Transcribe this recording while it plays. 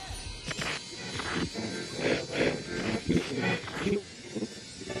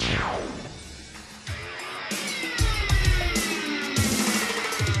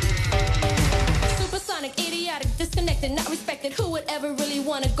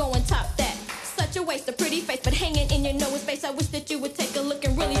go and top that. Such a waste, a pretty face, but hanging in your nose space. I wish that you would take a look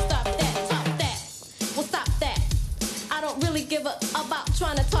and really stop that. Top that. Well, stop that. I don't really give a about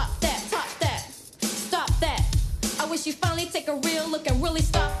trying to top that. Top that. Stop that. I wish you finally take a real look and really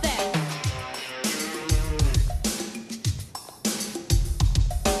stop that.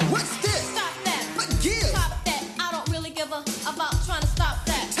 What's this? Stop that. But give. Top that. I don't really give a about trying to stop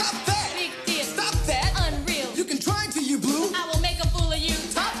that. Top that. Big deal. Stop that. Unreal. You can try to, you blue. I will make a fool of you.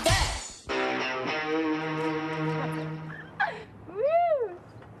 Top that. Woo!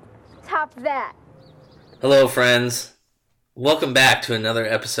 Top that. Hello, friends. Welcome back to another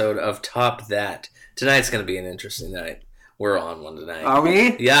episode of Top That. Tonight's going to be an interesting night. We're on one tonight. Are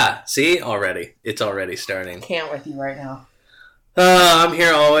we? Yeah, see? Already. It's already starting. Can't with you right now. I'm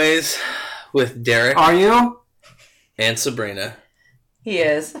here always with Derek Are you? and Sabrina. He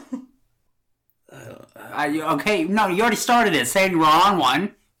is. Are you okay? No, you already started it. Saying you were on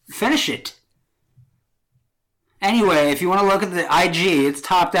one. Finish it. Anyway, if you want to look at the IG, it's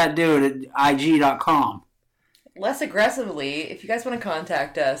topthatdude at IG.com. Less aggressively, if you guys want to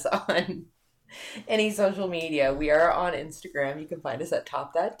contact us on any social media, we are on Instagram. You can find us at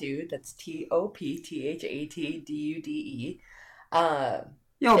Top That Dude. That's TOPTHATDUDE.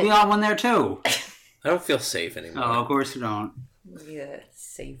 You'll be on one there too. I don't feel safe anymore. Oh, of course you don't. Yeah,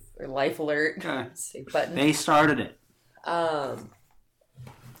 safe or life alert. Okay. Safe button. They started it.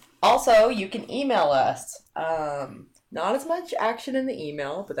 Also, you can email us. Not as much action in the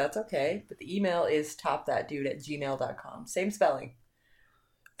email, but that's okay. But the email is topthatdude@gmail.com. Same spelling.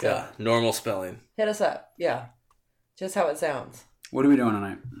 So Yeah, normal spelling. hit us up. Yeah. Just how it sounds. What are we doing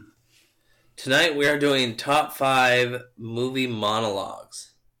tonight? Tonight we are doing top 5 movie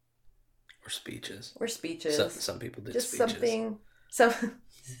monologues. Or speeches. Or speeches. Some people did Just speeches. something.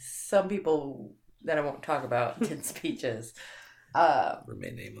 Some people that I won't talk about did speeches.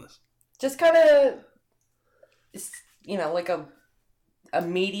 Remain nameless. Just kind of, like a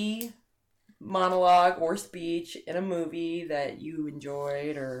meaty monologue or speech in a movie that you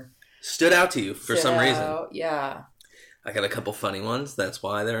enjoyed or Stood out to you for stood some reason. out. Yeah. I got a couple funny ones. That's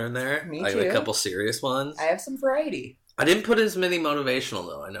why they're in there. Me I got too. a couple serious ones. I have some variety. I didn't put as many motivational,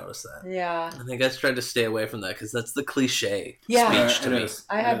 though. I noticed that. Yeah. I think I tried to stay away from that because that's the cliche Yeah. speech to me.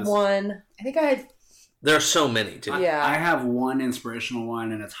 I had one. I think I had. There are so many, too. Yeah. I have one inspirational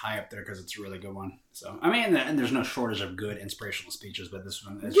one, and it's high up there because it's a really good one. So, I mean, and there's no shortage of good inspirational speeches, but this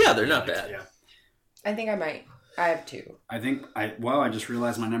one is... Yeah, they're not bad. Yeah. I think I might. I have two. I just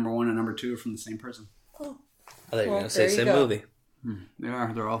realized my number 1 and number 2 are from the same person. I thought you were Well, going to say there you same go. movie. They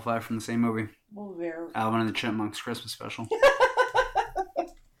are. They're all 5 from the same movie. Well, there. Alvin and the Chipmunks Christmas special.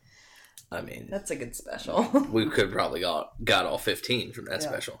 I mean, That's a good special. we could probably got all 15 from that Yeah.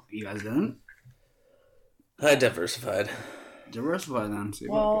 special. You guys didn't? I diversified. Diversify then. See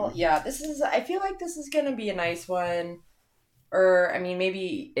Well, yeah, I feel like this is going to be a nice one. Or, I mean,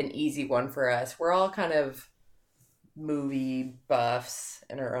 maybe an easy one for us. We're all kind of movie buffs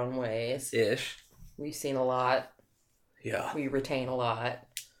in our own ways. Ish. We've seen a lot. Yeah. We retain a lot.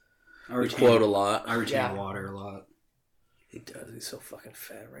 I We retain, quote a lot. I retain Yeah. water a lot. He does. He's so fucking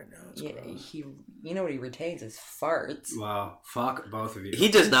fat right now. It's Yeah, gross. you know what he retains is farts. Wow. Fuck both of you. He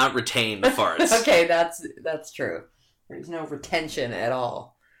does not retain farts. Okay, that's true. There's no retention at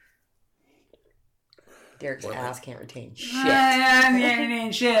all. Derek's Well, ass can't retain shit.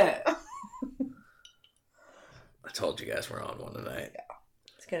 ain't shit. I told you guys we're on one tonight.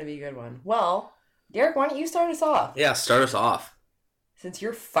 It's gonna be a good one. Well, Derek, why don't you start us off? Yeah, start us off. Since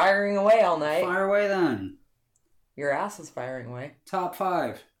you're firing away all night, Fire away then. your ass is firing away. Top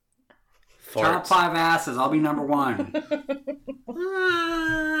 5. Farts. Top 5 asses. I'll be number 1.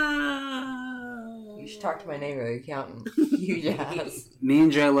 You should talk to my neighbor, the accountant. Huge ass. Me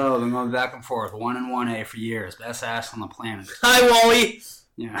and J-Lo have been going back and forth, 1 and 1A for years. Best ass on the planet. Hi, Wally.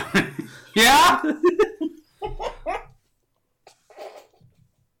 Yeah. Yeah?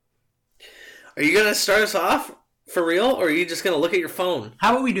 Are you gonna start us off for real, or are you just gonna look at your phone?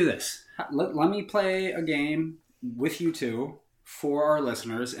 How about we do this? Let me play a game with you two for our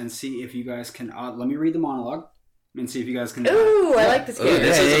listeners and see if you guys can... let me read the monologue and see if you guys can... Ooh, I like this Ooh, game.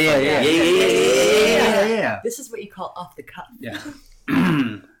 this is a fun game. Yeah. This is what you call off the cuff. Yeah.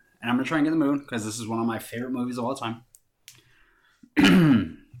 And I'm going to try and get in the mood because this is one of my favorite movies of all time.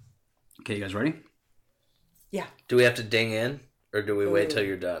 Okay, you guys ready? Yeah. Do we have to ding in, or do we wait till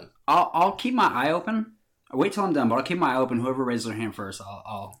you're done? I'll keep my eye open. I'll wait till I'm done, but I'll keep my eye open. Whoever raises their hand first,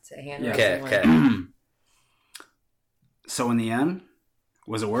 I'll... It's a hand Yeah. raising Okay, one. okay. So in the end,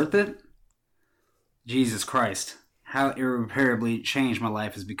 was it worth it? Jesus Christ. How irreparably changed my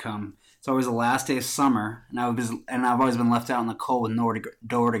life has become It's always the last day of summer, and I've always been left out in the cold with no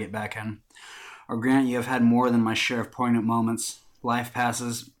door to get back in. Or grant you have had more than my share of poignant moments. Life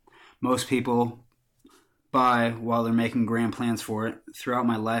passes most people by while they're making grand plans for it. Throughout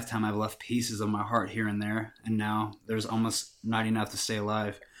my lifetime, I've left pieces of my heart here and there, and now there's almost not enough to stay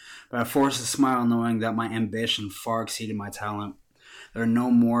alive. But I forced a smile knowing that my ambition far exceeded my talent. There are no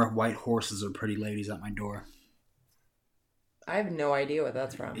more white horses or pretty ladies at my door. I have no idea what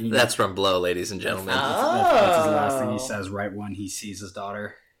that's from. That's from Blow, ladies and gentlemen. That's his last thing he says right when he sees his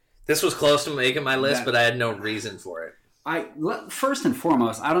daughter. This was close to making my list, but I had no reason for it. First and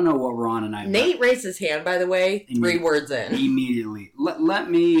foremost, I don't know what Ron and I... Nate raised his hand, by the way, 3 words in. Immediately. Let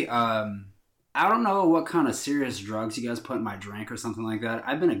me... I don't know what kind of serious drugs you guys put in my drink or something like that.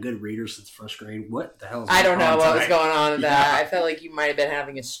 I've been a good reader since first grade. What the hell is I don't know what tonight? was going on with that. I felt like you might have been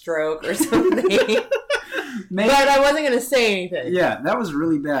having a stroke or something. Maybe. But I wasn't going to say anything. Yeah, that was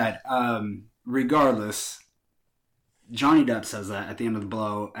really bad. Regardless, Johnny Depp says that at the end of the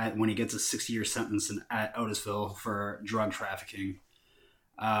Blow when he gets a 60-year sentence at Otisville for drug trafficking.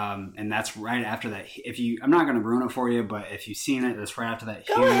 And that's right after that. I'm not going to ruin it for you, but if you've seen it, that's right after that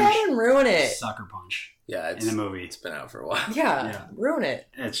Go ahead and ruin it. sucker punch. Yeah, in the movie. It's been out for a while. Yeah, ruin it.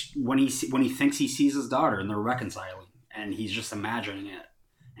 It's when he thinks he sees his daughter and they're reconciling, and he's just imagining it,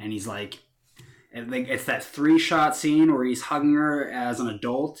 and he's like, it's that 3-shot scene where he's hugging her as an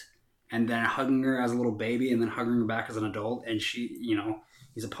adult, and then hugging her as a little baby, and then hugging her back as an adult, and she,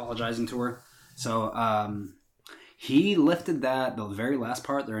 he's apologizing to her. So, he lifted that, the very last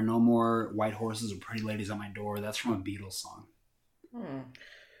part, there are no more white horses or pretty ladies at my door. That's from a Beatles song.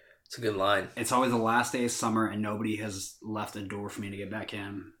 It's a good line. It's always the last day of summer and nobody has left a door for me to get back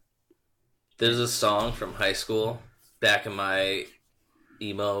in. There's a song from high school, back in my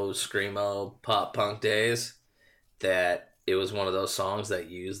emo, screamo, pop punk days, that it was one of those songs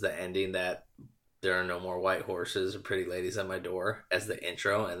that used the ending that there are no more white horses or pretty ladies at my door as the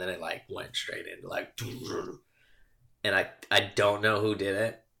intro, and then it went straight into and I don't know who did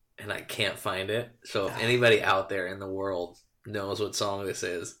it, and I can't find it. So if anybody out there in the world knows what song this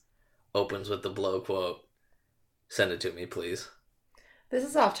is, opens with the Blow quote, send it to me, please. This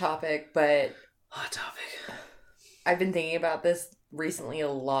is off topic, but... Hot topic. I've been thinking about this recently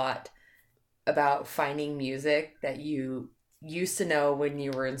a lot, about finding music that you used to know when you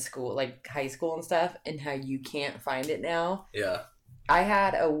were in school, like high school and stuff, and how you can't find it now. Yeah. I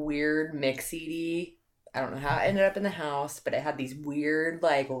had a weird mix CD. I don't know how it ended up in the house, but it had these weird,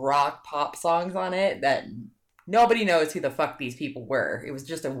 rock pop songs on it that nobody knows who the fuck these people were. It was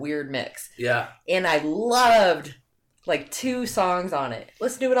just a weird mix. Yeah. And I loved, 2 songs on it.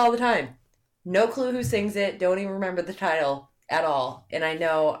 Listen to it all the time. No clue who sings it. Don't even remember the title at all. And I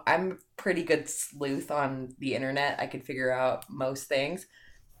know I'm a pretty good sleuth on the internet. I could figure out most things.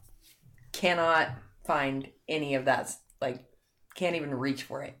 Cannot find any of that. Can't even reach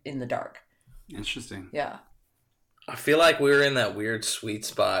for it in the dark. Interesting. Yeah. I feel like we were in that weird sweet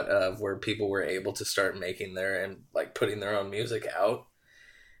spot of where people were able to start making putting their own music out,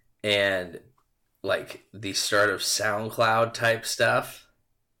 and the start of SoundCloud type stuff,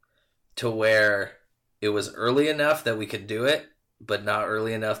 to where it was early enough that we could do it, but not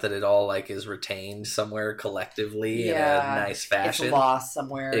early enough that it all is retained somewhere collectively in a nice fashion. It's lost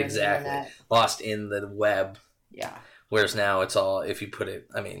somewhere. Exactly. In the internet. Lost in the web. Yeah. Whereas now it's all, if you put it,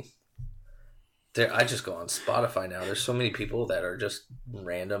 I just go on Spotify now. There's so many people that are just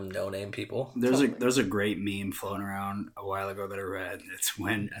random no-name people. There's a great meme floating around a while ago that I read. It's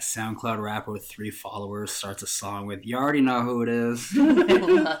when a SoundCloud rapper with 3 followers starts a song with, you already know who it is. I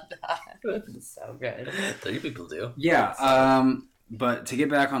love that. It's so good. 3 people do. Yeah. But to get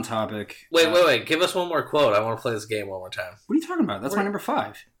back on topic. Wait. Give us one more quote. I want to play this game one more time. What are you talking about? That's my number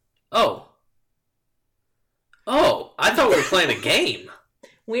 5. Oh, I thought we were playing a game.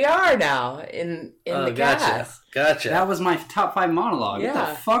 We are now in the cast. Gotcha. That was my top 5 monologue. Yeah. What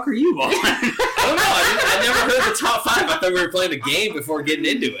the fuck are you on? I don't know. I never heard the top 5. I thought we were playing a game before getting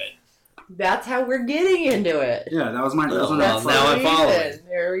into it. That's how we're getting into it. Yeah, that was my Well, number now 5. I'm following.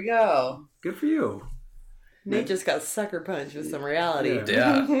 There we go. Good for you. Nate just got sucker punched with some reality.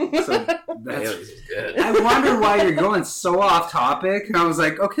 Yeah. So Bailey's is good. I wondered why you're going so off topic, and I was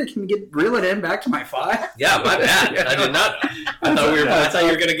like, okay, can we reel it in back to my 5? Yeah, my bad. I did not know. I thought you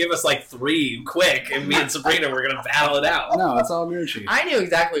were gonna give us 3 quick, and me and Sabrina were gonna battle it out. No, it's all Gucci. I knew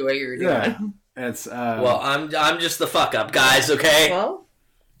exactly what you were doing. Yeah. It's Well, I'm just the fuck up, guys. Okay. Well,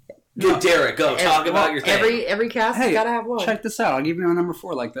 Good, Derek. Go talk about your thing. Every cast has got to have one. Check this out. I'll give you my number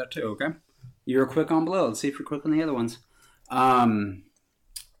 4 like that too. Okay. You were quick on Blow. Let's see if you're quick on the other ones.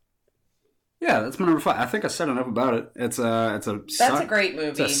 Yeah, that's my number 5. I think I said enough about it. It's a great movie.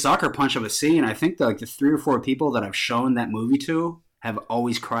 It's a sucker punch of a scene. I think the 3 or 4 people that I've shown that movie to have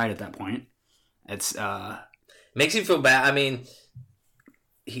always cried at that point. It's makes you feel bad. I mean,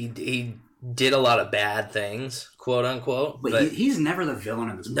 he did a lot of bad things, quote unquote. but he's never the villain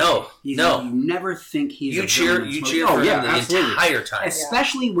in this movie. No. You never think he's you a cheer villain in this you movie. cheer for him the entire time.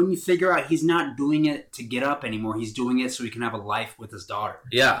 Especially when you figure out he's not doing it to get up anymore. He's doing it so he can have a life with his daughter.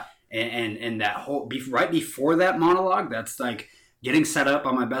 Yeah. And that whole right before that monologue, that's like getting set up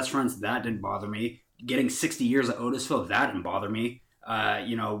by my best friends. That didn't bother me. Getting 60 years at Otisville, that didn't bother me.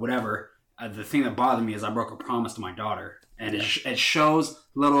 Whatever. The thing that bothered me is I broke a promise to my daughter, and it shows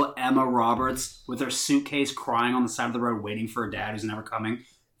little Emma Roberts with her suitcase crying on the side of the road, waiting for her dad who's never coming.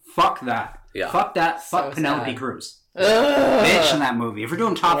 Fuck that. Yeah. Fuck that. So Fuck Penelope sad. Cruz. Ugh. Bitch in that movie. If you're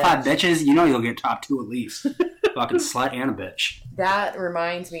doing top 5 bitches, you know you'll get top 2 at least. Fucking slut and a bitch. That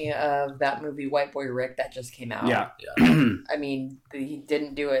reminds me of that movie White Boy Rick that just came out. Yeah. I mean, he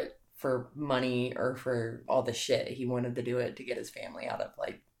didn't do it for money or for all the shit. He wanted to do it to get his family out of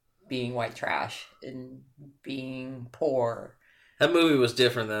like being white trash and being poor. That movie was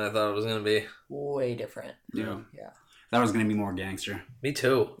different than I thought it was going to be. Way different. Yeah. Yeah. That was going to be more gangster. Me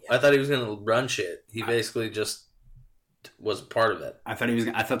too. I thought he was going to run shit. He basically just was part of it. I thought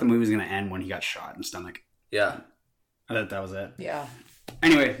the movie was going to end when he got shot in the stomach. Yeah. I thought that was it. Yeah.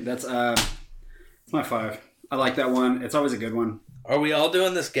 Anyway, that's my 5. I like that one. It's always a good one. Are we all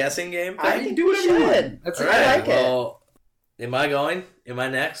doing this guessing game thing? I think do whatever you want. That's All I right, like it. well, am I going? Am I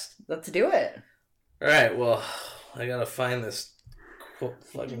next? Let's do it. All right, well, I got to find this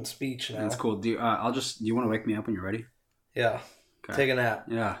fucking speech now. That's cool. Do you want to wake me up when you're ready? Yeah. Okay. Take a nap.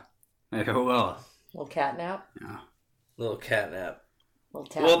 Yeah. Okay, well. Little cat nap. Yeah. Little cat nap. Little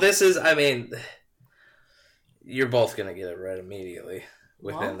tap. Well, this is, I mean, you're both going to get it right immediately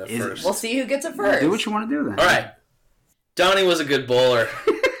within the first. We'll see who gets it first. Do what you want to do then. All right. Donnie was a good bowler.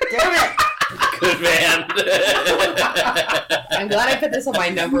 Damn it! Good man. I'm glad I put this on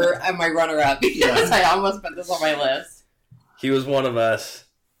my runner-up because I almost put this on my list. He was one of us.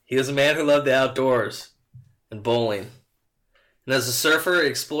 He was a man who loved the outdoors and bowling. And as a surfer,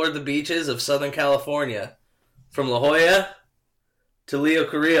 explored the beaches of Southern California, from La Jolla to Leo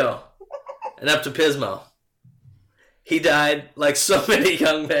Carrillo and up to Pismo. He died, like so many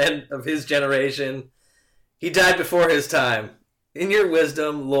young men of his generation. He died before his time. In your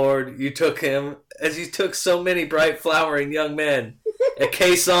wisdom, Lord, you took him as you took so many bright flowering young men at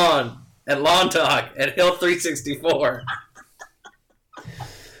Quezon, at Lontauk, at Hill 364.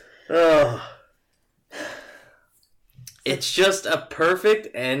 Oh. It's just a perfect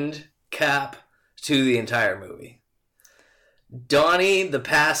end cap to the entire movie. Donnie, the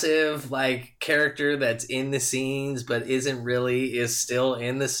passive, like, character that's in the scenes but isn't really, is still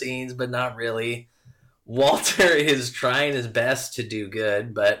in the scenes but not really. Walter is trying his best to do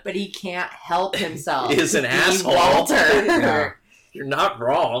good, but he can't help himself. is an asshole. Walter. Yeah. You're not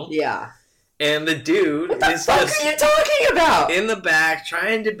wrong. Yeah. And the dude What the is fuck just are you talking about? in the back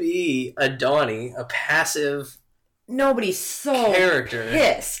trying to be a Donnie, a passive Nobody's so character.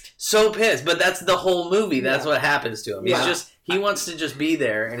 pissed. So pissed, but that's the whole movie. That's Yeah. what happens to him. Yeah. He wants to just be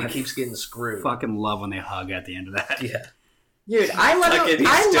there, and he keeps getting screwed. Fucking love when they hug at the end of that. Yeah. Dude, I love Fucking, it. he's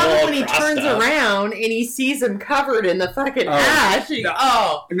I still love all it when he crossed turns up. around and he sees him covered in the fucking ash. And he- No.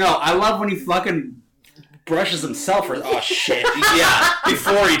 Oh, No, I love when he fucking brushes himself for oh shit. Yeah,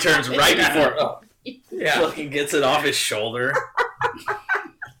 before he turns right Yeah. before. Oh, yeah. Fucking gets it off his shoulder.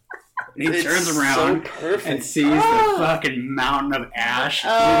 And he It's turns around so perfect. and sees the fucking mountain of ash,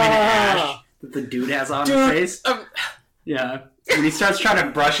 human ash that the dude has on his face. Yeah. When he starts trying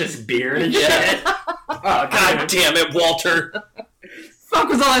to brush his beard and Yeah. shit. Oh, God damn it, Walter. fuck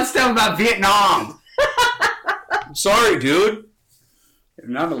was all that stuff about Vietnam? I'm sorry, dude.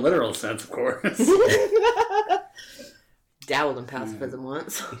 Not in a literal sense, of course. dabbled in pacifism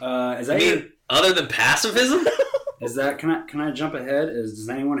once. Is I that mean, other than pacifism? is that can I jump ahead? Does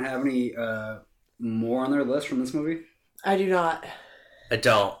anyone have any more on their list from this movie? I do not. I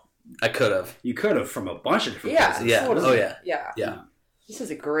don't. I could have. You could have from a bunch of different Yeah. places. Yeah. totally. Oh, yeah. Yeah. Yeah. This is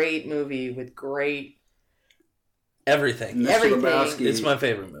a great movie with great. Everything. Mr. Everything. Lebowski It's my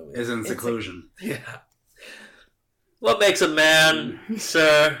favorite movie. is in seclusion. Yeah. What makes a man,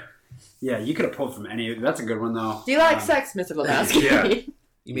 sir? Yeah, you could have pulled from any. That's a good one though. Do you like sex, Mr. Lebowski? Yeah.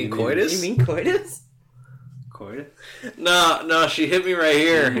 You mean coitus? You mean coitus? Coitus? No, she hit me right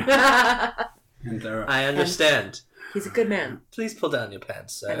here. And there. I understand. He's a good man. Please pull down your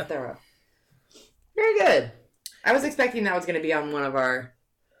pants, And sir. thorough. Very good. I was expecting that was going to be on one of our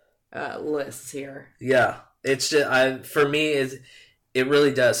lists here. Yeah, it's just for me. it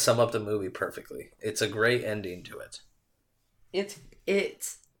really does sum up the movie perfectly. It's a great ending to it.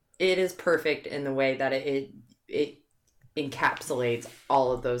 It is perfect in the way that it encapsulates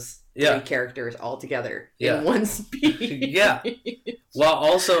all of those three characters all together in one speech. Yeah. While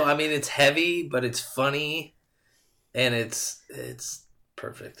also, I mean, it's heavy, but it's funny, and it's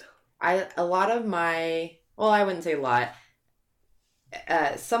perfect. I wouldn't say a lot.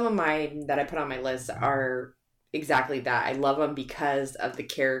 Some of mine that I put on my list are exactly that. I love them because of the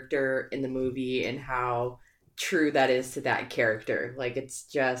character in the movie and how true that is to that character. Like, it's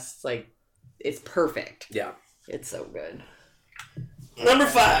just like, it's perfect. Yeah. It's so good. Number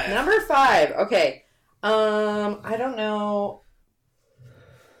 5. Okay. I don't know.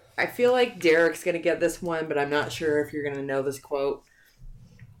 I feel like Derek's gonna get this one, but I'm not sure if you're gonna know this quote.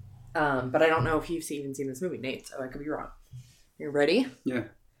 But I don't know if you've even seen this movie, Nate, so I could be wrong. You ready? Yeah.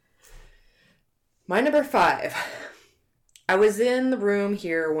 My number 5. I was in the room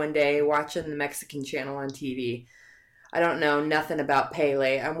here one day watching the Mexican channel on TV. I don't know nothing about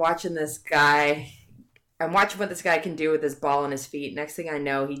Pele. I'm watching what this guy can do with his ball on his feet. Next thing I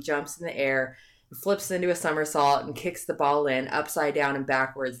know, he jumps in the air, flips into a somersault, and kicks the ball in upside down and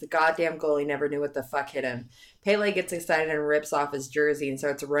backwards. The goddamn goalie never knew what the fuck hit him. Pele gets excited and rips off his jersey and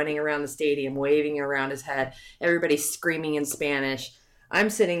starts running around the stadium, waving around his head. Everybody's screaming in Spanish. I'm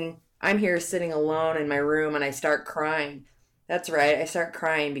here sitting alone in my room, and I start crying. That's right, I start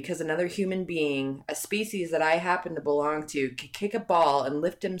crying because another human being, a species that I happen to belong to, could kick a ball and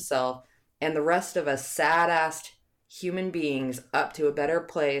lift himself and the rest of us sad-assed human beings up to a better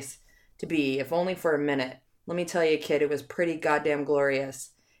place to be, if only for a minute. Let me tell you, kid, it was pretty goddamn glorious.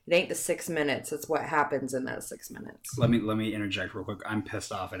 It ain't the 6 minutes. It's what happens in that 6 minutes. Let me interject real quick. I'm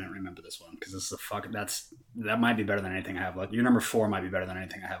pissed off I didn't remember this one because this is that might be better than anything I have. Like, your number 4 might be better than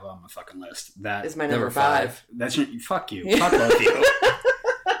anything I have on my fucking list. That is my number 5. That's fuck you. Fuck both of you.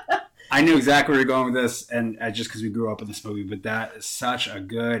 I knew exactly where you're going with this, and just because we grew up in this movie, but that is such a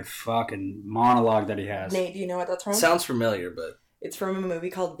good fucking monologue that he has. Nate, do you know what that's from? Sounds familiar, but... It's from a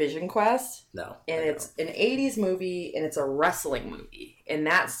movie called Vision Quest. No. And it's an 80s movie, and it's a wrestling movie. In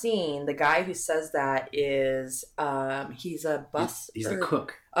that scene, the guy who says that is, he's a bus... He's a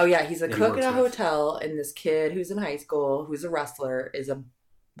cook. Oh, yeah, he's a cook in a hotel, and this kid who's in high school, who's a wrestler, is a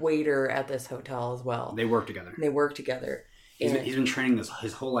waiter at this hotel as well. They work together. He's been training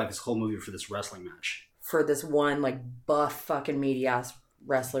his whole life, his whole movie for this wrestling match. For this one, like, buff fucking meaty-ass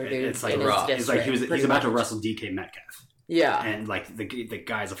wrestler dude. It's like raw. It's like he's about to wrestle DK Metcalf. Yeah. And, like, the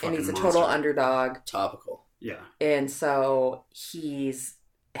guy's a fucking monster. And he's a total underdog. Topical. Yeah. And so he's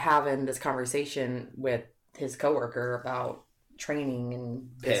having this conversation with his coworker about training and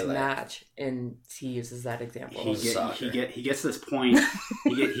this match, and he uses that example. He gets to this point.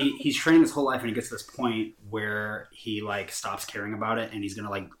 He's training his whole life, and he gets to this point where he like stops caring about it, and he's gonna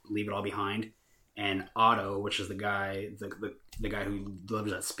like leave it all behind. And Otto, which is the guy, the guy who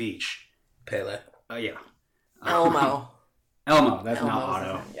delivers that speech, Pele. Elmo. That's not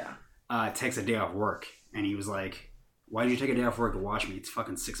Otto. Yeah. Takes a day off work, and he was like, "Why did you take a day off work to watch me? It's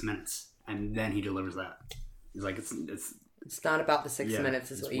fucking 6 minutes." And then he delivers that. He's like, It's not about the 6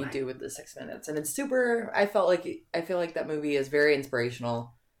 minutes. It's what you do with the 6 minutes, and it's super. I feel like that movie is very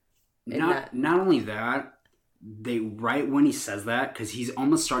inspirational. Not only that, they right when he says that, because he's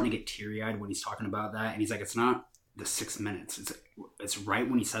almost starting to get teary eyed when he's talking about that, and he's like, "It's not the 6 minutes. It's right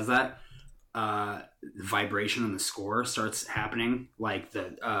when he says that." The vibration on the score starts happening, like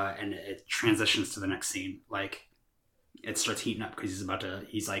and it transitions to the next scene, like. It starts heating up because he's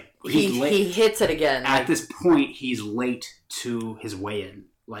late. He hits it again. At this point, he's late to his weigh-in.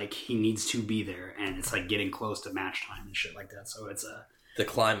 Like, he needs to be there, and it's like getting close to match time and shit like that. So it's the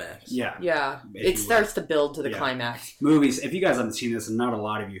climax. Yeah. It starts to build to the climax. Movies, if you guys haven't seen this, and not a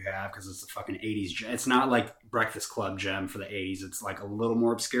lot of you have, because it's the fucking 80s. It's not like Breakfast Club gem for the 80s. It's like a little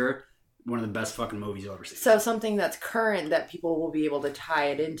more obscure. One of the best fucking movies you'll ever see. So something that's current that people will be able to tie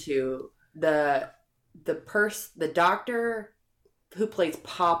it into the doctor who plays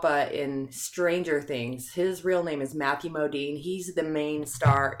Papa in Stranger Things, his real name is Matthew Modine. He's the main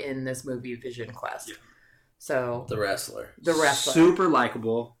star in this movie, Vision Quest. Yeah. So the wrestler. Super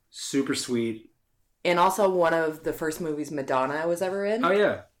likable, super sweet. And also one of the first movies Madonna was ever in. Oh,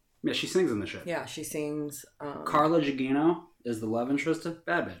 yeah. Yeah, she sings in the shit. Yeah, she sings. Carla Gugino is the love interest of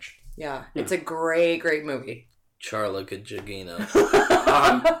Bad Bitch. Yeah, it's a great, great movie. Charla Gugino.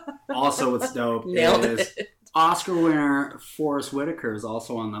 Also, what's dope is Oscar winner Forrest Whitaker is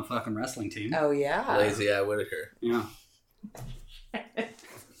also on the fucking wrestling team. Oh, yeah. Lazy Eye Whitaker. Yeah.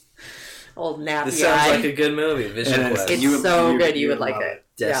 Old nappy This sounds like a good movie, Vision Quest. It's so good, you would like it.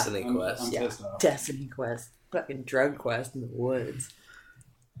 Destiny Quest. Destiny Quest. Fucking drug quest in the woods.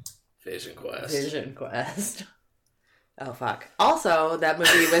 Vision Quest. Vision Quest. Oh, fuck. Also, that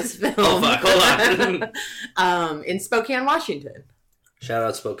movie was filmed Oh, fuck. Hold on. in Spokane, Washington. Shout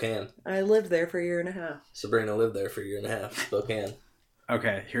out Spokane. I lived there for a year and a half. Sabrina lived there for a year and a half. Spokane.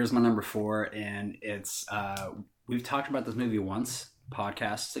 Okay, here's my number 4, and it's we've talked about this movie once,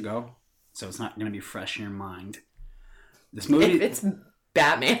 podcasts ago, so it's not going to be fresh in your mind. This movie, It's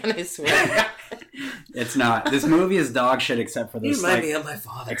Batman, I swear. it's not. This movie is dog shit except for You this, remind like, me of my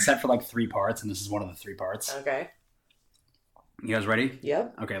father. except for like 3 parts, and this is one of the 3 parts. Okay. You guys ready?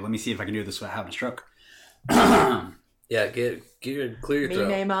 Yep. Okay, let me see if I can do this without having a stroke. Yeah, clear your Me throat.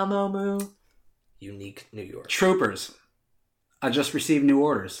 name Amomu. Unique New York. Troopers, I just received new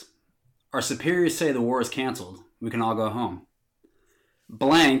orders. Our superiors say the war is canceled. We can all go home.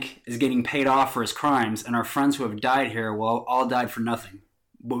 Blank is getting paid off for his crimes, and our friends who have died here will all died for nothing.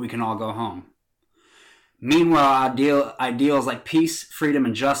 But we can all go home. Meanwhile, ideals like peace, freedom,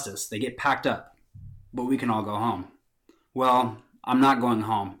 and justice, they get packed up. But we can all go home. Well, I'm not going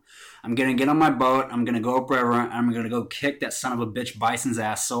home. I'm going to get on my boat, I'm going to go upriver, and I'm going to go kick that son of a bitch Bison's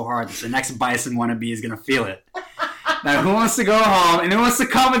ass so hard that the next Bison wannabe is going to feel it. Now, who wants to go home and who wants to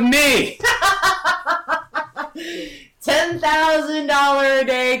come with me? $10,000 a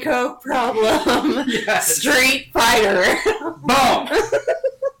day coke problem. Yes. Street Fighter. Boom!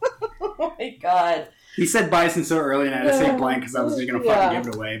 Oh my god. He said Bison so early, and I had to say blank because I was just going to fucking give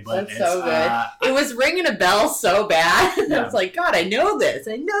it away. But That's it's so good. It was ringing a bell so bad. I Yeah. was like, God, I know this.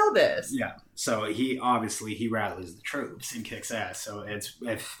 I know this. Yeah. So he rallies the troops and kicks ass. So it's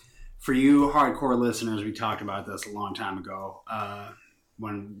if for you hardcore listeners, we talked about this a long time ago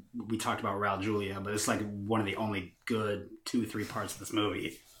when we talked about Raul Julia, but it's like one of the only good 2-3 parts of this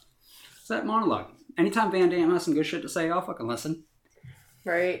movie. It's that monologue. Anytime Van Damme has some good shit to say, I'll fucking listen.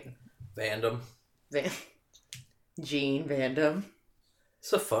 Right? Vandam. Gene Vandam.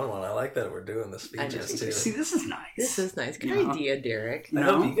 It's a fun one. I like that we're doing the speeches too. See, this is nice. This is nice. Good Yeah. idea, Derek. I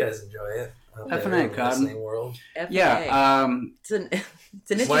hope you guys enjoy it. F&A, Cotton. Listening world. FA. Yeah. It's an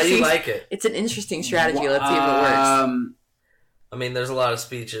interesting. Why do you like it? It's an interesting strategy. Let's see if it works. I mean, there's a lot of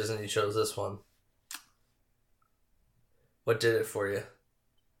speeches, and you chose this one. What did it for you?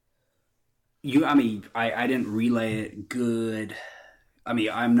 I didn't relay it good. I mean,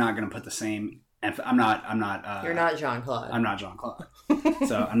 I'm not going to put the same. I'm not. You're not Jean-Claude. I'm not Jean-Claude.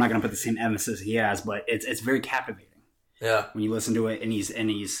 So I'm not going to put the same emphasis he has, but it's very captivating Yeah. when you listen to it, and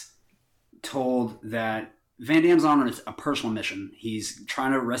he's told that Van Damme's on a personal mission. He's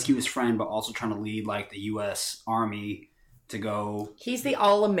trying to rescue his friend, but also trying to lead like the U.S. Army to go He's the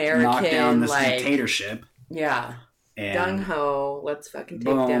all-American. knock down this like, dictatorship. Yeah. And Gung ho. Let's fucking take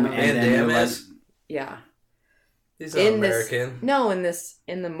boom, down. and Van then Damme they're is? Yeah. He's In an this- American. No, in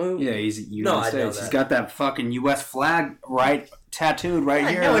the movie. yeah, he's United No, I know States. that. He's got that fucking U.S. flag tattooed right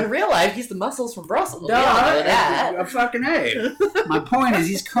here. No, in real life, he's the muscles from Brussels. No, we all know that. a fucking A. My point is,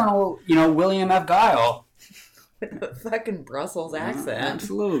 he's Colonel, William F. Guile. Fucking Brussels accent.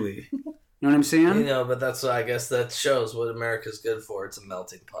 Absolutely. You know what I'm saying? But that's I guess that shows what America's good for. It's a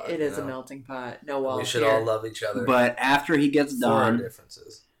melting pot. It is a melting pot. No walls We should here. all love each other. But after he gets for our done,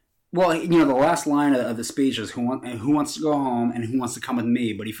 differences. well, the last line of the speech is who wants to go home and who wants to come with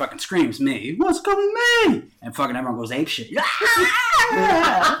me? But he fucking screams, me. Who wants to come with me? And fucking everyone goes ape shit.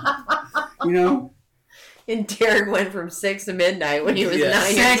 And Derek went from 6 to midnight when he was 9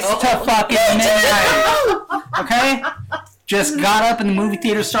 years 6 old. to fucking midnight. Okay? Just got up in the movie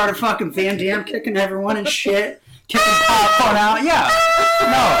theater, started fucking Van Damme kicking everyone and shit. Kicking popcorn out. Yeah.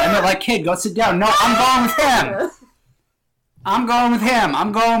 No. And they're like, kid, go sit down. No, I'm going with him.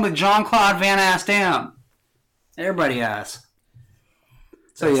 I'm going with Jean-Claude Van Damme. Everybody asks.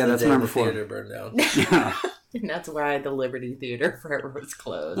 So yeah, that's the day number the 4. theater burned down. Yeah. And that's why the Liberty Theater forever was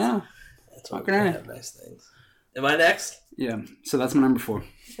closed. Yeah. That's why we Fucking can A. have nice things. Am I next? Yeah. So that's my number 4.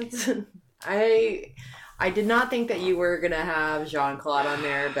 I did not think that you were going to have Jean-Claude on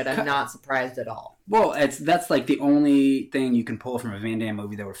there, but I'm not surprised at all. Well, that's like the only thing you can pull from a Van Damme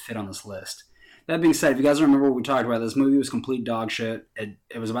movie that would fit on this list. That being said, if you guys remember what we talked about, this movie was complete dog shit.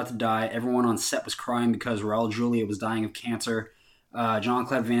 It was about to die. Everyone on set was crying because Raul Julia was dying of cancer.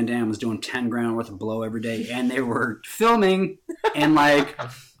 Jean-Claude Van Damme was doing 10 grand worth of blow every day, and they were filming in like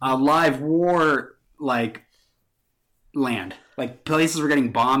a live war land. Like places were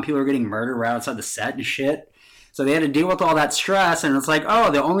getting bombed, people were getting murdered right outside the set and shit. So they had to deal with all that stress, and it's like,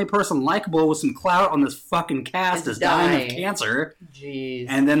 oh, the only person likable with some clout on this fucking cast is dying of cancer. Jeez.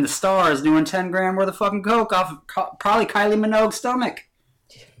 And then the star is doing 10 grand worth of fucking coke off of probably Kylie Minogue's stomach.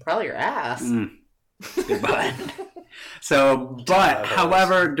 Probably your ass. Goodbye. So, but,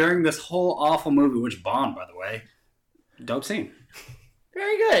 however, during this whole awful movie, which bombed, by the way, dope scene.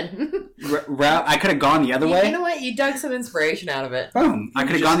 Very good. I could have gone the other way. You know what? You dug some inspiration out of it. Boom! I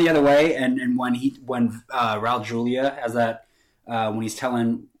could have gone the other way, and when Raul Julia has that when he's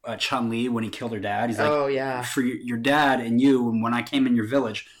telling Chun-Li when he killed her dad, he's like, Oh, yeah. for your dad and you, and when I came in your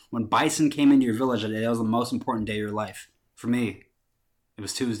village, when Bison came into your village, that was the most important day of your life. For me, it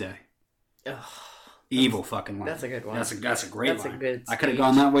was Tuesday. Ugh, Evil fucking line. that's a good one. That's a great That's a line. good I could have speech.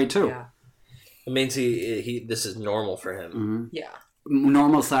 gone that way too. Yeah. It means he this is normal for him. Mm-hmm. Yeah.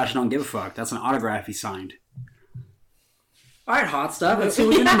 Normal / don't give a fuck. That's an autograph he signed. All right, hot stuff. Let's see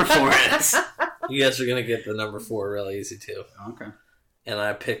what your number 4 is. You guys are gonna get the number 4 real easy too. Okay. And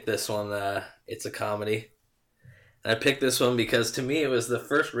I picked this one. It's a comedy. And I picked this one because to me it was the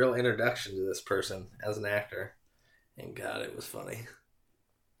first real introduction to this person as an actor, and God, it was funny.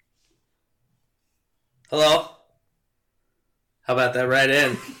 Hello. How about that right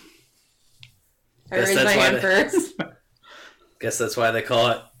in? I raised my hand first. Guess that's why they call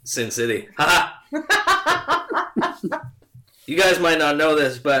it Sin City. You guys might not know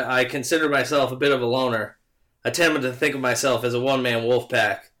this, but I consider myself a bit of a loner. I tend to think of myself as a one-man wolf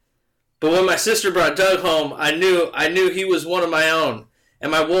pack. But when my sister brought Doug home, I knew he was one of my own.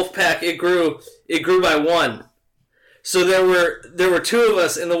 And my wolf pack, it grew by 1. So there were 2 of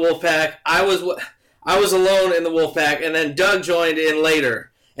us in the wolf pack. I was alone in the wolf pack, and then Doug joined in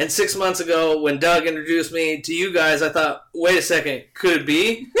later. And 6 months ago, when Doug introduced me to you guys, I thought, wait a second, could it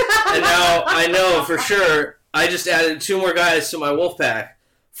be? And now I know for sure I just added 2 more guys to my wolf pack.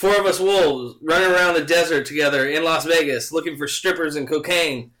 4 of us wolves running around the desert together in Las Vegas looking for strippers and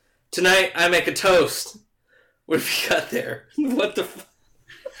cocaine. Tonight, I make a toast. What if he got there? What the fuck?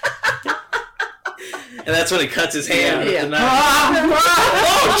 And that's when he cuts his hand with the knife.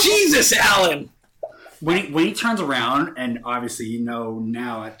 Oh, Jesus, Alan! When he turns around, and obviously you know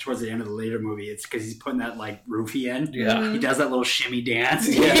now towards the end of the later movie, it's because he's putting that like roofie in. Yeah. He does that little shimmy dance.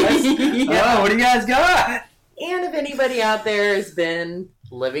 Yes. Yeah. Oh, what do you guys got? And if anybody out there has been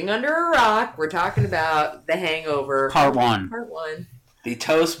living under a rock, we're talking about The Hangover. Part 1. Part 1. The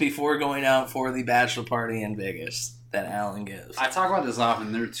toast before going out for the bachelor party in Vegas that Alan gives. I talk about this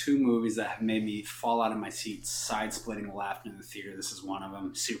often. There are 2 movies that have made me fall out of my seat, side-splitting laughing in the theater. This is one of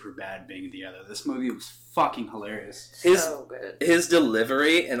them. Superbad being the other. This movie was fucking hilarious. So good. His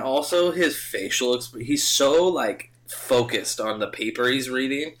delivery and also his facial expression. He's so like focused on the paper he's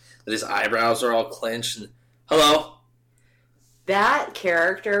reading that his eyebrows are all clenched. And, hello. That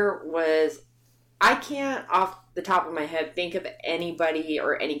character was... I can't, off the top of my head, think of anybody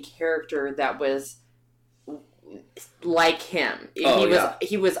or any character that was like him.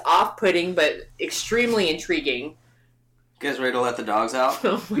 He was off-putting, but extremely intriguing. You guys ready to let the dogs out?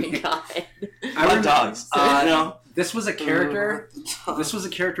 Oh my god! I Let would- dogs. No. This was a character. This was a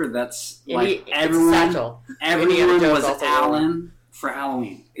character that's And like it's everyone. satchel. Everyone Indiana Jones was also Alan for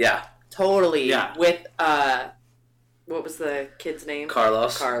Halloween. Yeah. Totally. Yeah. With what was the kid's name?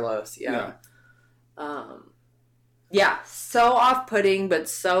 Carlos. Carlos. Yeah. Yeah. So off-putting, but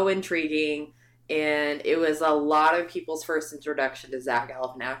so intriguing. And it was a lot of people's first introduction to Zach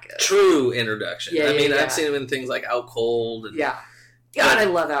Galifianakis. True introduction. Yeah, I mean, yeah. I've seen him in things like Out Cold. And Yeah. God, I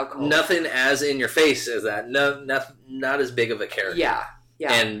love Out Cold. Nothing as in your face as that. No, not as big of a character. Yeah.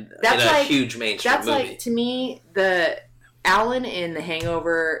 Yeah. And That's in a like- huge mainstream That's movie. like, to me, the Alan in The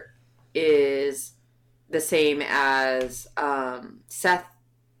Hangover is the same as Seth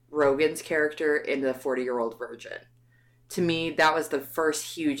Rogen's character in The 40-Year-Old Virgin. To me, that was the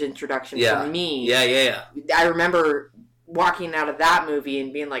first huge introduction Yeah. for me. Yeah. I remember walking out of that movie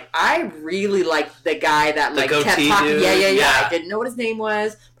and being like, I really liked the guy that The like kept goatee talking. dude? Yeah. Yeah. I didn't know what his name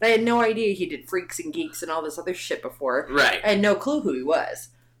was, but I had no idea he did Freaks and Geeks and all this other shit before. Right. I had no clue who he was.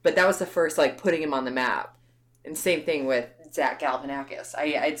 But that was the first like putting him on the map. And same thing with Zach Galifianakis.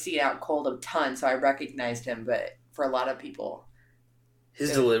 I'd seen Out Cold a ton, so I recognized him. But for a lot of people,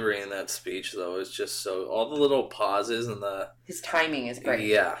 His delivery in that speech, though, is just so... All the little pauses and the... his timing is great.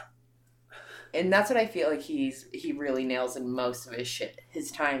 Yeah. And that's what I feel like he really nails in most of his shit. His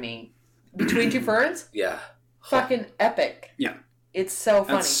timing. Between Two Ferns, Yeah. fucking epic. Yeah. It's so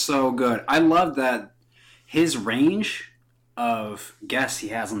funny. That's so good. I love that his range of guests he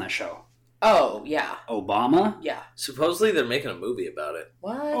has on that show. Oh, yeah. Obama, Yeah. Supposedly they're making a movie about it.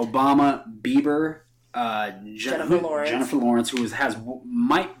 What? Obama, Bieber, Jennifer Lawrence. who has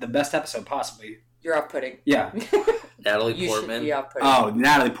the best episode possibly. You're off-putting. Yeah. Natalie You should Portman. be off-putting. Oh,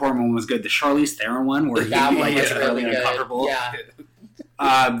 Natalie Portman was good. The Charlize Theron one where he That one like, was gets really good. uncomfortable. Yeah.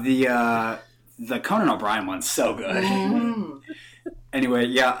 The Conan O'Brien one's so good. Mm. Anyway,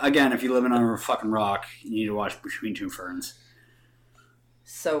 yeah. Again, if you live under a fucking rock, you need to watch Between Two Ferns.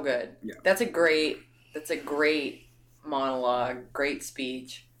 So good. Yeah. That's a great monologue, great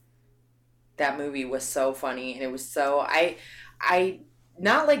speech. That movie was so funny, and it was so I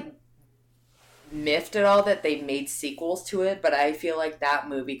not like miffed at all that they made sequels to it, but I feel like that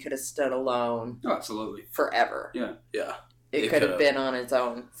movie could have stood alone. Oh, absolutely. Forever. Yeah. Yeah. It could have been on its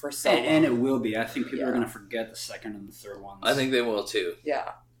own for so long. And it will be. I think people are going to forget the second and the third ones. I think they will too.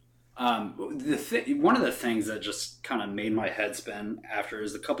 Yeah. One of the things that just kind of made my head spin after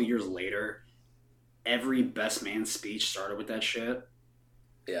is a couple years later, every best man speech started with that shit.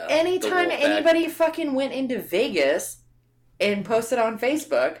 Yeah. Anytime anybody fucking went into Vegas and posted on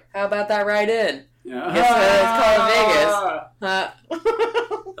Facebook, how about that ride in? Yeah. It's called Vegas.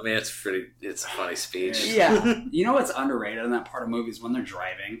 I mean, it's a funny speech. Yeah. You know what's underrated in that part of the movie is when they're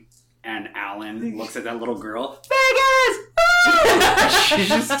driving and Alan looks at that little girl. Vegas! She's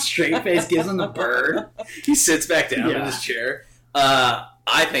just straight face, gives him the bird. He sits back down in Yeah. his chair.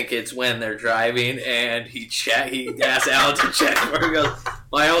 I think it's when they're driving and he asks Alan to check for him. He goes,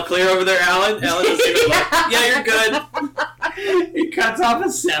 "Am I all clear over there, Alan?" Alan just even like, "Yeah, you're good." He cuts off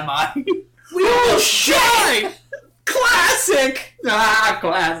a semi. Oh shit! Classic.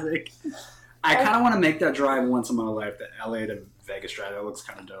 Classic. I kind of want to make that drive once in my life. The LA to Vegas drive. That looks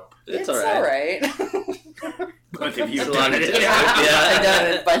kind of dope. It's all right. Both of you It's a lot done of it. different- I've done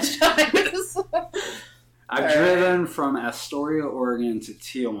it a bunch of times. I've driven from Astoria, Oregon to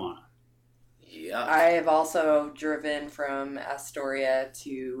Tijuana. Yeah. I have also driven from Astoria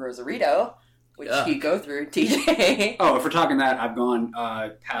to Rosarito, which Yeah. you go through, TJ. Oh, if we're talking that, I've gone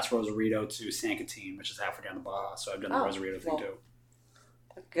past Rosarito to San Quintin, which is halfway down the Baja, so I've done the Oh, Rosarito thing well, too.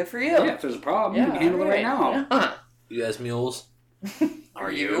 Good for you. Yeah, if there's a problem, you can handle it right now. Yeah. You guys mules?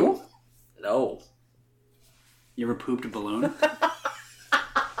 Are you? No. You ever pooped a balloon?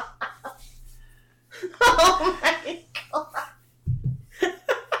 Oh my god.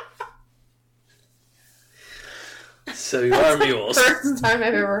 So you are mules. First time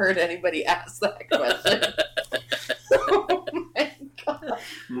I've ever heard anybody ask that question. Oh my god.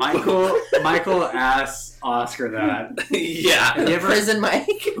 Michael asks Oscar that. Yeah. Have you ever Prison Mike.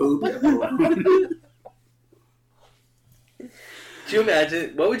 pooped a balloon? Do you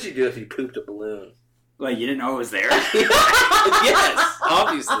imagine? What would you do if you pooped a balloon? Like, you didn't know it was there? Yes,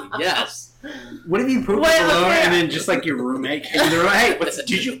 obviously, yes. What if you pooped Wait, a balloon okay. and then just like your roommate came to the room? Hey,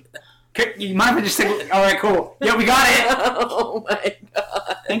 did you? You mind if I just say, all right, cool. Yeah, we got it. Oh my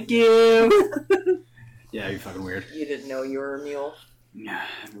god. Thank you. Yeah, you're fucking weird. You didn't know you were a mule. Yeah,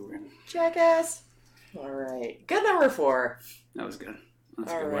 you're weird. Jackass. Alright. Good number 4. That was good.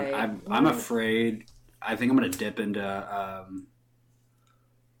 That's a All good right. one. I'm afraid. I think I'm gonna dip into.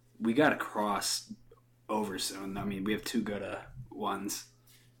 We gotta cross over soon. I mean, we have two good ones.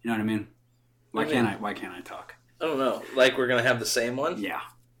 You know what I mean? Why can't I talk? I don't know. Like we're gonna have the same one? Yeah.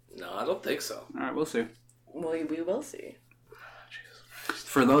 No, I don't think so. All right, we'll see. Well, we will see.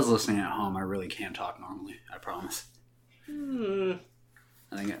 For those listening at home, I really can't talk normally. I promise. Hmm.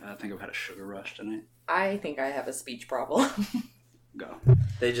 I think I've had a sugar rush tonight. I think I have a speech problem. Go.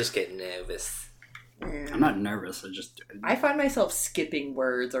 They just get nervous. I'm not nervous. I find myself skipping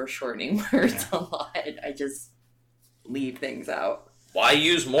words or shortening words a lot. I just leave things out. Why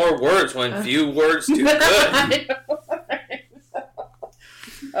use more words when few words too good?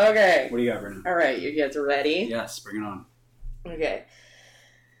 Okay. What do you got, Brennan? All right, you guys are ready? Yes, bring it on. Okay.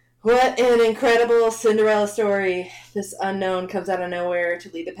 What an incredible Cinderella story. This unknown comes out of nowhere to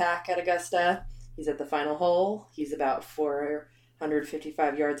lead the pack at Augusta. He's at the final hole. He's about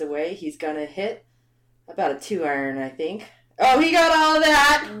 455 yards away. He's going to hit about a 2-iron, I think. Oh, he got all of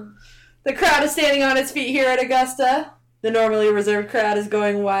that! The crowd is standing on its feet here at Augusta. The normally reserved crowd is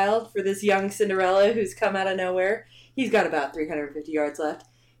going wild for this young Cinderella who's come out of nowhere. He's got about 350 yards left.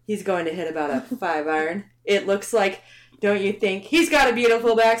 He's going to hit about a 5-iron. It looks like, don't you think? He's got a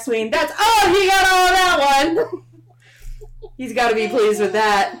beautiful backswing. He got all of that one. He's got to be pleased with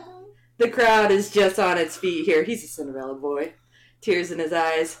that. The crowd is just on its feet here. He's a Cinderella boy. Tears in his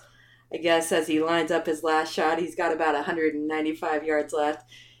eyes. I guess as he lines up his last shot, he's got about 195 yards left.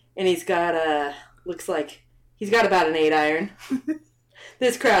 And he's got looks like he's got about an 8-iron.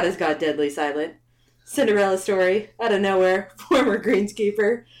 This crowd has got deadly silent. Cinderella story, out of nowhere, former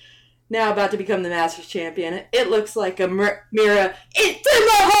greenskeeper, now about to become the Masters champion. It looks like a mirror. It's in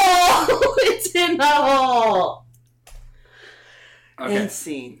the hole! It's in the hole! Okay. And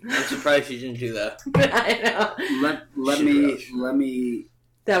scene. I'm surprised you didn't do that. I know. Let me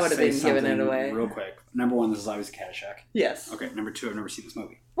That would have say been giving it something away. real quick. Number one, this is obviously Caddyshack. Yes. Okay, number two, I've never seen this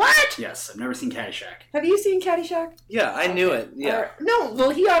movie. What? Yes, I've never seen Caddyshack. Have you seen Caddyshack? Yeah, I knew it. Yeah. No,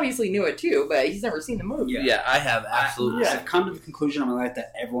 well, he obviously knew it too, but he's never seen the movie. Yeah, I have absolutely. I've come to the conclusion in my life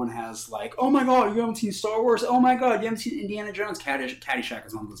that everyone has like, oh my god, you haven't seen Star Wars? Oh my god, you haven't seen Indiana Jones? Caddyshack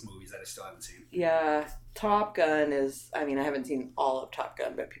is one of those movies that I still haven't seen. Yeah, Top Gun is, I mean, I haven't seen all of Top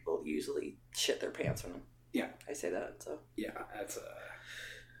Gun, but people usually shit their pants when I say that, so. Yeah, that's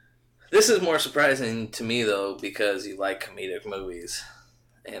This is more surprising to me though because you like comedic movies,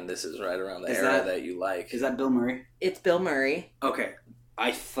 and this is right around the era that you like. Is that Bill Murray? It's Bill Murray. Okay,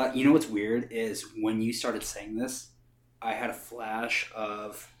 I thought, you know what's weird is when you started saying this, I had a flash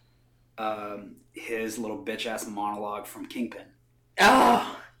of his little bitch ass monologue from Kingpin.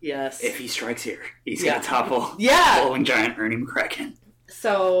 Oh, yes. If he strikes here, he's gonna topple Yeah. bowling giant Ernie McCracken.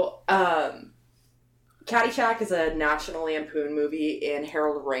 So, Caddyshack is a National Lampoon movie, and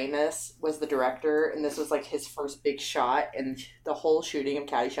Harold Ramis was the director, and this was like his first big shot, and the whole shooting of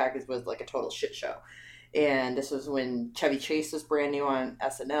Caddyshack was like a total shit show. And this was when Chevy Chase was brand new on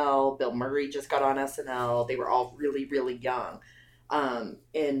SNL, Bill Murray just got on SNL, they were all really, really young.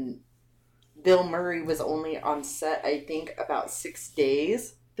 And Bill Murray was only on set, I think, about 6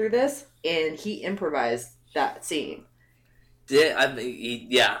 days through this, and he improvised that scene. Didn't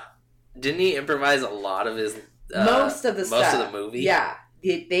he improvise a lot of his Most of the stuff. Most of the movie? Yeah.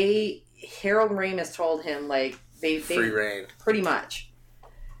 Harold Ramis told him, like, they free reign. Pretty much.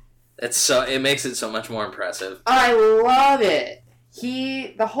 It makes it so much more impressive. I love it.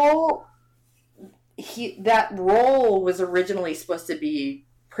 That role was originally supposed to be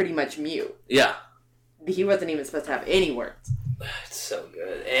pretty much mute. Yeah. He wasn't even supposed to have any words. It's so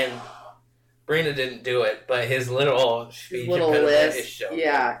good. And Brina didn't do it, but his little speech list. is so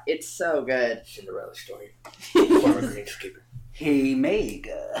yeah, it's so good. Cinderella story. Farmer Greenskeeper. Hey,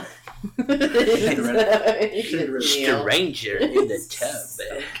 Mega. Stranger in the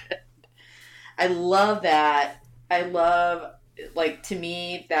tub. I love that. I love, like, to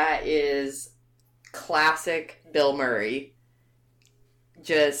me, that is classic Bill Murray.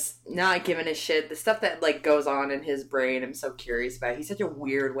 Just not giving a shit. The stuff that, like, goes on in his brain, I'm so curious about. He's such a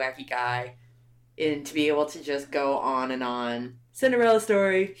weird, wacky guy. And to be able to just go on and on. Cinderella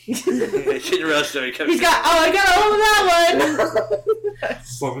story. Cinderella story comes. I got a hold of that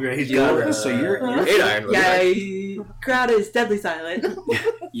one. He's got So you're 8 iron. Yeah, crowd is deadly silent.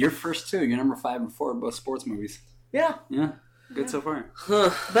 You're first two. You're number 5 and 4 both sports movies. Yeah. Yeah, good so far.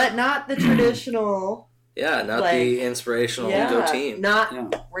 But not the traditional. Yeah, not the inspirational go team.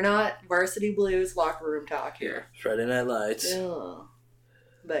 We're not Varsity Blues locker room talk here. Friday Night Lights. Yeah.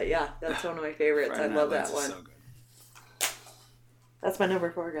 But yeah, that's one of my favorites. Friday I love Night that Lights one. is so good. That's my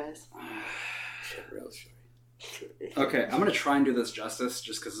number 4, guys. Okay, I'm gonna try and do this justice,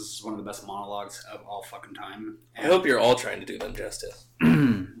 just because this is one of the best monologues of all fucking time. I hope you're all trying to do them justice.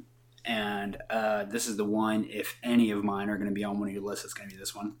 And this is the one. If any of mine are gonna be on one of your lists, it's gonna be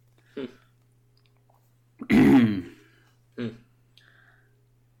this one.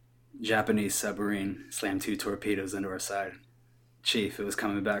 Japanese submarine slammed 2 torpedoes into our side. Chief, it was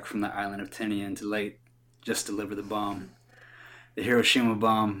coming back from the island of Tinian to late, just deliver the bomb. The Hiroshima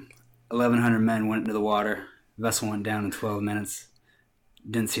bomb. 1,100 men went into the water. Vessel went down in 12 minutes.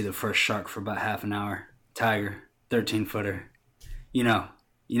 Didn't see the first shark for about half an hour. Tiger, 13-footer. You know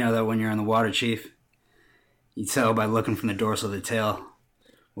that when you're in the water, Chief, you tell by looking from the dorsal of the tail.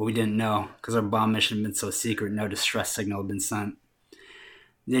 Well, we didn't know, because our bomb mission had been so secret, no distress signal had been sent.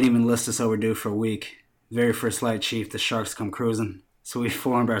 They didn't even list us overdue for a week. Very first light, Chief, the sharks come cruising. So we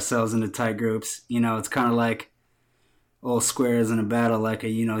formed ourselves into tight groups. It's kind of like old squares in a battle, like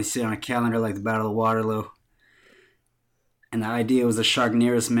you see on a calendar, like the Battle of Waterloo. And the idea was the shark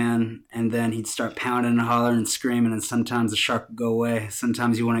nearest man, and then he'd start pounding and hollering and screaming, and sometimes the shark would go away.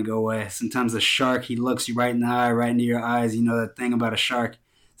 Sometimes he wouldn't go away. Sometimes the shark, he looks you right in the eye, right into your eyes. You know that thing about a shark?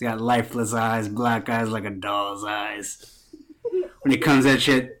 He's got lifeless eyes, black eyes like a doll's eyes. When he comes at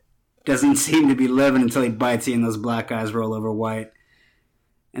you, it doesn't seem to be living until he bites you and those black eyes roll over white.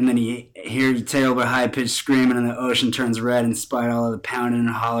 And then you hear your tail by high-pitched screaming and the ocean turns red in spite of all of the pounding and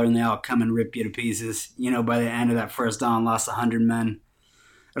hollering. They all come and rip you to pieces. By the end of that first dawn, lost 100 men.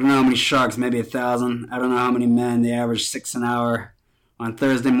 I don't know how many sharks, maybe 1,000. I don't know how many men. They averaged 6 an hour. On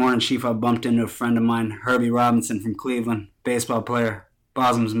Thursday morning, Chief, I bumped into a friend of mine, Herbie Robinson from Cleveland, baseball player,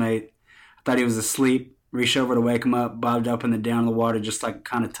 Bosm's mate. I thought he was asleep. Reached over to wake him up, bobbed up in the down of the water just like a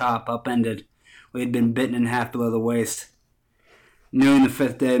kind of top, upended. We had been bitten in half below the waist. Noon the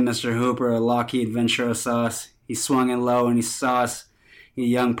 5th day, Mr. Hooper, a Lockheed Ventura saw us. He swung in low and he saw us. A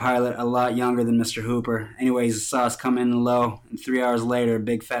young pilot, a lot younger than Mr. Hooper. Anyways, he saw us come in low, and 3 hours later, a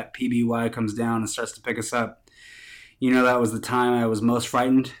big fat PBY comes down and starts to pick us up. You know, that was the time I was most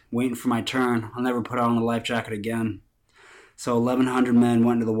frightened, waiting for my turn. I'll never put on a life jacket again. So 1,100 men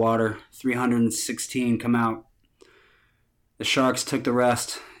went into the water. 316 come out. The sharks took the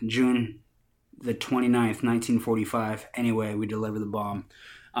rest. June the 29th, 1945. Anyway, we delivered the bomb.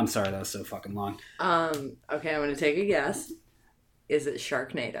 I'm sorry, that was so fucking long. Okay, I'm gonna take a guess. Is it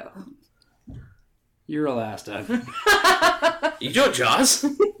Sharknado? You're a last, Doug. You doing Jaws?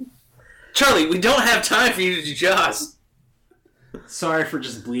 Charlie, we don't have time for you to do Jaws. Sorry for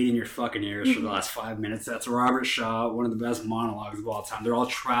just bleeding your fucking ears for the last 5 minutes. That's Robert Shaw, one of the best monologues of all time. They're all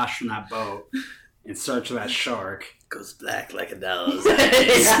trashed from that boat in search of that shark. Goes black like a dog's Red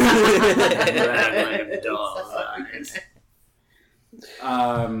like a dog's eyes.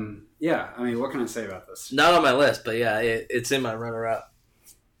 Yeah, I mean, what can I say about this? Not on my list, but yeah, it's in my runner-up.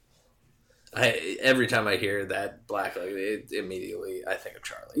 Every time I hear that black, like, immediately I think of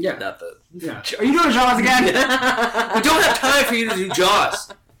Charlie. Yeah. Not the... Yeah. Are you doing Jaws again? We don't have time for you to do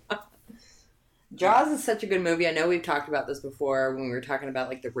Jaws. Jaws is such a good movie. I know we've talked about this before when we were talking about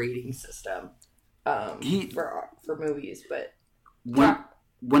like the rating system for movies, but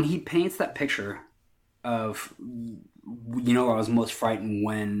when he paints that picture of, you know, I was most frightened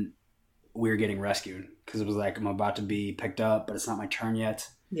when we were getting rescued because it was like I'm about to be picked up, but it's not my turn yet.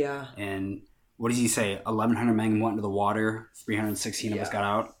 Yeah. And what does he say? 1,100 men went into the water. 316 of us got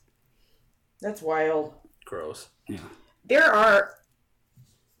out. That's wild. Gross. Yeah. There are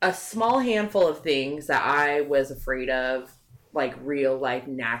a small handful of things that I was afraid of, like real life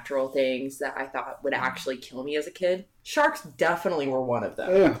natural things that I thought would actually kill me as a kid. Sharks definitely were one of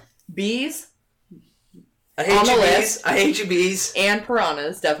them. Yeah. Bees. I hate you, bees. I hate you, bees. And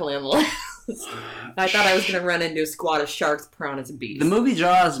piranhas, definitely on the list. I thought I was going to run into a squad of sharks, piranhas, and bees. The movie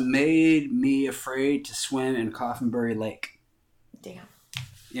Jaws made me afraid to swim in Coffinbury Lake. Damn.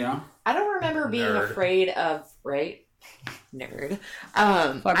 You know? I don't remember being afraid of, right? Nerd.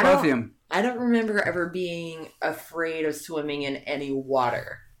 Fuck both of them. I don't remember ever being afraid of swimming in any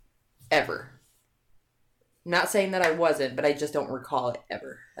water. Ever. Not saying that I wasn't, but I just don't recall it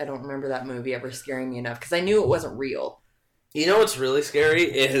ever. I don't remember that movie ever scaring me enough because I knew it wasn't real. You know what's really scary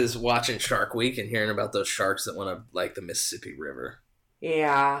is watching Shark Week and hearing about those sharks that went up like the Mississippi River.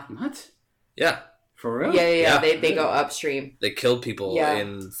 Yeah. What? Yeah. For real? Yeah. They go upstream. They killed people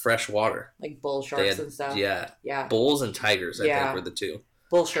in fresh water. Like bull sharks and stuff. Yeah. Bulls and tigers, I think, were the two.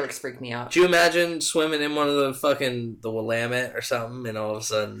 Bull sharks freak me out. Do you imagine swimming in one of the Willamette or something and all of a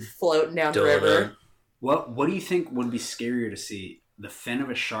sudden... floating down the river? What do you think would be scarier to see? The fin of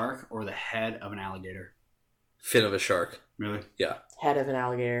a shark or the head of an alligator? Fin of a shark. Really? Yeah. Head of an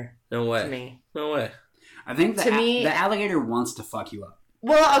alligator. No way. To me. No way. I think the alligator wants to fuck you up.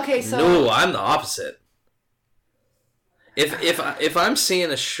 Well, okay, so... No, I'm the opposite. If I'm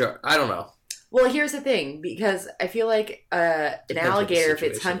seeing a shark... I don't know. Well, here's the thing, because I feel like an alligator, if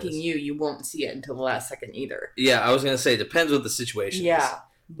it's hunting you, you won't see it until the last second either. Yeah, I was going to say, it depends what the situation is. Yeah.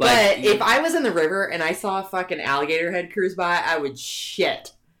 But if I was in the river and I saw a fucking alligator head cruise by, I would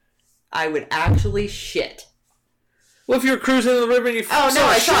shit. I would actually shit. Well, if you're cruising in the river and you I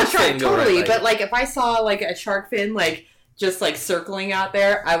saw a shark, totally. Right, but, like, if I saw, like, a shark fin, like, just, like, circling out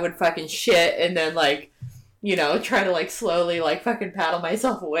there, I would fucking shit and then, like, you know, try to, like, slowly, like, fucking paddle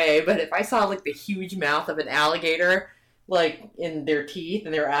myself away. But if I saw, like, the huge mouth of an alligator, like, in their teeth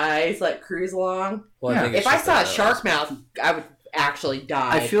and their eyes, like, cruise along. Well, if I saw a shark mouth, I would actually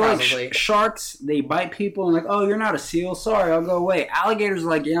die. I feel probably. like sharks, they bite people and like, oh, you're not a seal, sorry, I'll go away. Alligators are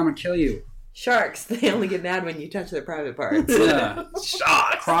like, yeah, I'm gonna kill you. Sharks, they only get mad when you touch their private parts. Yeah.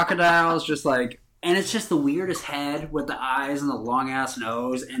 Sharks. Crocodiles, just like, and it's just the weirdest head with the eyes and the long ass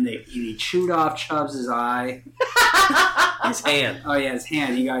nose, and he chewed off Chubbs' eye. His hand. Oh yeah, his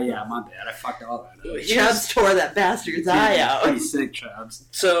hand. My bad. I fucked all that up. Chubbs tore that bastard's eye out. Pretty sick, Chubbs.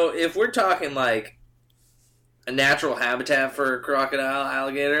 So if we're talking like a natural habitat for a crocodile,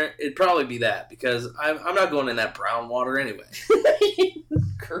 alligator, it'd probably be that because I'm not going in that brown water anyway.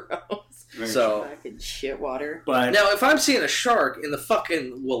 Gross. So fucking shit water. But now, if I'm seeing a shark in the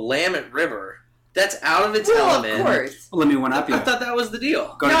fucking Willamette River, that's out of its element. Of course. Well, let me one up you. I thought that was the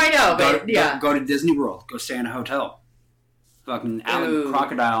deal. I know, but yeah. Go to Disney World. Go stay in a hotel. Fucking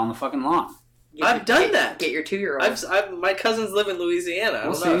crocodile on the fucking lawn. I've done that. Get your 2-year-old. My cousins live in Louisiana. I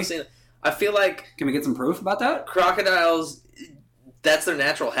don't know. I've seen it. I feel like... Can we get some proof about that? Crocodiles, that's their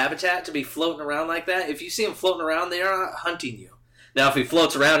natural habitat, to be floating around like that. If you see them floating around, they are not hunting you. Now, if he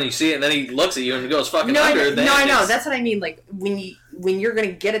floats around and you see it, and then he looks at you and goes fucking under, then I know. That's what I mean. Like, when you're going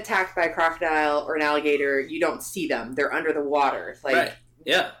to get attacked by a crocodile or an alligator, you don't see them. They're under the water. Like, right.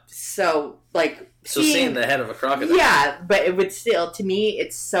 Yeah. So, like... seeing the head of a crocodile. Yeah, but it would still, to me,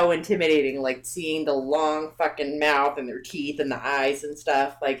 it's so intimidating, like, seeing the long fucking mouth and their teeth and the eyes and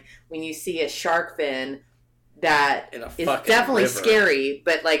stuff. Like, when you see a shark fin, that In a is fucking definitely river. scary,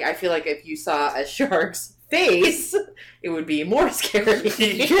 but, like, I feel like if you saw a shark's face, it would be more scary.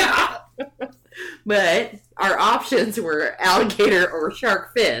 Yeah. But our options were alligator or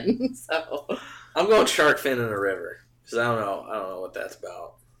shark fin, so... I'm going shark fin in a river. Because I don't know what that's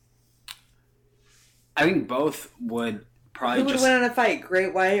about. I think both would probably Who would just. win in a fight,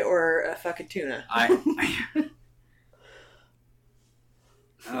 great white or a fucking tuna?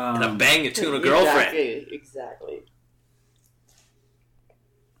 And a bang a tuna girlfriend. Exactly.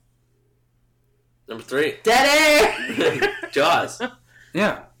 Number 3. Dead air! Jaws.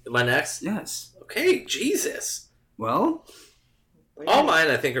 Yeah. Am I next? Yes. Okay, Jesus. Well, All mine,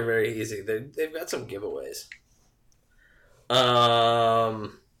 I think, are very easy. They've got some giveaways.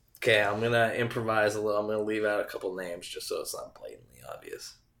 Okay, I'm going to improvise a little. I'm going to leave out a couple names just so it's not blatantly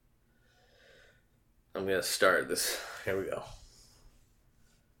obvious. I'm going to start this. Here we go.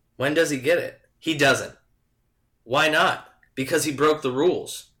 When does he get it? He doesn't. Why not? Because he broke the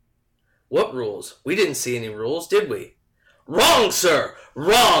rules. What rules? We didn't see any rules, did we? Wrong, sir!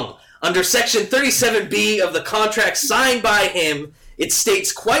 Wrong! Under Section 37B of the contract signed by him, it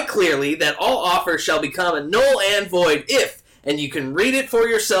states quite clearly that all offers shall become null and void if, and you can read it for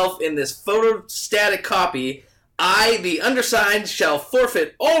yourself in this photostatic copy, I, the undersigned, shall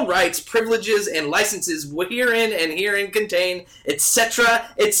forfeit all rights, privileges, and licenses herein and herein contained, etc.,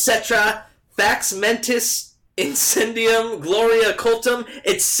 etc., fax mentis incendium gloria cultum,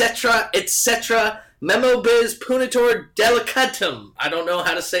 etc., etc., memo bis punitor delicatum. I don't know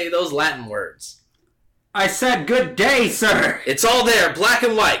how to say those Latin words. I said good day, sir. It's all there, black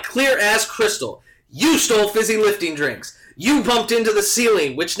and white, clear as crystal. You stole fizzy lifting drinks. You bumped into the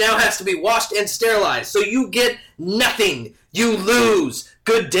ceiling, which now has to be washed and sterilized, so you get nothing. You lose.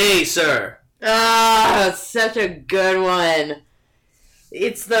 Good day, sir. Ah, such a good one.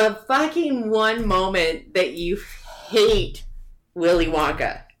 It's the fucking one moment that you hate Willy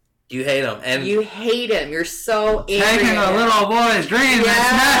Wonka. You hate him. And You hate him. You're so angry. Taking at a him. little boy's dream Yeah. and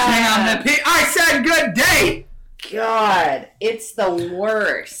smashing on the I said good day. God, it's the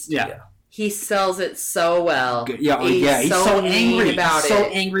worst. Yeah. He sells it so well. Good. Yeah. He's He's so mean angry about He's so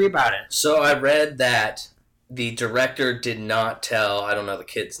it. angry about it. so I read that the director did not tell, I don't know the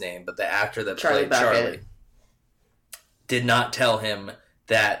kid's name, but the actor that Charlie played Charlie Bucket. did not tell him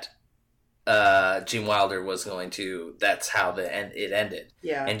that Gene Wilder was going to, that's how it ended.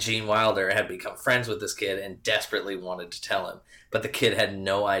 Yeah. And Gene Wilder had become friends with this kid and desperately wanted to tell him. But the kid had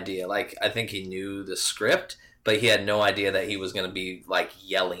no idea. Like, I think he knew the script, but he had no idea that he was going to be, like,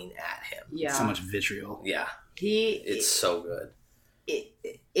 yelling at him. Yeah. So much vitriol. Yeah. It's so good.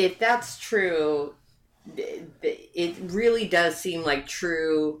 if that's true, it really does seem like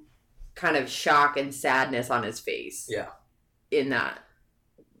true kind of shock and sadness on his face. Yeah. In that.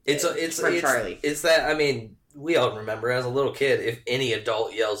 It's from Charlie. It's that, I mean, we all remember as a little kid, if any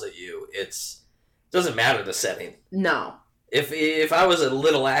adult yells at you, it doesn't matter the setting. No. If I was a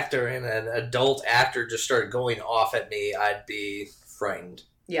little actor and an adult actor just started going off at me, I'd be frightened.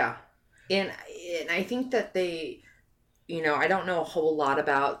 Yeah. And I think that they, I don't know a whole lot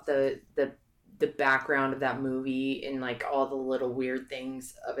about the background of that movie and like all the little weird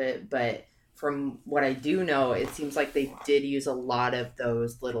things of it, but from what I do know, it seems like they did use a lot of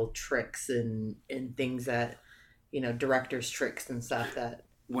those little tricks and things that, director's tricks and stuff that.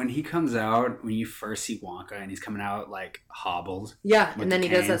 When he comes out, when you first see Wonka and he's coming out like hobbled. Yeah, with and then the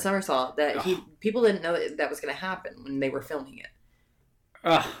he does cane. that somersault that people didn't know that was going to happen when they were filming it.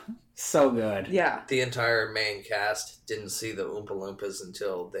 Oh, so good. Yeah. The entire main cast didn't see the Oompa Loompas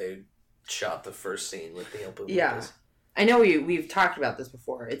until they shot the first scene with the Oompa Loompas. Yeah. I know we've talked about this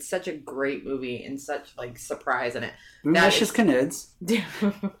before. It's such a great movie and such like surprise in it. Malicious Canids.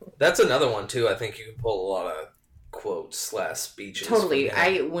 That's another one too. I think you can pull a lot of quotes / speeches. Totally. from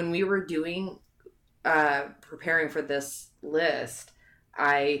him. When we were doing preparing for this list,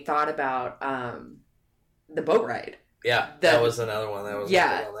 I thought about the boat ride. Yeah, that was another one. That was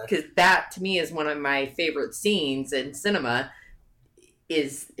Yeah, on there. because that to me is one of my favorite scenes in cinema.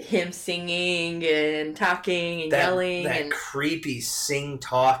 Is him singing and talking and yelling that and creepy sing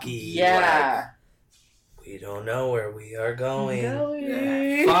talky. yeah. We don't know where we are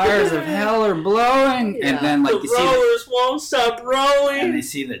going. Fires of hell are blowing, Yeah. and then like The you see, rowers won't stop and rowing. they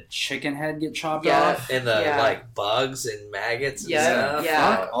see the chicken head get chopped Yeah. off. And the Yeah. like bugs and maggots and Yeah, stuff.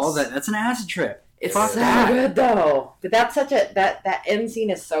 yeah. Fuck all that. That's an acid trip. It's Fuck so that. good though. But that's such a that end scene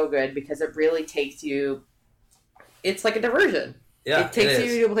is so good because it really takes you. It's like a diversion. Yeah, it takes it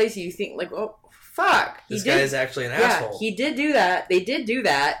you is. to a place you think like, oh fuck, This guy is actually an yeah, asshole. he did do that. They did do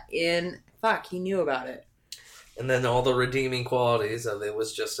that in fuck. He knew about it, And then all the redeeming qualities of it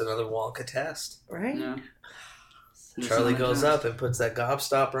was just another Wonka test. right? Yeah. Charlie goes up and puts that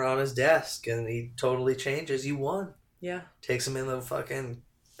gobstopper on his desk, and he totally changes. You won. Yeah. Takes him in the fucking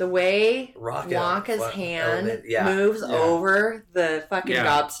The way rocket. Wonka's hand moves Yeah. over the fucking Yeah.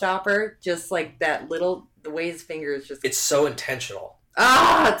 gobstopper, just like that little, the way his fingers just. It's so intentional.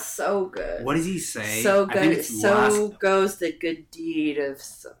 It's so good. What does he say? So I think good. it's So last, goes the good deed of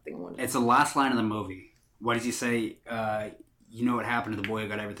something wonderful. it's the last line of the movie. What does he say? You know what happened to the boy who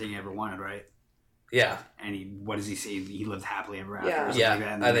got everything he ever wanted, right? Yeah. And what does he say? He lived happily ever after. Yeah. or something Yeah. like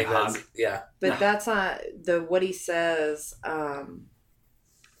that, and I then think they that's. hug. Yeah. But Yeah. that's not what he says.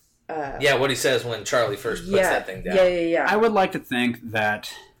 Yeah, what he says when Charlie first puts that thing down. Yeah. I would like to think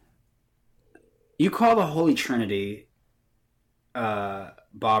that you call the Holy Trinity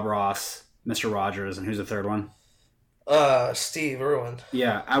Bob Ross, Mr. Rogers, and who's the third one? Steve Irwin.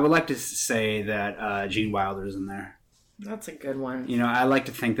 Yeah, I would like to say that Gene Wilder's in there. That's a good one. You know, I like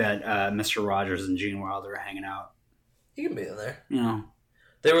to think that Mr. Rogers and Gene Wilder are hanging out. He can be in there. You know,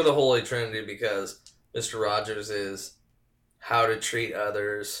 They were the Holy Trinity because Mr. Rogers is how to treat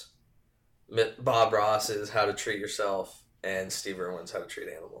others, Bob Ross is how to treat yourself, and Steve Irwin's how to treat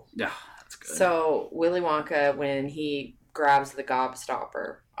animals. yeah, that's good. So Willy Wonka, when he grabs the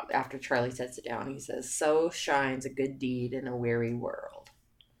gobstopper after Charlie sets it down, he says, "So shines a good deed in a weary world."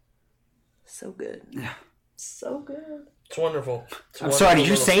 So good. Yeah. So good. It's wonderful. It's a I'm sorry, did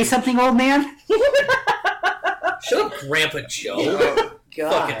you wonderful say little something, old man? speech. Shut up, Grandpa Joe. Oh,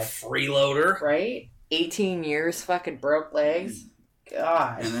 God. Fucking freeloader. Right? 18 years, fucking broke legs.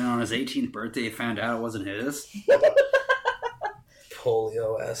 God. And then on his 18th birthday, he found out it wasn't his.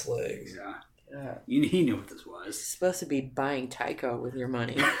 Polio ass legs. Yeah. God. He knew what this was. Supposed to be buying Tyco with your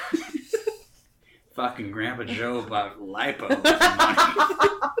money. Fucking Grandpa Joe bought lipo with the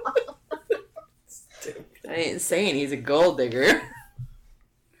money. I ain't saying he's a gold digger.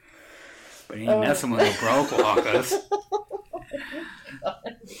 But he ain't messing with the broke walkers.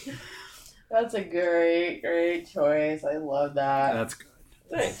 That's a great choice. I love that. That's good.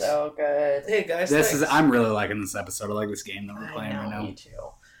 Thanks. So good. Hey guys, This thanks. I'm really liking this episode. I like this game that we're playing I right know, now. me too.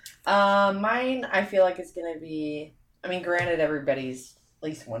 Mine, I feel like it's gonna be. I mean, granted, everybody's at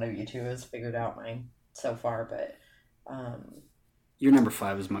least one of you two has figured out mine so far, but Your number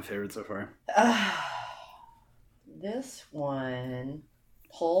 5 is my favorite so far. this one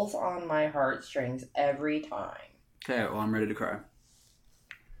pulls on my heartstrings every time. Okay, well, I'm ready to cry.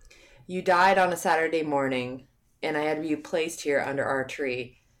 You died on a Saturday morning, and I had you placed here under our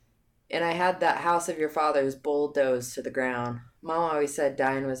tree. And I had that house of your father's bulldozed to the ground. Mom always said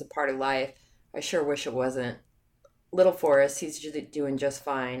dying was a part of life. I sure wish it wasn't. Little Forrest, he's doing just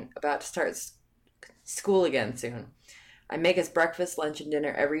fine. About to start school again soon. I make his breakfast, lunch, and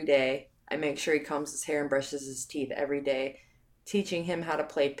dinner every day. I make sure he combs his hair and brushes his teeth every day. Teaching him how to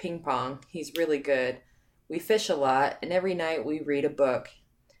play ping pong. He's really good. We fish a lot, and every night we read a book.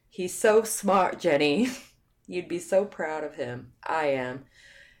 He's so smart, Jenny. You'd be so proud of him. I am.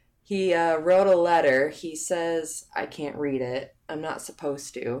 He wrote a letter. He says I can't read it. I'm not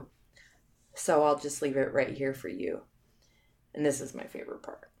supposed to. So I'll just leave it right here for you. And this is my favorite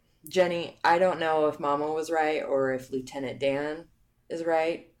part. Jenny, I don't know if Mama was right or if Lieutenant Dan is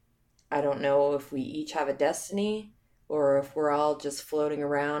right. I don't know if we each have a destiny or if we're all just floating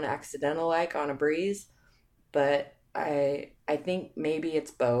around accidental-like on a breeze. But I think maybe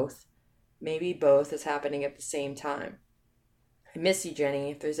it's both. Maybe both is happening at the same time. I miss you,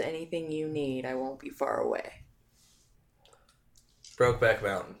 Jenny. If there's anything you need, I won't be far away. Brokeback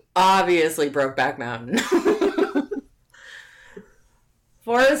Mountain. Obviously, Brokeback Mountain.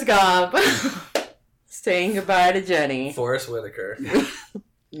 Forrest Gump. Saying goodbye to Jenny. Forrest Whitaker.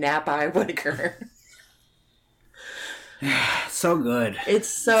 Nap-Eye Whitaker. So good. It's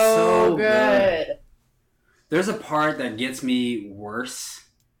so So good. good. There's a part that gets me worse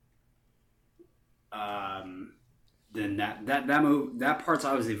than that part's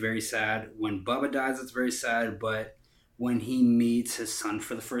obviously very sad. When Bubba dies, it's very sad, but when he meets his son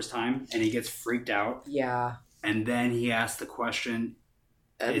for the first time and he gets freaked out Yeah. and then he asks the question,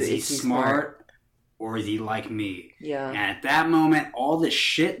 is he smart or is he like me? Yeah. And at that moment, all the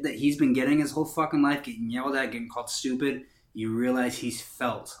shit that he's been getting his whole fucking life, getting yelled at, getting called stupid, you realize he's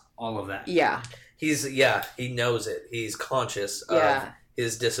felt all of that. Yeah. He knows it. He's conscious of Yeah.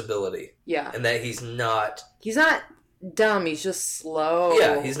 his disability. Yeah. And that he's not He's not dumb. He's just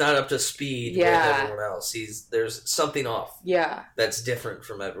slow. he's not up to speed with Yeah. everyone else. There's something off Yeah. that's different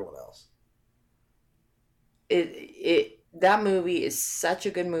from everyone else. that movie is such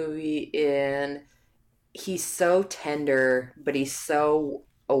a good movie, and he's so tender, but he's so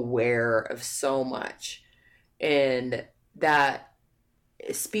aware of so much. And that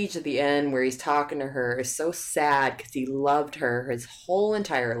speech at the end where he's talking to her is so sad because he loved her his whole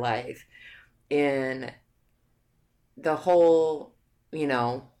entire life. And the whole, you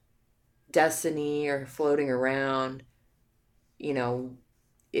know, destiny or floating around, you know,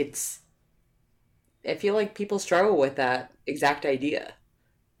 I feel like people struggle with that exact idea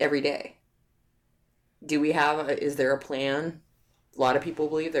every day. Is there a plan? A lot of people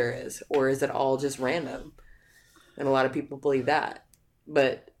believe there is. Or is it all just random? And a lot of people believe that.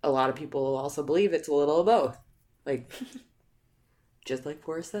 But a lot of people also believe it's a little of both. Like, just like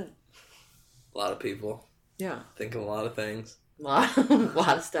Forrest said. A lot of people. Yeah. Thinking a lot of things. A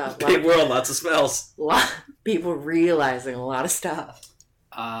lot of stuff. Big world, lots of smells. A lot of people realizing a lot of stuff.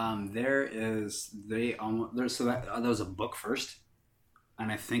 That was a book first,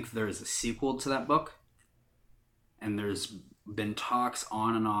 and I think there's a sequel to that book, and there's been talks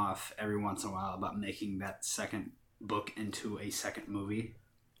on and off every once in a while about making that second book into a second movie.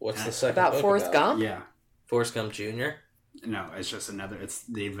 What's the second about book Forrest about? Gump? Yeah. Forrest Gump Jr.? No, it's just it's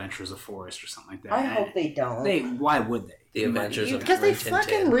The Adventures of Forrest or something like that. I hope they don't. Why would they? The Adventures of Because they Rin Tin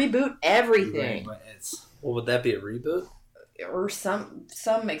fucking Tin. reboot everything. Right, but it's Well, would that be a reboot? Or some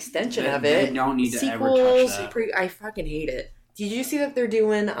extension of they it. don't need to Sequels, ever touch that. I fucking hate it. Did you see that they're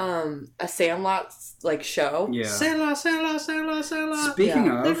doing a Sandlot like show? Yeah. Sailor. Speaking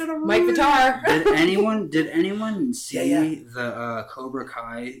Yeah. of, Mike Vitar. did anyone see Yeah. the Cobra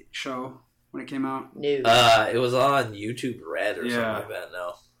Kai show when it came out? No. It was on YouTube Red or something Yeah. like that.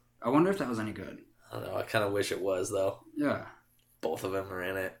 No. I wonder if that was any good. I don't know. I kind of wish it was, though. Yeah. Both of them are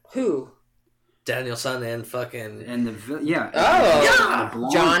in it. Who? Danielson and fucking... And Oh. the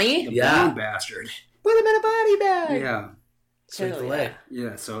blonde, Johnny? the Yeah. blonde bastard. Put him in a body bag. Yeah. Sweet Hell fillet.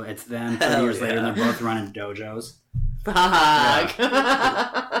 Yeah, so it's them Hell 30 years later, and yeah. they're both running dojos. Fuck.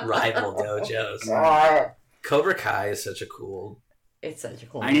 Rival dojos. Cobra Kai is such a cool... It's such a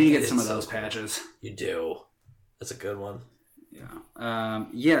cool I need to movie. get some of It's so those cool. patches. You do. That's a good one. Yeah.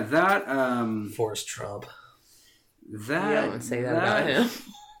 That Forrest Trump. that You don't say that about him.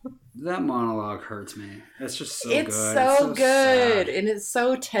 That monologue hurts me. It's just so It's good. so good. sad. And it's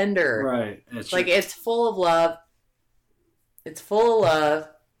so tender. Right. It's Like, just, it's full of love. It's full of love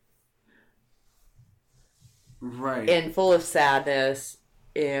right. and full of sadness.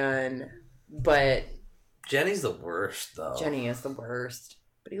 But Jenny's the worst, though. Jenny is the worst.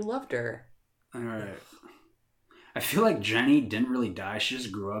 But he loved her. All right. I feel like Jenny didn't really die. She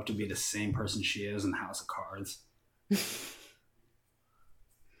just grew up to be the same person she is in House of Cards.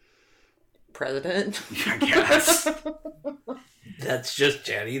 President. I guess. That's just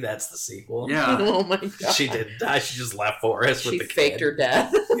Jenny. That's the sequel. Yeah. Oh my god. She didn't die. She just left Forrest She with the faked kid. her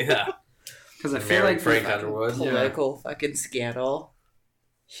death. Yeah. Because I feel Married like Frank Underwood. Yeah. Political fucking scandal.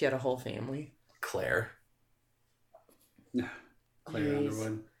 She had a whole family. Claire. Claire Jeez.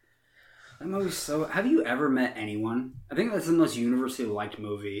 Underwood. That movie's so... Have you ever met anyone? I think that's the most universally liked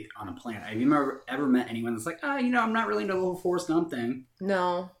movie on the planet. Have you ever met anyone that's like, I'm not really into the whole Forrest Gump thing?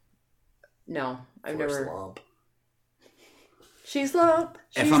 No, I've Forrest never. Lump. She's lump.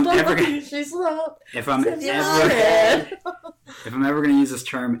 If She's I'm lump. ever gonna- She's lump. If I'm Since your ever... head. If I'm ever going to use this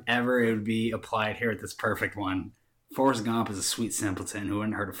term ever, it would be applied here at this perfect one. Forrest Gump is a sweet simpleton who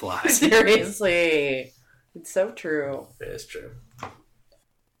wouldn't hurt a fly. Seriously, it's so true. It is true.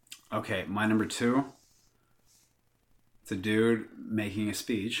 Okay, my number 2. It's a dude making a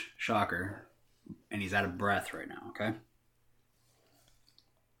speech. Shocker. And he's out of breath right now, okay?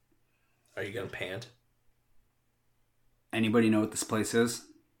 Are you going to pant? Anybody know what this place is?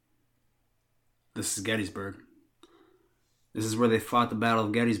 This is Gettysburg. This is where they fought the Battle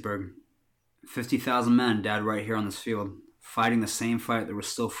of Gettysburg. 50,000 men died right here on this field, fighting the same fight that we're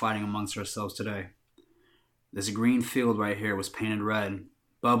still fighting amongst ourselves today. This green field right here was painted red,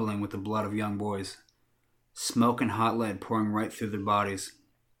 bubbling with the blood of young boys. Smoke and hot lead pouring right through their bodies.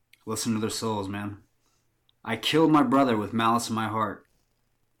 Listen to their souls, man. I killed my brother with malice in my heart.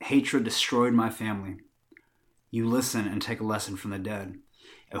 Hatred destroyed my family. You listen and take a lesson from the dead.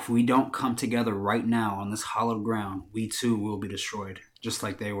 If we don't come together right now on this hallowed ground, we too will be destroyed, just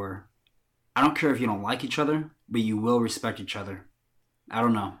like they were. I don't care if you don't like each other, but you will respect each other. I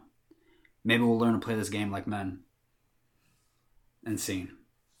don't know. Maybe we'll learn to play this game like men. And scene.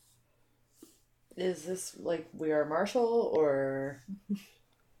 Is this like We Are Marshall or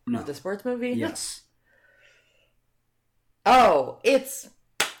No. the sports movie? Yes. Oh, it's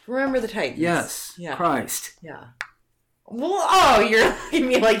Remember the Titans. Yes. Yeah. Christ. Yeah. Well, oh, you're looking at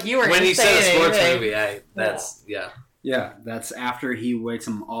me like you were When he said a sports anything. movie, that's, yeah. Yeah, that's after he wakes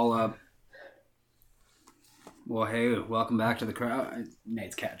them all up. Well, hey, welcome back to the crowd.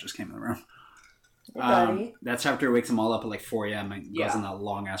 Nate's cat just came in the room. Hey, buddy. That's after he wakes them all up at like 4 a.m. and goes Yeah. on that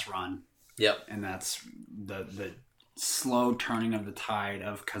long ass run. Yep. And that's the slow turning of the tide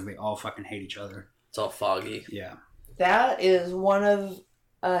of because they all fucking hate each other. It's all foggy. Yeah. That is one of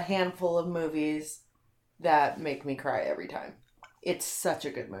a handful of movies that make me cry every time. It's such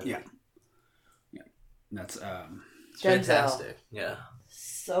a good movie. Yeah. That's It's Denzel. fantastic. Yeah.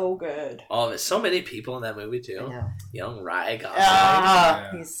 So good. All of it. So many people in that movie I too. know. Young Ryan Gosling. Ah,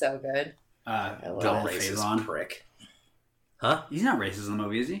 Yeah. he's so good. love Donald it. Racist Faison. prick. Huh? He's not racist in the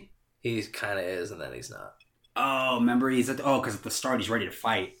movie, is he? He kind of is, and then he's not. Oh, remember he's because at the start he's ready to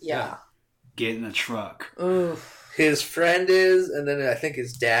fight. Yeah. Get in the truck. Oof. His friend is, and then I think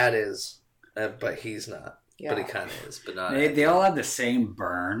his dad is, but he's not. Yeah. But he kind of is, but not. They all have the same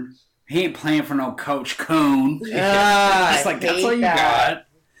burn. He ain't playing for no Coach Coon. Ah, It's I like that's hate all you that.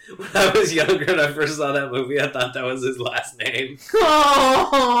 When I was younger and I first saw that movie, I thought that was his last name.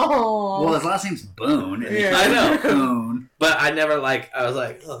 Oh. Well, his last name's Boone. And Yeah. I know. Coon. But I never I was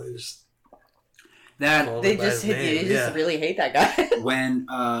like, oh, they just That called They him by just his name. Yeah. really hate that guy. when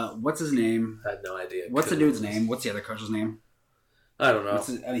what's his name? I had no idea. What's the Coon dude's was- name? What's the other coach's name? I don't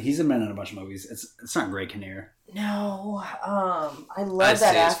know. He's been in a bunch of movies. It's not Greg Kinnear. No, I love I that see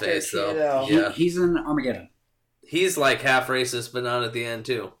his actor face, too. though. Though. Yeah. He's in Armageddon. He's like half racist, but not at the end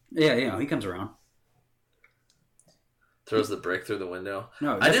too. Yeah, he comes around. Throws the brick through the window.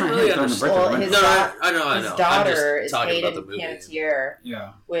 No, I that's didn't not really him throwing the brick Well, through the his window. da- I know. His I'm daughter just is talking about Hayden the movie. Panettiere,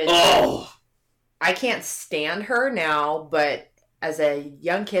 Yeah. which Oh, I can't stand her now, but as a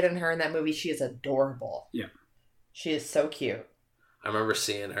young kid in her in that movie, she is adorable. Yeah. She is so cute. I remember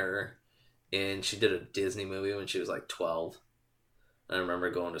seeing her, and she did a Disney movie when she was like 12. I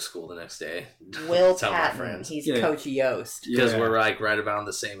remember going to school the next day. Will Tell my Patton, friends. he's Yeah. Coach Yost. Because Yeah. we're like right about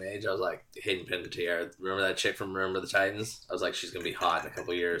the same age. I was like, Hayden Panettiere. Remember that chick from Remember the Titans? I was like, she's gonna be hot in a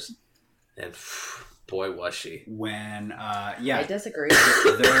couple years, and boy was she. When I yeah, disagree.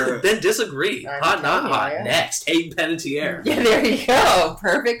 they're Then disagree. I'm Hot, not telling you, hot. yeah. Next, Hayden Panettiere. Yeah, there you go.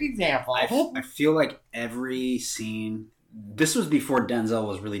 Perfect example. I feel like every scene. This was before Denzel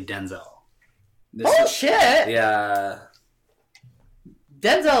was really Denzel. This Oh shit! Yeah.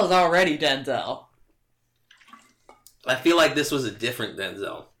 Denzel is already Denzel. I feel like this was a different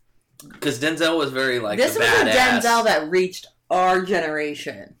Denzel. Because Denzel was very like This the was badass. a Denzel that reached our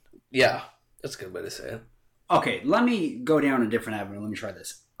generation. Yeah, that's a good way to say it. Okay, let me go down a different avenue. Let me try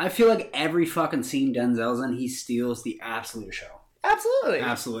this. I feel like every fucking scene Denzel's in, he steals the absolute show. Absolutely.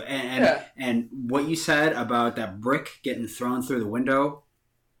 Absolutely. Yeah. And what you said about that brick getting thrown through the window,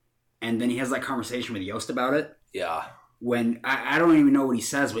 and then he has that conversation with Yost about it. Yeah. When I don't even know what he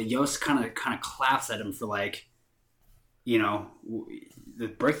says, but Yost kind of claps at him for like, the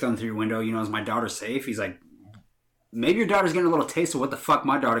brick thrown through your window. Is my daughter safe? He's like, maybe your daughter's getting a little taste of what the fuck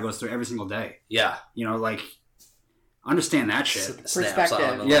my daughter goes through every single day. Yeah. Like, understand that shit. Snaps on him a Perspective.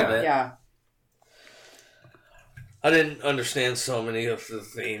 little Yeah. bit. Yeah. I didn't understand so many of the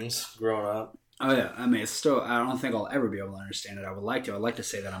themes growing up. Oh yeah, I mean, it's still. I don't think I'll ever be able to understand it. I would like to. I'd like to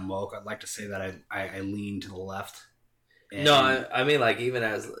say that I'm woke. I'd like to say that I lean to the left. And- No, I mean, like, even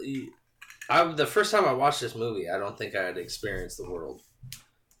as... the first time I watched this movie, I don't think I had experienced the world,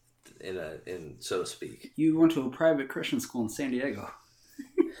 in so to speak. You went to a private Christian school in San Diego.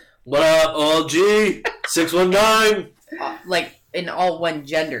 What up, OG? 619? Like in all one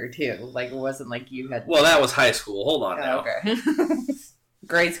gender too. Like it wasn't like you had. Well, that was high school. Hold on now. Oh, okay.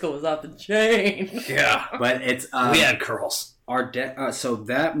 Grade school was off the chain. Yeah. But it's We had curls. so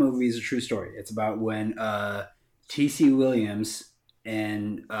that movie is a true story. It's about when T.C. Williams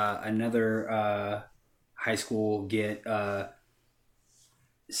and another high school get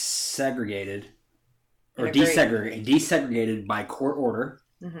segregated or desegregated by court order.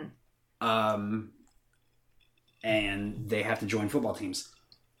 Mm-hmm. And they have to join football teams.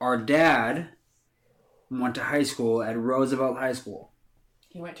 Our dad went to high school at Roosevelt High School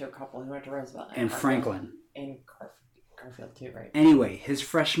He went to a couple. He went to Roosevelt and Franklin. and Garfield too, right? Anyway, his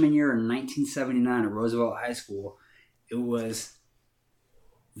freshman year in 1979 at Roosevelt High School, it was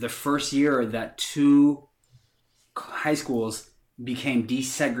the first year that two high schools became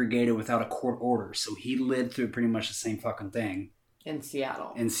desegregated without a court order. So he lived through pretty much the same fucking thing In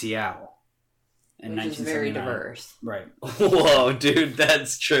Seattle, in Seattle. In which is very 1979. diverse. Right. Whoa, dude,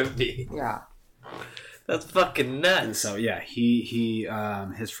 that's trippy. Yeah. That's fucking And nuts. so yeah, he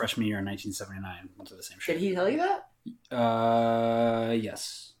his freshman year in 1979 went through the same shit. Did he tell you that?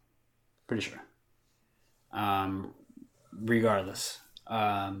 Yes, pretty sure. Regardless,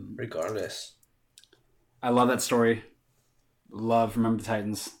 Regardless. I love that story. Love Remember the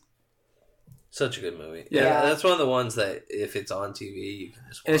Titans. Such a good movie. Yeah. That's one of the ones that if it's on TV, you can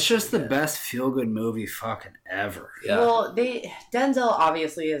just watch It's just it the again. best feel-good movie fucking ever. Yeah. Well, Denzel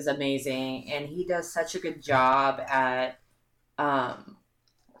obviously is amazing, and he does such a good job at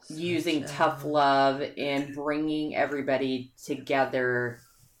using tough love and bringing everybody together,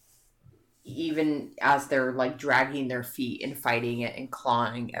 even as they're like dragging their feet and fighting it and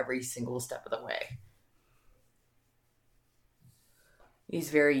clawing every single step of the way. He's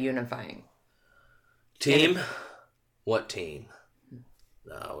very unifying. Team? What team?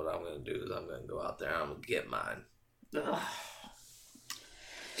 No, what I'm going to do is I'm going to go out there and I'm going to get mine. Ugh.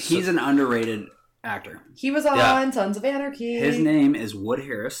 He's an underrated actor. He was on Yeah. Sons of Anarchy. His name is Wood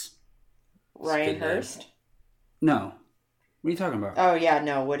Harris. Ryan Good name. Hurst. No. What are you talking about? Oh yeah,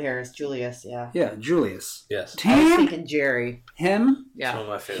 no, Wood Harris, Julius. Yeah, Yeah, Julius. Yes. I was Team? thinking Jerry. Him? One Yeah, of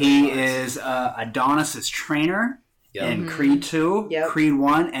my favorite He lines. is Adonis's trainer Yep. in Mhm. Creed 2, Yep. Creed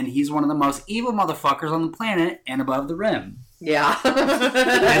 1, and he's one of the most evil motherfuckers on the planet and above the rim. yeah.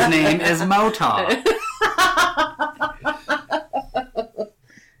 His name is Motah.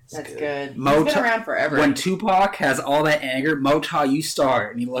 That's good. He's Mota- been around forever. When Tupac has all that anger, Motah, you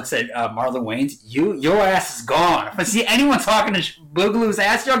start, and he looks at Marlon Wayans. Your ass is gone. If I see anyone talking to Boogaloo's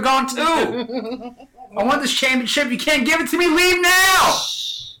ass, you're gone too. I want this championship. You can't give it to me. Leave now.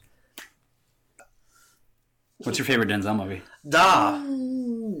 What's your favorite Denzel movie? Da!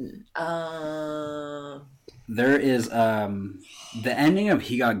 There is the ending of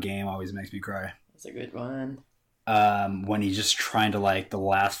He Got Game always makes me cry. That's a good one. When he's just trying to, like, the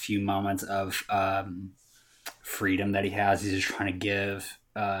last few moments of freedom that he has, he's just trying to give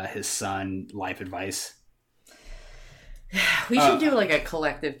his son life advice. We should do like a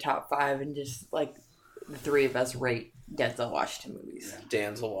collective top 5 and just like the three of us rate Denzel Washington movies.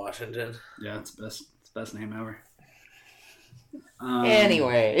 Denzel Washington. Yeah, it's the best name ever.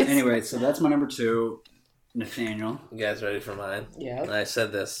 Anyways. So that's my number 2, Nathaniel. You guys ready for mine? Yeah. And I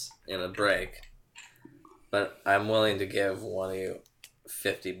said this in a break, but I'm willing to give one of you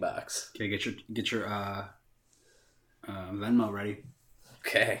 $50. Okay, get your Venmo ready.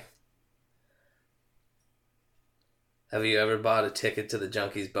 Okay. Have you ever bought a ticket to the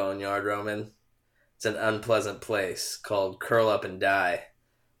Junkies Boneyard, Roman? It's an unpleasant place called Curl Up and Die.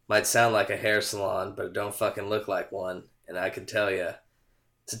 Might sound like a hair salon, but it don't fucking look like one. And I can tell you,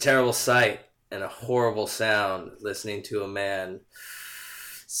 it's a terrible sight and a horrible sound listening to a man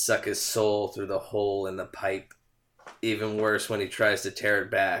suck his soul through the hole in the pipe. Even worse when he tries to tear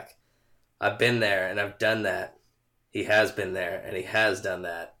it back. I've been there and I've done that. He has been there and he has done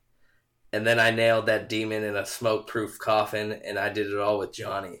that. And then I nailed that demon in a smoke-proof coffin, and I did it all with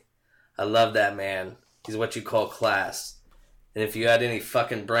Johnny. I love that man. He's what you call class. And if you had any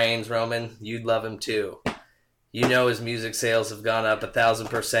fucking brains, Roman, you'd love him too. You know his music sales have gone up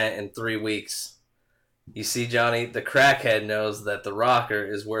 1,000% in 3 weeks. You see, Johnny, the crackhead knows that the rocker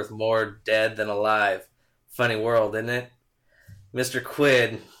is worth more dead than alive. Funny world, isn't it? Mr.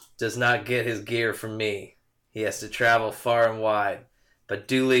 Quid does not get his gear from me. He has to travel far and wide. But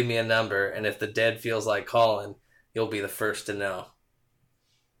do leave me a number, and if the dead feels like calling, you'll be the first to know.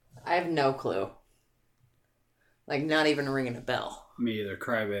 I have no clue. Like, not even ringing a bell. Me either.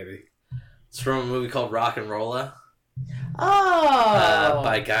 Crybaby. It's from a movie called Rock and Rolla Oh!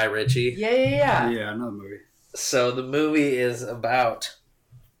 by Guy Ritchie. Yeah. Yeah, another movie. So the movie is about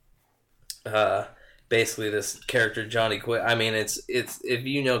basically this character Johnny Quid. I mean, it's if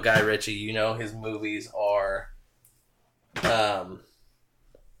you know Guy Ritchie, you know his movies are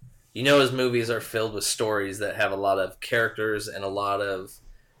filled with stories that have a lot of characters and a lot of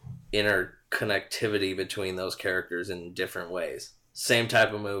interconnectivity between those characters in different ways. Same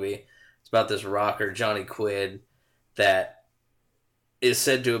type of movie. It's about this rocker Johnny Quid that is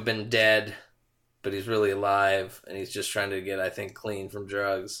said to have been dead, but he's really alive, and he's just trying to get, I think, clean from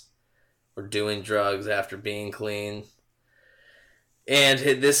drugs, or doing drugs after being clean. And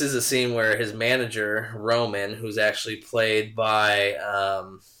this is a scene where his manager, Roman, who's actually played by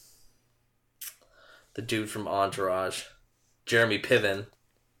the dude from Entourage, Jeremy Piven,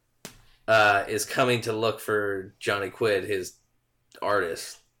 is coming to look for Johnny Quid, his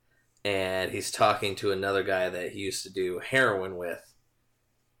artist, and he's talking to another guy that he used to do heroin with,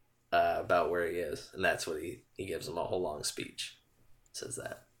 about where he is, and that's what he gives him a whole long speech. Says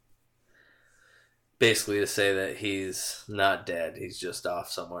that. Basically to say that he's not dead, he's just off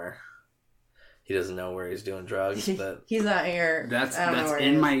somewhere. He doesn't know where he's doing drugs, but He's not here. That's I don't know where he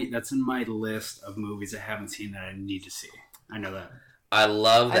is. that's in my list of movies I haven't seen that I need to see. I know that. I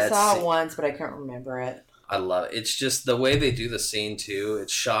love I that saw scene. it once, but I can't remember it. I love it. It's just the way they do the scene too.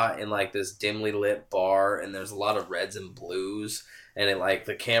 It's shot in like this dimly lit bar, and there's a lot of reds and blues, and it like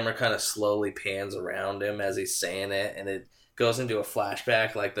the camera kind of slowly pans around him as he's saying it, and it goes into a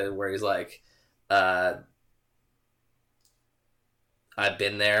flashback like where he's like, "I've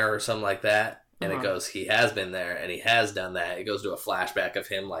been there" or something like that, and it goes, "He has been there, and he has done that." It goes to a flashback of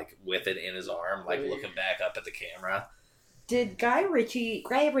him like with it in his arm, like looking back up at the camera. Did Guy Ritchie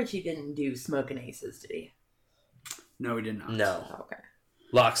didn't do Smoking Aces, did he? No, he did not. No. Okay.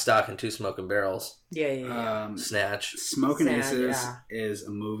 Lock, Stock, and Two Smoking Barrels. Yeah. Snatch. Smoking Sad, Aces yeah. is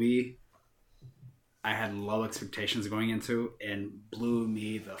a movie I had low expectations going into and blew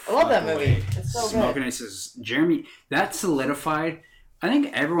me the fuck I love that away. movie. It's so Smoking good. Aces, Jeremy, that solidified. I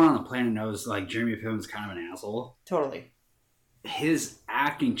think everyone on the planet knows like Jeremy Piven's kind of an asshole. Totally. His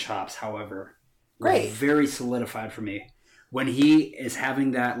acting chops, however, were Great. very solidified for me. When he is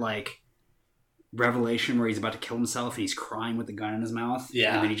having that like revelation where he's about to kill himself and he's crying with the gun in his mouth,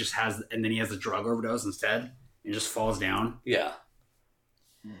 Yeah. and then he has the drug overdose instead and just falls down. Yeah.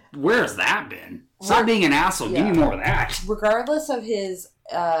 Where has that been? Stop being an asshole. Give me more of that. Regardless of his,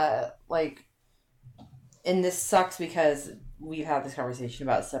 like, and this sucks because we've had this conversation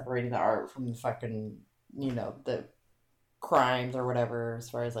about separating the art from the fucking, you know, the crimes or whatever, as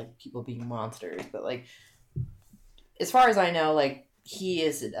far as, like, people being monsters. But, like, as far as I know, like, he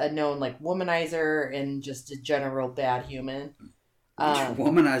is a known, like, womanizer and just a general bad human.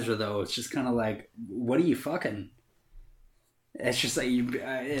 Womanizer, though, it's just kind of like, what are you fucking? It's just like,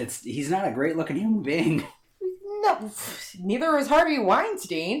 he's not a great looking human being. No, neither is Harvey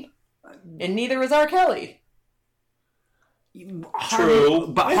Weinstein, and neither is R. Kelly. True.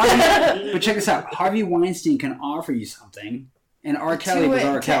 But check this out. Harvey Weinstein can offer you something, and R. Kelly was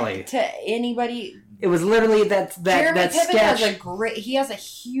R. Kelly. To anybody... It was literally that Jeremy Piven sketch. he has a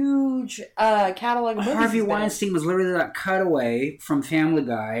huge catalog of movies. Harvey he's been in. Weinstein was literally that cutaway from Family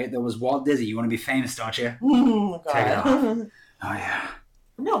Guy that was Walt Disney. You want to be famous, don't you? Oh, Take it God. off. Oh, yeah.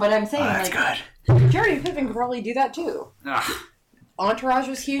 No, but I'm saying, That's like, good. Jeremy Piven could probably do that too. Ugh. Entourage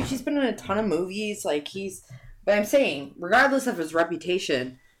was huge. He's been in a ton of movies. But I'm saying, regardless of his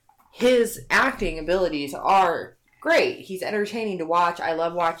reputation, his acting abilities are great. He's entertaining to watch. I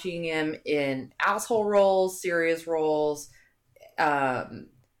love watching him in asshole roles, serious roles,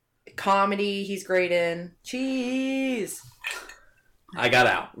 comedy. He's great in. Cheese. I got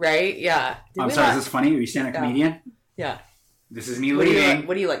out. Right? Yeah. I'm sorry, is this funny? Are you a stand-up comedian? Yeah. This is me What do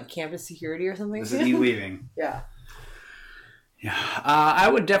leaving. you like? Campus security or something? This is me leaving. Yeah. Yeah, I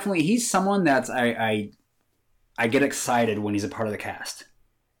would definitely. He's someone that's I get excited when he's a part of the cast.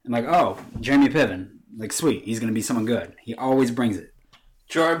 I'm like, oh, Jeremy Piven, like sweet, he's gonna be someone good. He always brings it.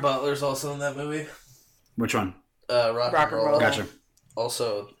 Gerard Butler's also in that movie. Which one? Rock and Roll. Gotcha.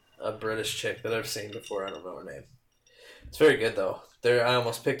 Also a British chick that I've seen before. I don't know her name. It's very good though. There, I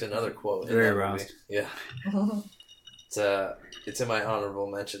almost picked another quote. Very in that aroused. movie. Yeah. It's in my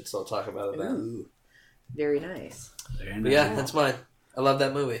honorable mention, so I'll talk about it then. Ooh. Very nice. But yeah, that's mine. I love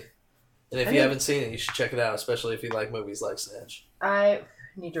that movie. And if you haven't seen it, you should check it out, especially if you like movies like Snatch. I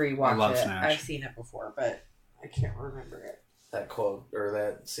need to rewatch I love it. Snatch. I've seen it before, but I can't remember it. That quote, or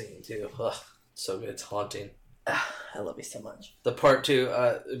that scene too. Ugh, so good. It's haunting. I love you so much. The part two,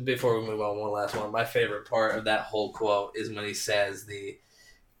 before we move on, one last one. My favorite part of that whole quote is when he says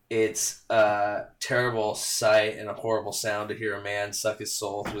it's a terrible sight and a horrible sound to hear a man suck his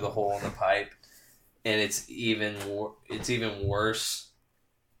soul through the hole in the pipe. And it's even worse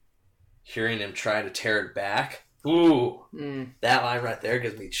hearing him try to tear it back. Ooh, that line right there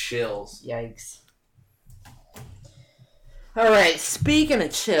gives me chills. Yikes. All right, speaking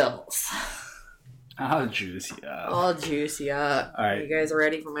of chills, How juicy. all juicy up. All right. You guys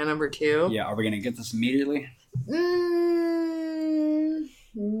ready for my number 2? Yeah, are we gonna get this immediately?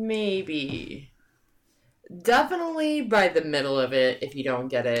 Maybe. Definitely by the middle of it. If you don't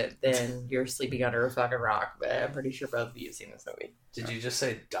get it, then you're sleeping under a fucking rock. But I'm pretty sure both of you have seen this movie. Did you just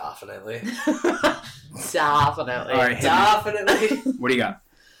say definitely? Definitely. All right, hit me. Definitely. What do you got?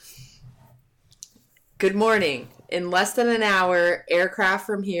 Good morning. In less than an hour, aircraft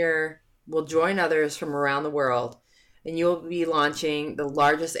from here will join others from around the world, and you will be launching the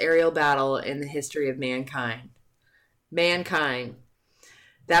largest aerial battle in the history of mankind. Mankind.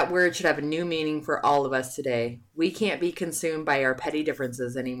 That word should have a new meaning for all of us today. We can't be consumed by our petty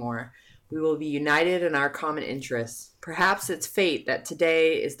differences anymore. We will be united in our common interests. Perhaps it's fate that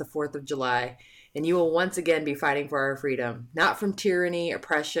today is the 4th of July, and you will once again be fighting for our freedom, not from tyranny,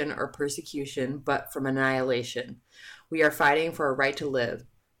 oppression, or persecution, but from annihilation. We are fighting for a right to live,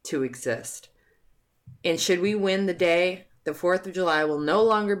 to exist. And should we win the day, The 4th of July will no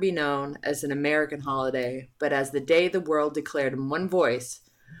longer be known as an American holiday, but as the day the world declared in one voice,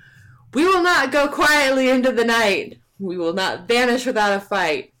 "We will not go quietly into the night. We will not vanish without a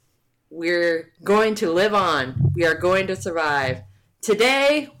fight. We're going to live on. We are going to survive.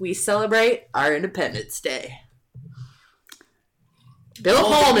 Today, we celebrate our Independence Day." Bill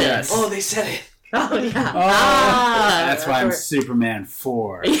Pullman. yes. Oh, they said it. Oh, yeah. Oh, that's why I'm of course. Superman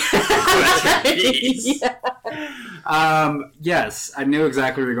 4. Yeah. Yes, I knew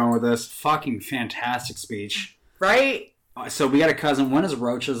exactly where you're going with this. Fucking fantastic speech. Right? So we got a cousin. When is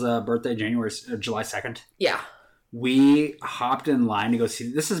Roach's birthday? July 2nd. Yeah. We hopped in line to go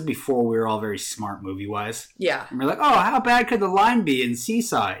see. This is before we were all very smart movie wise. Yeah. And we're like, oh, how bad could the line be in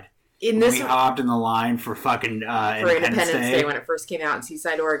Seaside? In And this we hopped in the line for fucking for Independence Day when it first came out in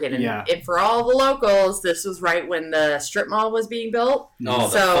Seaside, Oregon. And, Yeah. and for all the locals, this was right when the strip mall was being built. Oh,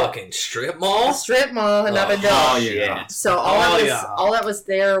 So- the fucking strip The mall? strip mall had not been built. Oh, yeah. So all that was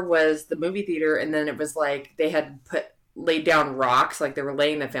there was the movie theater, and then it was like they had laid down rocks, like they were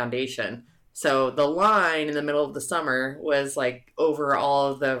laying the foundation. So the line in the middle of the summer was like over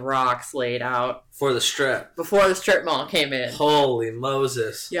all of the rocks laid out For the strip. before the strip mall came in. Holy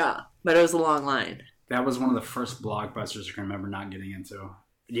Moses. Yeah, but it was a long line. That was one of the first blockbusters I can remember not getting into. Do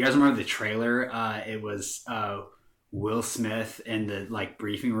you guys remember the trailer? It was Will Smith in the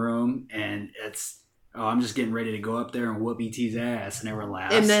briefing room, and it's I'm just getting ready to go up there and whoop E.T.'s ass, and everyone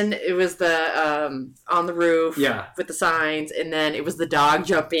laughs. And then it was the on the roof Yeah. with the signs, and then it was the dog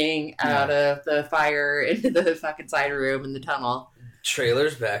jumping out of the fire into the fucking side room in the tunnel.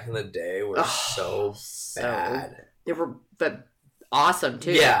 Trailers back in the day were Oh, so bad. They were but awesome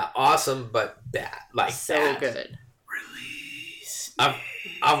too. Yeah, awesome, but bad. Like so bad. good.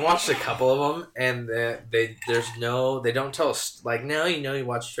 I've watched a couple of them, and they don't tell us like now. You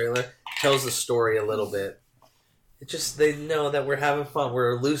watch a trailer, it tells the story a little bit. It just they know that we're having fun.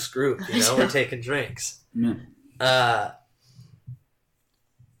 We're a loose group, we're taking drinks. Yeah.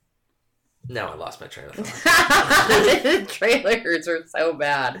 Now I lost my train of thought. Trailers are so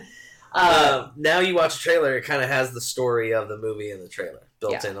bad. Now you watch a trailer, it kind of has the story of the movie in the trailer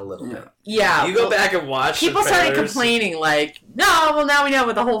built in a little bit. Yeah, You go back and watch. People the started trailers. complaining, like, "No, well, now we know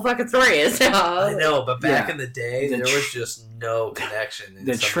what the whole fucking story is." I know, but back Yeah. in the day, The there was just no connection. in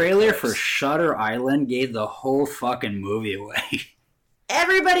The some of trailer for clips. Shutter Island gave the whole fucking movie away.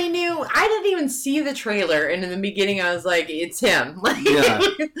 Everybody knew. I didn't even see the trailer, and in the beginning, I was like, "It's him." Like, Yeah.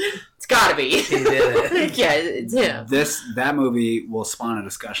 it's gotta be. He did it. Yeah, it's him. That movie will spawn a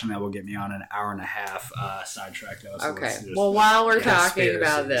discussion that will get me on an hour and a half sidetrack though. So Okay. let's just- Well, while we're talking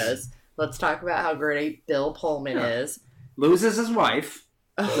about Conspiracies. this, let's talk about how great Bill Pullman Yeah. is. loses his wife.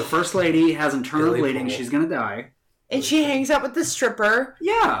 The first lady has internal Billy bleeding. Paul. She's gonna die. And she hangs out with the stripper.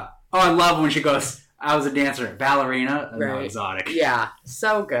 Yeah. Oh, I love when she goes, I was a dancer, ballerina. No, Right. exotic. Yeah,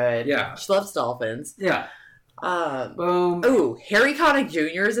 so good. Yeah. She loves dolphins. Yeah. Boom. Ooh, Harry Connick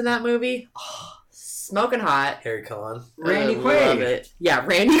Jr. is in that movie. Oh, smoking hot. Harry Cohn, Randy I Quaid. love it. Yeah,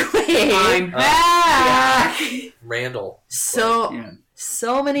 Randy Quaid. I'm back. Randall.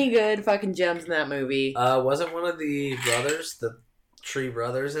 So many good fucking gems in that movie. Wasn't one of the brothers, the Tree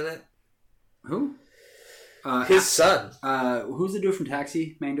brothers, in it? Who? His son. Who's the dude from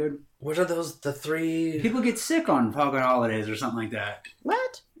Taxi? Main dude. What are those? The three? People get sick on fucking holidays or something like that.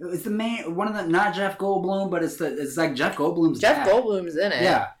 What? It's the main one of the not Jeff Goldblum, but it's like Jeff Goldblum's Jeff dad. Goldblum's in it.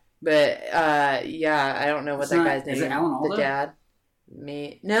 Yeah. But yeah, I don't know what It's that not- guy's name is it Alan Alda? The dad. I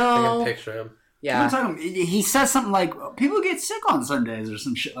Me? can No. picture him. I'm Yeah. talking, he says something like people get sick on Sundays or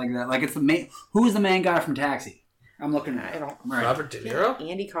some shit like that. Like it's the main. Who's the main guy from Taxi? I'm looking at I don't. Right. Robert De Niro?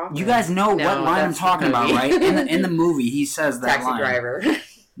 Andy Kaufman. You guys know No, what line I'm that's the talking about, movie. right? In the movie, he says that Taxi line. driver.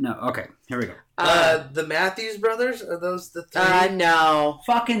 No, okay, here we go. The Matthews brothers? Are those the three? No.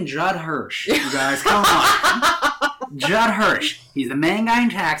 Fucking Judd Hirsch, you guys, come on. Judd Hirsch. He's the main guy in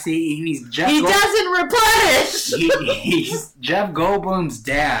Taxi. And he's Jeff. He doesn't replenish. He's Jeff Goldblum's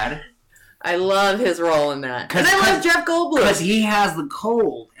dad I love his role in that. And I love Jeff Goldblum. because he has the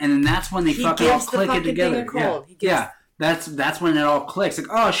cold, and then that's when they He fucking all gives the click it fucking together. thing a cold. He gives- Yeah, that's when it all clicks. Like,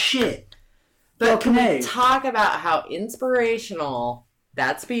 oh shit. But can we Okay. talk about how inspirational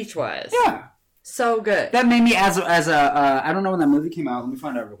that speech was? Yeah. So good. That made me as a I don't know when that movie came out. Let me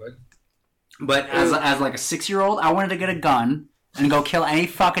find out real quick. But as like a 6-year-old, I wanted to get a gun and go kill any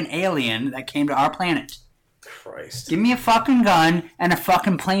fucking alien that came to our planet. Christ. Give me a fucking gun and a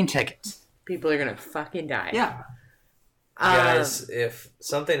fucking plane ticket. People are gonna fucking die. Yeah. Guys, if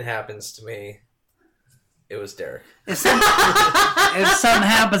something happens to me, it was Derek. If something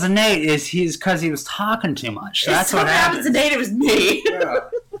happens to Nate, he's because he was talking too much. So that's what happens happened. to Nate. It was me. Yeah.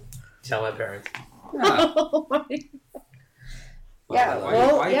 Tell my parents. Yeah. Oh my- Yeah, Bubba.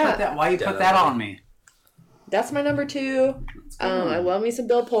 well, why yeah. you Dead put that on on me? That's my number 2. I love me some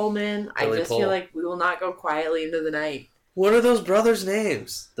Bill Pullman. I Billy just Pull. feel like we will not go quietly into the night. What are those brothers'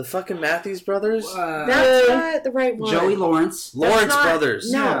 names? The fucking Matthews brothers? That's not the right one. Joey Lawrence. Lawrence not-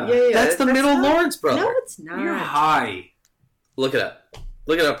 brothers. No, Yeah. yeah. That's the middle not- Lawrence brother. No, it's not. You're high. Look it up.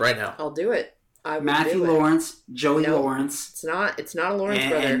 Look it up right now. I'll do it. I will Matthew do it. Lawrence, Joey No. Lawrence, It's not a Lawrence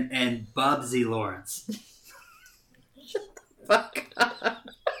brother. and Bubsy Lawrence. Fuck.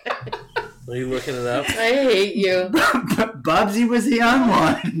 Are you looking it up? I hate you. Bubsy was the young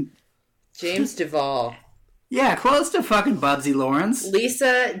one. James Duvall. Yeah, close to fucking Bubsy Lawrence.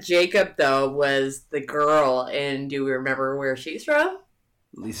 Lisa Jacob, though, was the girl in Do We Remember Where She's From?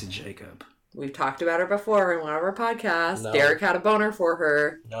 Lisa Jacob. We've talked about her before in one of our podcasts. No. Derek had a boner for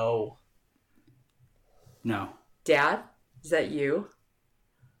her. No. No. Dad, is that you?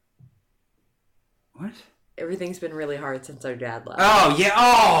 What? Everything's been really hard since our dad left. Oh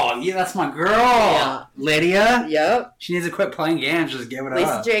yeah, that's my girl. Yeah. Lydia. Yep. She needs to quit playing games. Just give it Lisa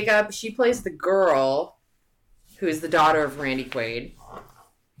up. Jacob, she plays the girl who's the daughter of Randy Quaid,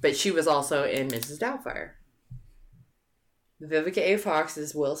 but she was also in Mrs. Doubtfire. Vivica A. Fox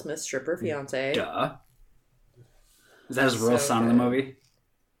is Will Smith's stripper fiance. Duh. Is that his real So son in the good. movie?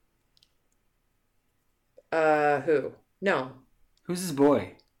 Who? No. Who's his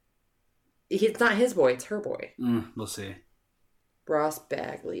boy? It's not his boy, it's her boy. We'll see. Ross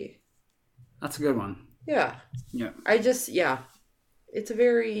Bagley. That's a good one. Yeah. Yeah. It's a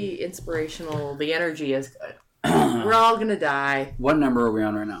very inspirational. The energy is good. We're all gonna die. What number are we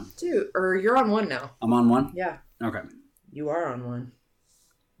on right now? Dude, or you're on 1 now. I'm on 1? Yeah. Okay. You are on 1.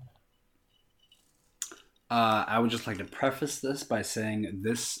 I would just like to preface this by saying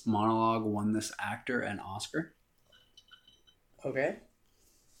this monologue won this actor an Oscar. Okay.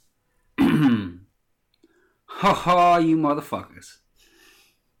 Ha ha, you motherfuckers.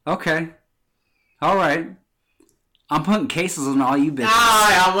 Okay. Alright. I'm putting cases on all you bitches.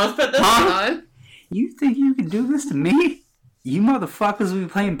 I almost put this on. You think you can do this to me? You motherfuckers will be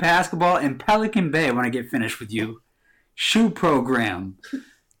playing basketball in Pelican Bay when I get finished with you. Shoe program.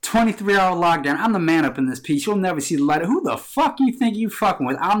 23-hour lockdown. I'm the man up in this piece. You'll never see the light. Who the fuck you think you fucking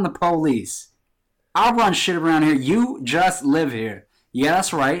with? I'm the police. I'll run shit around here. You just live here. Yeah,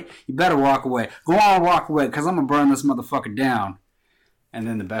 that's right. You better walk away. Go on, walk away, because I'm going to burn this motherfucker down. And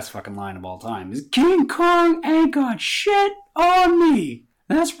then the best fucking line of all time is, King Kong ain't got shit on me.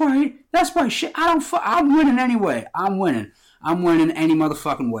 That's right. That's right. Shit, I'm winning anyway. I'm winning any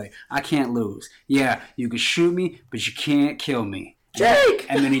motherfucking way. I can't lose. Yeah, you can shoot me, but you can't kill me. Jake!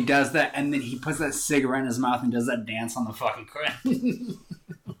 And then he does that, and then he puts that cigarette in his mouth and does that dance on the fucking ground.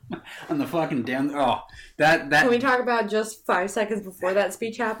 On the fucking damn... Oh, that... Can we talk about just 5 seconds before that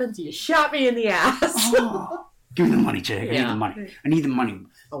speech happens? You shot me in the ass. Oh, give me the money, Jake. I need Yeah. the money. I need the money.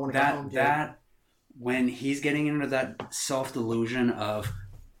 I want to go home, Jake. When he's getting into that self-delusion of,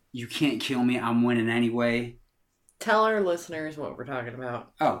 you can't kill me, I'm winning anyway. Tell our listeners what we're talking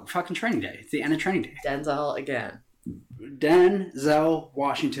about. Oh, fucking Training Day. It's the end of Training Day. Denzel again. Denzel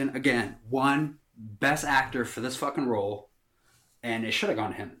Washington, again, won Best Actor for this fucking role, and it should have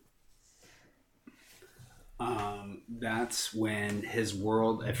gone to him. That's when his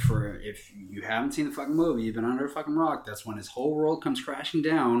world, if you haven't seen the fucking movie, you've been under a fucking rock, that's when his whole world comes crashing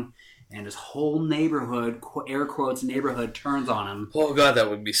down, and his whole neighborhood, air quotes, neighborhood turns on him Oh god, that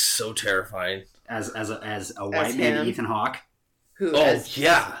would be so terrifying. as a white man, him. Ethan Hawke. Who Oh is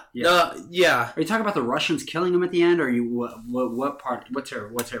yeah. Yeah. Yeah. Are you talking about the Russians killing him at the end, or are you what part? What's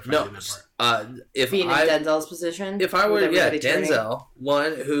terrifying No. in that part? If being in Denzel's position? if I were with everybody turning? Denzel,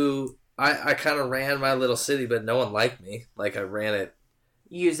 one who I kind of ran my little city, but no one liked me. Like I ran it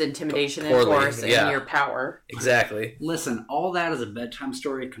Use intimidation and Poorly, force yeah. and your power. exactly. Listen, all that is a bedtime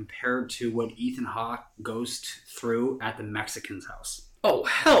story compared to what Ethan Hawke goes through at the Mexican's house. Oh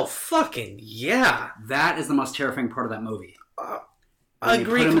hell, fucking yeah! That is the most terrifying part of that movie. I When they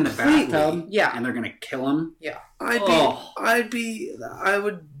agree put him in the completely. bathtub, Yeah. and they're gonna kill him. I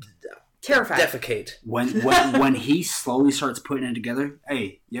would Terrified. defecate. When he slowly starts putting it together.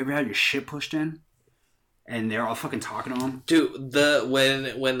 Hey, you ever had your shit pushed in? And they're all fucking talking to him. Dude,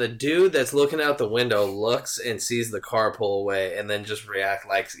 when the dude that's looking out the window looks and sees the car pull away and then just react,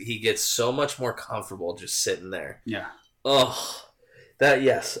 like he gets so much more comfortable just sitting there. Yeah. Oh, that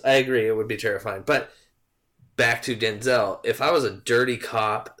yes, I agree. It would be terrifying. But back to Denzel, if I was a dirty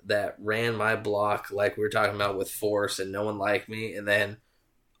cop that ran my block like we were talking about with force and no one liked me, and then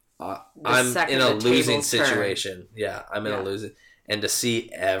I'm second in a the losing tables turn. situation. Yeah, I'm in Yeah. a losing, and to see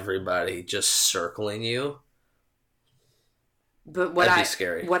everybody just circling you. But That'd be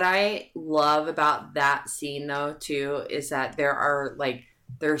scary. what I love about that scene though too is that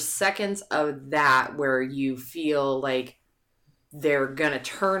there's seconds of that where you feel like they're gonna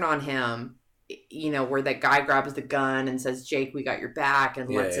turn on him, you know, where that guy grabs the gun and says, "Jake, we got your back," and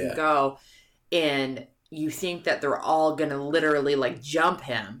lets him go, and you think that they're all gonna literally like jump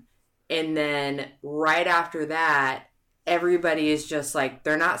him, and then right after that, everybody is just like,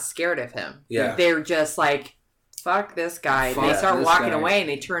 they're not scared of him. Yeah. They're just like, fuck this guy. Fuck They start this walking guy. away and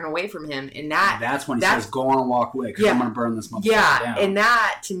they turn away from him. And that's when he says, "Go on and walk away, because I'm gonna burn this motherfucker down." and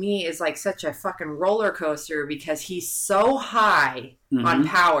that to me is like such a fucking roller coaster because he's so high on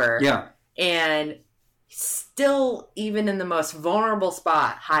power. Yeah. And still, even in the most vulnerable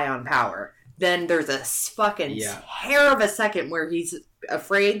spot, high on power. Then there's a fucking hair of a second where he's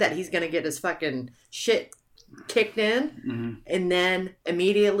afraid that he's gonna get his fucking shit kicked in, and then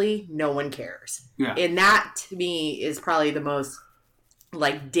immediately no one cares. Yeah. And that to me is probably the most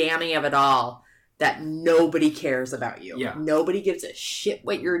like damning of it all, that nobody cares about you. Yeah. Nobody gives a shit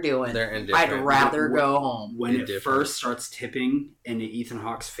what you're doing. They're I'd indifferent. rather go home. When it Indifferent. first starts tipping into Ethan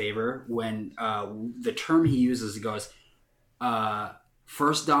Hawke's favor, when the term he uses, he goes,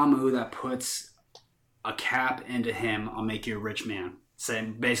 "First Damu that puts a cap into him, I'll make you a rich man."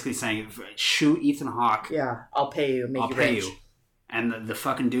 Basically saying, shoot Ethan Hawke, Yeah, I'll pay you. Make I'll you pay rich. you. And the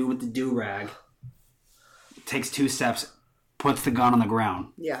fucking dude with the do-rag takes 2 steps, puts the gun on the ground.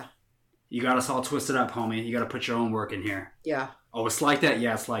 Yeah, "You got us all twisted up, homie. You got to put your own work in here." yeah, "Oh, it's like that?"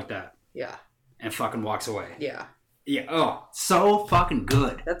 "Yeah, it's like that." yeah, And fucking walks away. yeah. Yeah. Oh, so fucking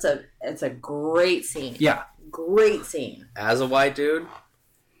good. It's a great scene. Yeah. Great scene. As a white dude,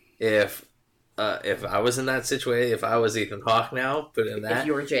 if I was in that situation, if I was Ethan Hawke now, put in that, If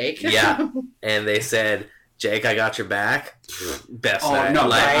you were Jake. yeah, and they said, "Jake, I got your back," best Oh, night. no,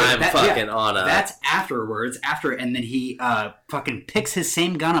 like right? I'm That- fucking yeah, on a. That's afterwards. And then he fucking picks his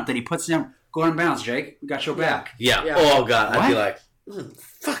same gun up that he puts down. "Go and bounce, Jake. We got your back." yeah. Yeah. Oh god, I'd be What? like,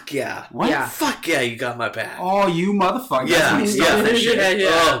 fuck yeah, What? Yeah. fuck yeah, you got my back. Oh, you motherfucker. That's yeah, when he yeah, started that shit. Yeah, yeah.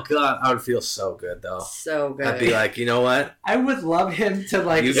 Oh god, I would feel so good though. So good. I'd be like, you know what? I would love him to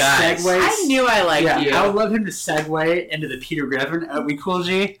like You guys. segue. I knew I liked yeah, you. I would love him to segue into the Peter Griffin. We cool,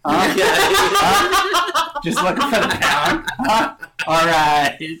 G? Huh? Yeah. Just looking for the pound. Huh? All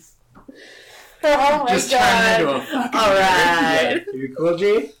right. Oh my Just turn god. into a fucking All right. Yeah. You cool,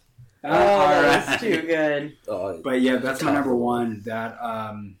 G? Oh, All that right. was too good. Oh, But yeah, that's my number one. That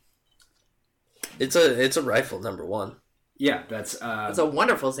it's a rifle number one. yeah, that's It's a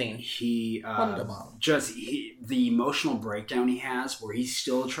wonderful scene. he Wonderful. the emotional breakdown he has, where he's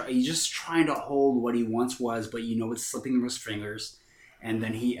still he's just trying to hold what he once was, but you know it's slipping through his fingers. And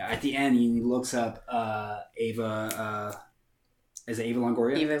then he at the end he looks up Ava. Is it Ava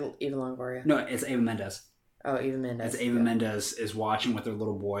Longoria? Eva Longoria. No, it's Ava Mendes. Oh, Eva Mendes. As Ava Mendes is watching with her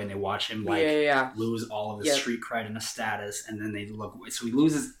little boy, and they watch him like yeah. lose all of his Yep. street cred and his status, and then they look away. So he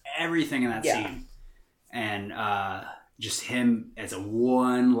loses everything in that Yeah. scene, and just him as a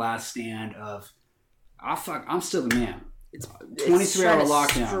one last stand of, I'm still the man. It's 23-hour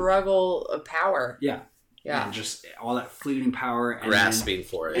lockdown. Struggle of power. Yeah, Yeah. and just all that fleeting power, and Grasping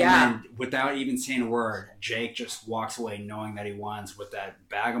for it. And Yeah. then, without even saying a word, Jake just walks away knowing that he wins with that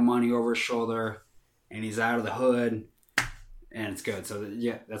bag of money over his shoulder, and he's out of the hood, and it's good. So,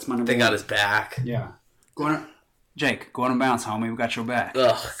 yeah, that's my number They one. got his back. Yeah. Jake, go on and bounce, homie. We got your back.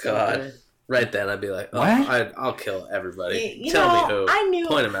 Oh god. good. Right then, I'd be like, oh, What? I'll kill everybody. You Tell know, me who. I knew-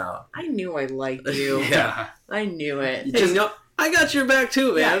 Point him out. I knew I liked you. Yeah. I knew it. Hey, no, I got your back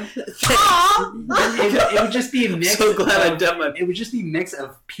too, man. It would just be a mix. So glad I of, done my. It would just be a mix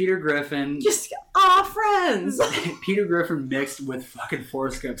of Peter Griffin, Just friends. Peter Griffin mixed with fucking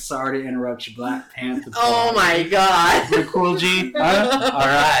Forrest Gump. Sorry to interrupt you, Black Panther. Oh my god. You're cool, G. Huh? All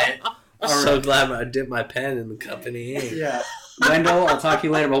right. I'm so glad I dipped my pen in the company ink. Yeah. Wendell, I'll talk to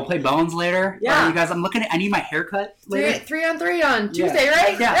you later. We'll play Bones later. Yeah. All right, you guys, I need my haircut later. 3 on 3 on Tuesday,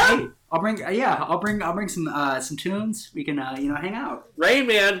 right? Yeah. Hey, I'll bring some tunes. We can hang out. Rain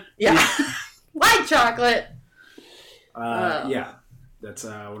Man. Yeah. White chocolate. Yeah. That's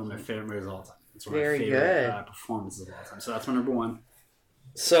one of my favorite movies of all time. It's one of Very my favorite good. performances of all time. So that's my number one.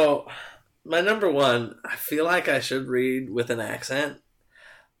 So, my number one, I feel like I should read with an accent,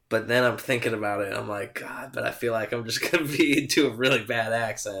 but then I'm thinking about it. I'm like, God, but I feel like I'm just gonna be into a really bad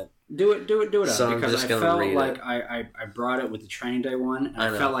accent. Do it up, So I'm because just I gonna felt read like it. I brought it with the Training Day one, and I I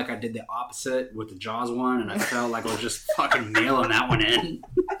know. felt like I did the opposite with the Jaws one, and I felt like I was just fucking nailing that one in,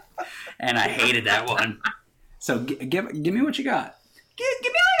 and I hated that one. So give me what you got. Give me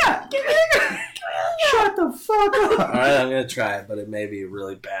what you got. Give me what you got. Shut the fuck up. All right, I'm gonna try it, but it may be a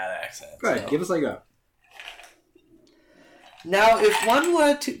really bad accent. Go ahead, so. give us what you got. Now, if one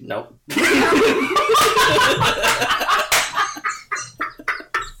were to... Nope.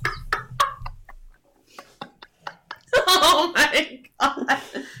 Oh my god.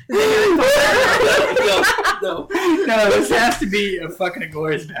 No. No, this has to be a fucking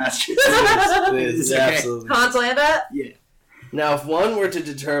Inglourious Bastard. It is, Okay. absolutely. Hans Landa? Yeah. Now, if one were to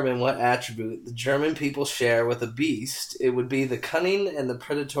determine what attribute the German people share with a beast, it would be the cunning and the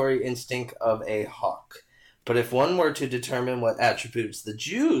predatory instinct of a hawk. But if one were to determine what attributes the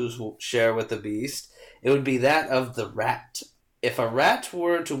Jews share with the beast, it would be that of the rat. If a rat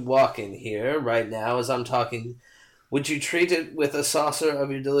were to walk in here right now as I'm talking, would you treat it with a saucer of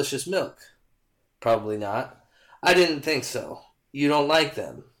your delicious milk? Probably not. I didn't think so. You don't like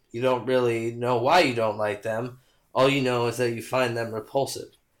them. You don't really know why you don't like them. All you know is that you find them repulsive.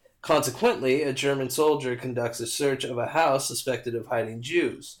 Consequently, a German soldier conducts a search of a house suspected of hiding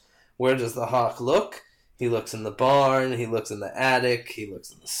Jews. Where does the hawk look? He looks in the barn, he looks in the attic, he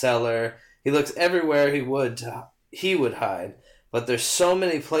looks in the cellar. He looks everywhere he would hide, but there's so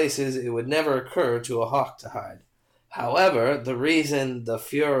many places it would never occur to a hawk to hide. However, the reason the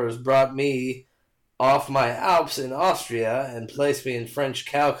Führers brought me off my Alps in Austria and placed me in French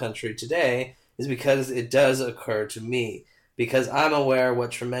cow country today is because it does occur to me, because I'm aware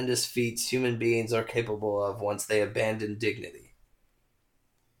what tremendous feats human beings are capable of once they abandon dignity.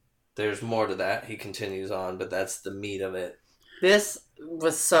 There's more to that, he continues on, but that's the meat of it. This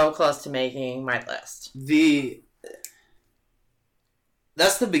was so close to making my list.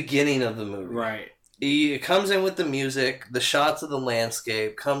 That's the beginning of the movie. Right. It comes in with the music, the shots of the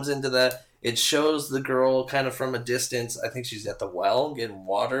landscape, comes into that. It shows the girl kind of from a distance. I think she's at the well getting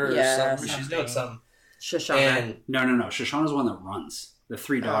water or something. She's doing something. Shoshana. And No. Shoshana's the one that runs. The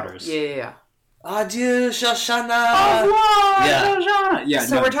three daughters. Yeah. adieu, Shoshana. Yeah. Shoshana. Yeah.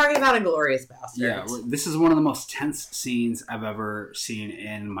 So no. we're talking about Inglourious Basterds. Yeah, this is one of the most tense scenes I've ever seen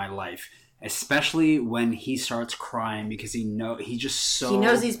in my life, especially when he starts crying because he knows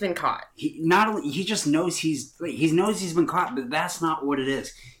he's been caught. He just knows he knows he's been caught, but that's not what it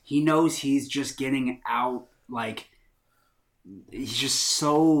is. He knows he's just getting out, like he's just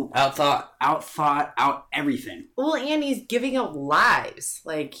so outthought out everything. Well, and he's giving up lives.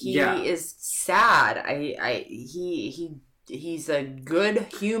 Like he is sad. He's a good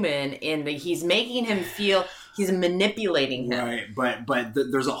human, and he's making him feel he's manipulating him. Right, but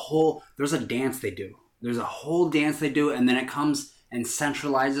there's a dance they do. There's a whole dance they do, and then it comes and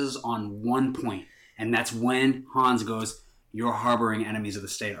centralizes on one point, and that's when Hans goes, "You're harboring enemies of the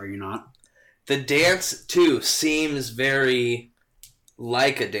state, are you not?" The dance too seems very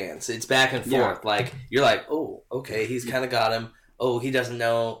like a dance. It's back and forth. Yeah. Like you're like, oh, okay, he's kind of got him. Oh, he doesn't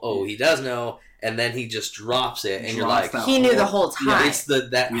know. Oh, he does know. And then he just drops it, and you're like, he knew the whole time. Yeah, it's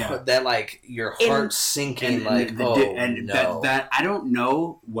that like your heart sinking, no. That I don't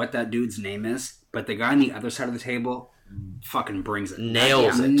know what that dude's name is, but the guy on the other side of the table fucking brings it,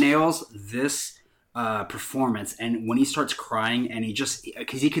 nails this performance. And when he starts crying, and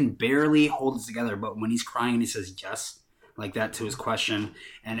because he can barely hold it together, but when he's crying and he says yes like that to his question,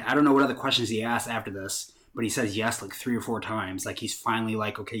 and I don't know what other questions he asked after this, but he says yes like 3 or 4 times. Like he's finally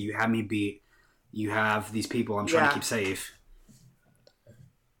like, okay, you have me beat. You have these people I'm trying to keep safe.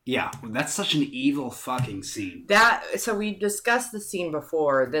 Yeah, that's such an evil fucking scene. So we discussed the scene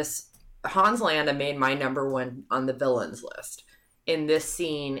before. This Hans Landa made my number 1 on the villains list. In this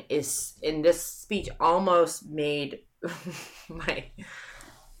speech almost made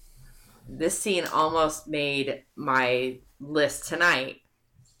this scene almost made my list tonight.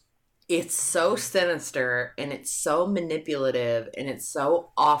 It's so sinister, and it's so manipulative, and it's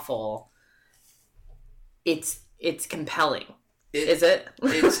so awful. It's compelling. Is it?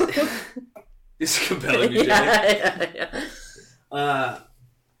 It's compelling. Yeah. And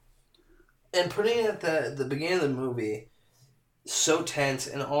putting it at the beginning of the movie, so tense,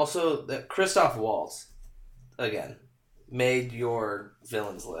 and also that Christoph Waltz, again, made your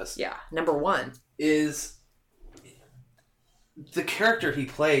villains list. Yeah, number 1 is the character he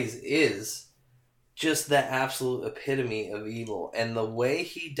plays is just the absolute epitome of evil, and the way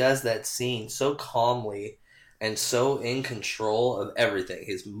he does that scene so calmly and so in control of everything,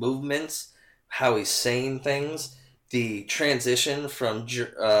 his movements, how he's saying things, the transition from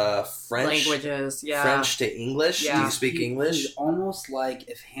French languages, French to English. Do you speak English? He's almost like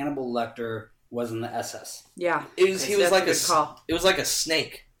if Hannibal Lecter was in the SS. Yeah, he was like it was like a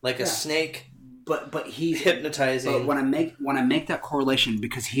snake, a snake. But he's hypnotizing. But when I make that correlation,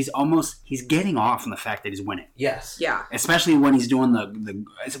 because he's getting off on the fact that he's winning. Yes. Yeah. Especially when he's doing the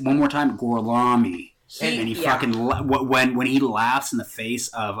one more time, Gorlami. And he fucking when he laughs in the face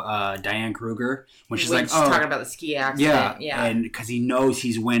of Diane Kruger when she's like, "Oh, talking about the ski accident." Yeah, and because he knows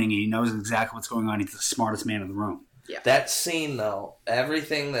he's winning and he knows exactly what's going on. He's the smartest man in the room. Yeah. That scene though,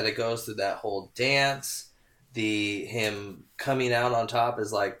 everything that it goes through that whole dance, him coming out on top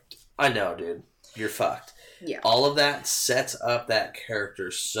is like, I know, dude, you're fucked. Yeah. All of that sets up that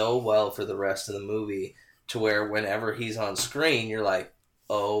character so well for the rest of the movie to where whenever he's on screen, you're like,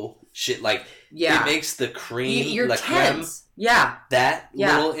 oh shit, like it makes the cream You're like tense. That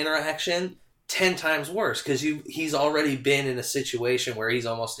little interaction 10 times worse because he's already been in a situation where he's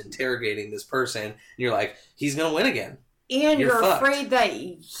almost interrogating this person and you're like, he's gonna win again. And you're fucked. afraid that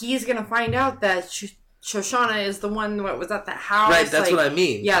he's gonna find out that Shoshana is the one that was at the house. Right, that's what I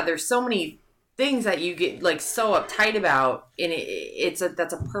mean. Yeah, there's so many things that you get like so uptight about, and that's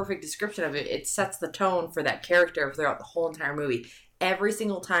a perfect description of it. It sets the tone for that character throughout the whole entire movie. Every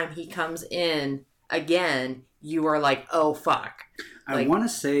single time he comes in again, you are like, oh fuck. I want to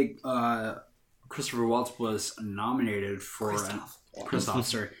say Christopher Waltz was nominated for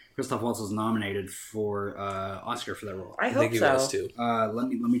Christoph Waltz was nominated for Oscar for that role. I hope think he so. was too. Let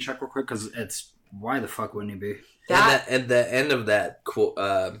me check real quick because it's why the fuck wouldn't he be? At the end of that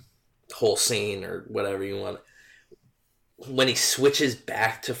whole scene or whatever you want, when he switches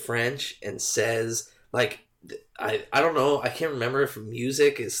back to French and says like, I don't know, I can't remember if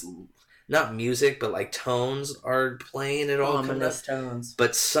music is not music, but like tones are playing it all. Ominous tones.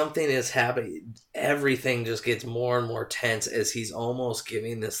 But something is happening. Everything just gets more and more tense as he's almost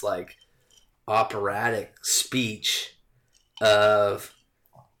giving this like operatic speech of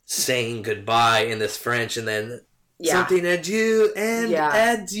saying goodbye in this French, and then something adieu and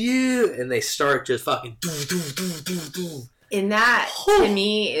adieu, and they start just fucking doo doo doo doo doo. And that, to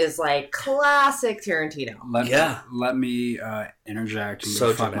me, is like classic Tarantino. Let me interject and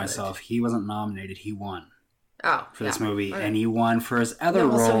go fuck myself. He wasn't nominated. He won for this movie. Right. And he won for his other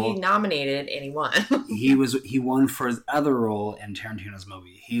role. So he nominated and he won. He won for his other role in Tarantino's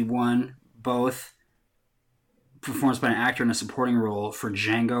movie. He won both performance by an actor in a supporting role for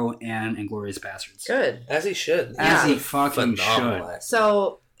Django and Inglourious Basterds. Good. As he should. As he fucking should.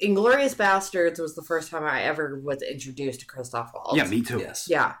 So... Inglourious Basterds was the first time I ever was introduced to Christoph Waltz. Yeah, me too. Yes.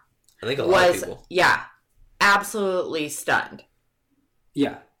 Yeah. I think a lot of people. Yeah. Absolutely stunned.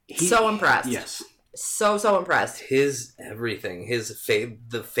 Yeah. So impressed. Yes. So impressed. His everything,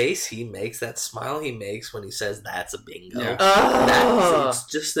 the face he makes, that smile he makes when he says that's a bingo. Yeah. It's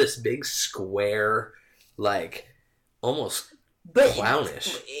just this big square, like, almost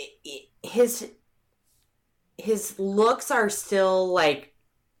clownish. His looks are still, like,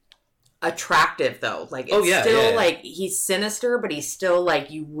 attractive though, like it's like he's sinister, but he's still like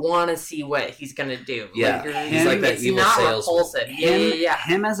you want to see what he's gonna do. Yeah, like, he's like that evil salesman. Repulsive. Yeah.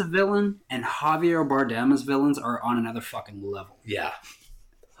 Him as a villain and Javier Bardem as villains are on another fucking level. Yeah,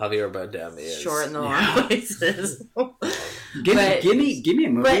 Javier Bardem is short in the long places. Give me a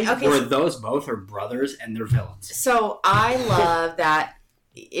movie where those both are brothers and they're villains. So I love that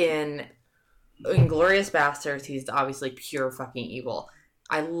in Inglourious Basterds, he's obviously pure fucking evil.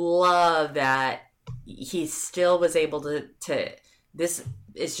 I love that he still was able to this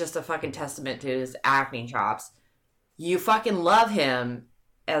is just a fucking testament to his acting chops. You fucking love him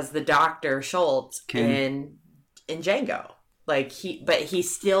as the Dr. Schultz in Django. Like he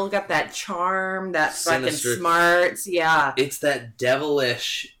still got that charm, that sinister, fucking smarts. Yeah. It's that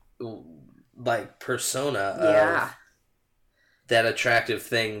devilish like persona of that attractive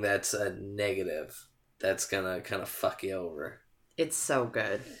thing that's a negative that's gonna kind of fuck you over. It's so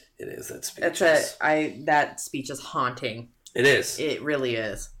good. It is. That speech. That speech is haunting. It is. It really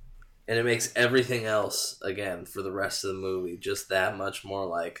is. And it makes everything else, again, for the rest of the movie, just that much more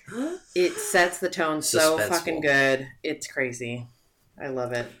like... It sets the tone so fucking good. It's crazy. I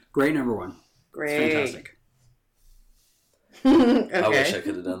love it. Great number one. Great. It's fantastic. Okay. I wish I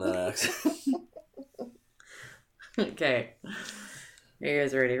could have done that accent. Okay. Are you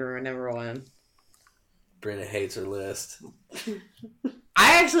guys ready for number one? Brina hates her list.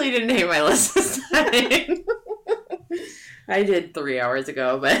 I actually didn't hate my list this time. I did 3 hours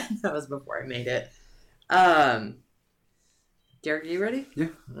ago, but that was before I made it. Derek, are you ready? Yeah.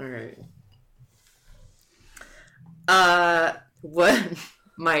 All right. What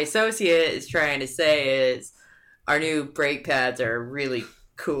my associate is trying to say is our new brake pads are really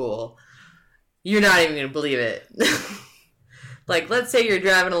cool. You're not even going to believe it. Like, let's say you're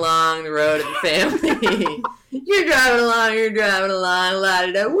driving along the road of the family. You're driving along,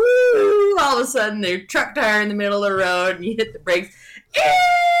 la-da-da, woo! All of a sudden, there's a truck tire in the middle of the road, and you hit the brakes.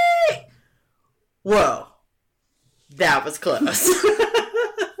 Eee! Whoa. That was close.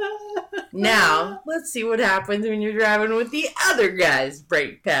 Now, let's see what happens when you're driving with the other guy's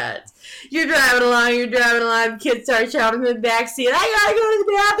brake pads. You're driving along, kids start shouting in the backseat, I gotta go to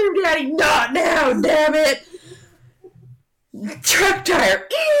the bathroom, Daddy. Not now, damn it. Truck tire.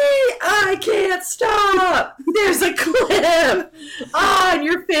 I can't stop. There's a cliff. And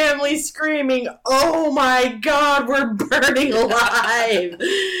your family's screaming, oh my God, we're burning alive.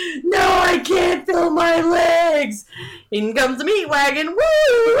 No, I can't feel my legs. In comes the meat wagon. Woo,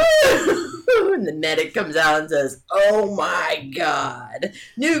 woo. And the medic comes out and says, oh my God.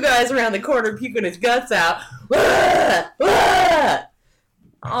 New guy's around the corner puking his guts out. Wah, wah.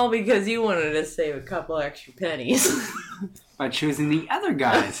 All because you wanted to save a couple extra pennies. By choosing the other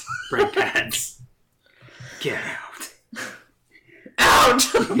guy's brake pads. Get out. Out!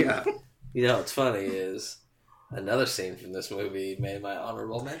 Yeah. You know what's funny is another scene from this movie made my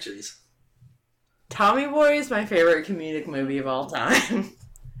honorable mentions. Tommy Boy is my favorite comedic movie of all time.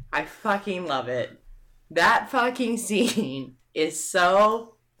 I fucking love it. That fucking scene is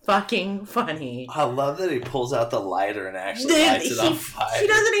so fucking funny. I love that he pulls out the lighter and actually lights it on fire. He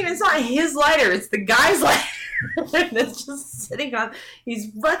doesn't even, it's not his lighter, it's the guy's lighter. And it's just sitting on,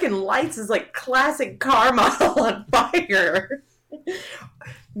 he's fucking lights his like classic car model on fire.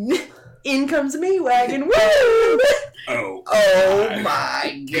 In comes a meat wagon. Woo! Oh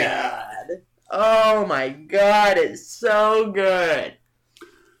my God. Oh my God, it's so good.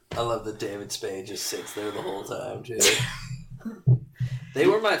 I love that David Spade just sits there the whole time, too. They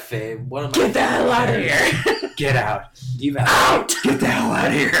were my fave. One of my Get the hell out of here. Get out. Out! Get the hell out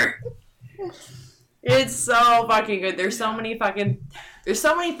of here. It's so fucking good. There's so many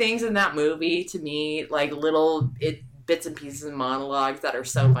things in that movie to me, like little bits and pieces and monologues that are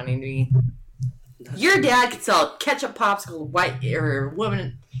so funny to me. Your dad could sell a ketchup popsicle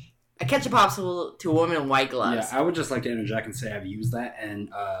to a woman in white gloves. Yeah, I would just like to interject and say I've used that in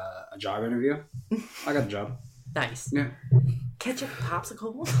a job interview. I got the job. Nice. Yeah. Ketchup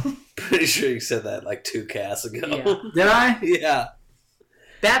popsicle? Pretty sure you said that like 2 casts ago. Yeah. Did I? Yeah.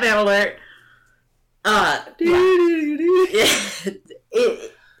 Batman alert.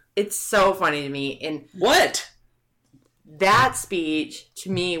 It's so funny to me. And What? that speech to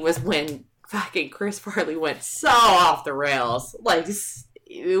me was when fucking Chris Farley went so off the rails. Like,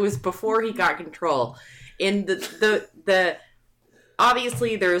 it was before he got control. In the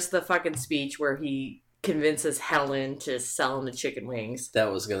obviously there's the fucking speech where he convinces Helen to sell him the chicken wings.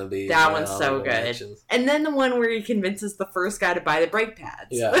 That was going to be... That my one's so honorable good. mentions. And then the one where he convinces the first guy to buy the brake pads.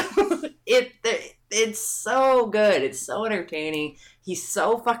 Yeah. It's so good. It's so entertaining. He's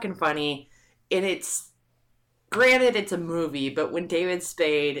so fucking funny. And it's... Granted, it's a movie, but when David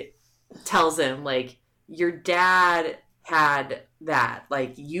Spade tells him, like, your dad had that.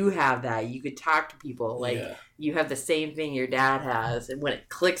 Like, you have that. You could talk to people. Like, Yeah. you have the same thing your dad has. And when it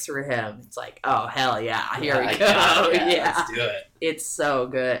clicks for him, it's like, oh, hell yeah. Here we go. Yeah. Let's do it. It's so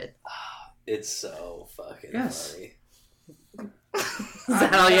good. It's so fucking Yes. funny. Is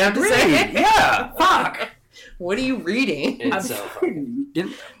that all you have to say? Yeah. Fuck. What are you reading? It's so funny.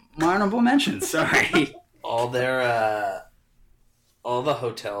 Didn't my honorable mentions. Sorry. All their, all the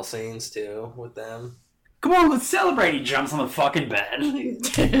hotel scenes, too, with them. Come on, let's celebrate. He jumps on the fucking bed.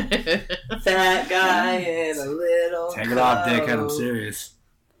 Fat guy in a little Take it off, coat. dickhead. I'm serious.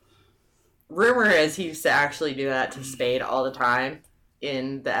 Rumor is he used to actually do that to Spade all the time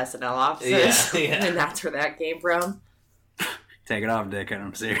in the SNL offices. Yeah. And that's where that came from. Take it off, dickhead.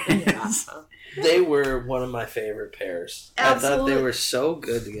 I'm serious. Yeah. They were one of my favorite pairs. I thought Absolutely. they were so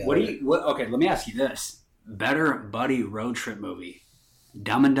good together. Okay, let me ask you this. Better buddy road trip movie.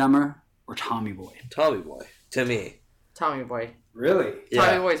 Dumb and Dumber or Tommy Boy? Tommy Boy, to me. Tommy Boy. Really?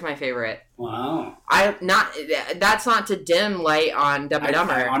 Tommy Boy's my favorite. Wow. That's not to dim light on Dumb and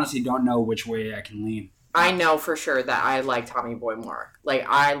Dumber. I honestly don't know which way I can lean. I know for sure that I like Tommy Boy more. Like,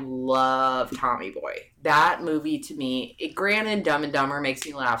 I love Tommy Boy. That movie to me, granted, Dumb and Dumber makes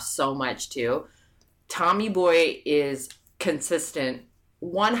me laugh so much too. Tommy Boy is consistent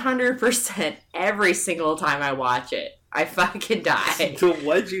 100% every single time I watch it. I fucking die. So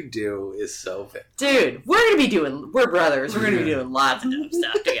what you do is so fit. Dude, we're brothers. We're going to be doing lots of dumb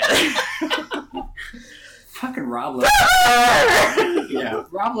stuff together. Fucking Rob Lowe. Yeah,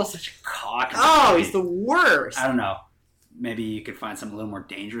 Rob Lowe's such a cock. Oh, he's the worst. I don't know. Maybe you could find something a little more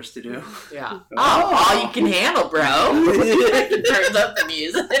dangerous to do. Yeah. Oh, all you can handle, bro. Turns up the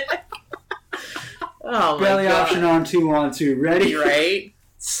music. Oh my Belly god. option on 2 Ready? Right?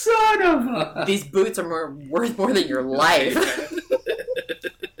 Son of a... These boots are worth more than your life.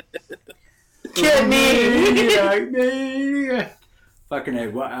 Get me! Fucking A.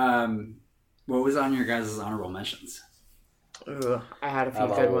 What was on your guys' honorable mentions? Ooh, I had a I few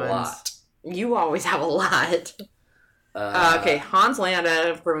have good a ones. lot. You always have a lot. Okay, Hans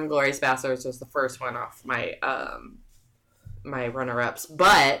Landa from Inglourious Basterds was the first one off my my runner-ups.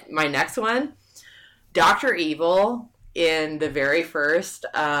 But my next one, Dr. Evil in the very first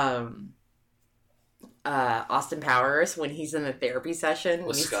Austin Powers, when he's in the therapy session.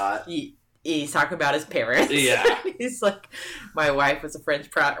 With Scott. He's talking about his parents. Yeah. He's like, my wife was a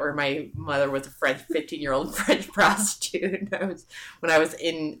or my mother was a 15-year-old French prostitute. When I was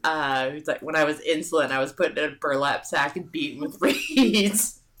insulin, I was put in a burlap sack and beaten with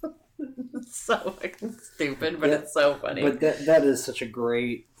reeds. It's so fucking stupid, but it's so funny. But that is such a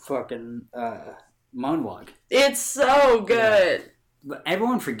great fucking monologue. It's so good. Yeah. But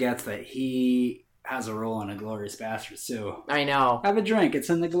everyone forgets that he has a role in Inglourious Basterds too. I know. Have a drink. It's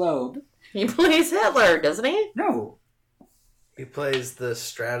in the Globe. He plays Hitler, doesn't he? No. He plays the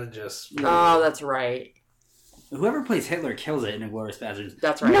strategist. Oh, that's right. Whoever plays Hitler kills it in Inglourious Basterds.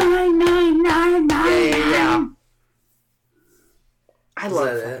 That's right. 99999. Yeah. I Is love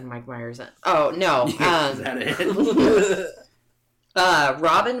that fucking it? Mike Myers. Oh, no. Is that it?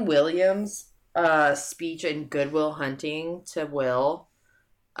 Robin Williams' speech in Good Will Hunting to Will,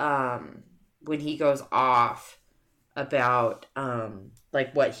 when he goes off about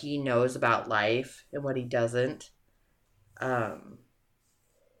like what he knows about life and what he doesn't. Do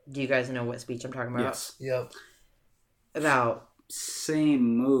you guys know what speech I'm talking about? Yes. Yep. About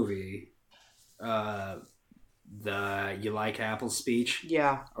Same movie. The You Like Apple speech?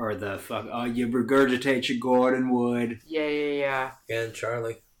 yeah, Or the fuck, oh, you regurgitate your Gordon Wood. yeah. And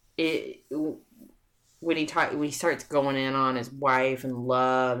Charlie. When he starts going in on his wife and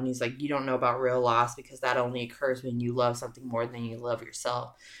love, and he's like, you don't know about real loss because that only occurs when you love something more than you love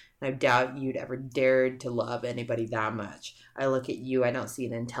yourself. And I doubt you'd ever dared to love anybody that much. I look at you, I don't see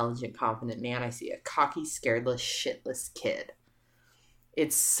an intelligent, confident man. I see a cocky, scaredless, shitless kid.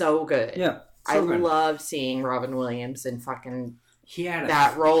 It's so good. Yeah. I So good. love seeing Robin Williams in fucking He had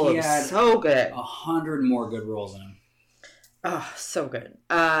that role. It He had was so good. 100 more good roles in him. Oh, so good.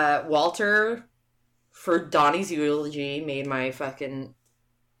 Walter, for Donnie's eulogy, made my fucking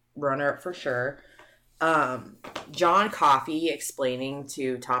runner-up for sure. John Coffey explaining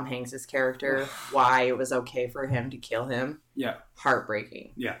to Tom Hanks' character why it was okay for him to kill him. Yeah.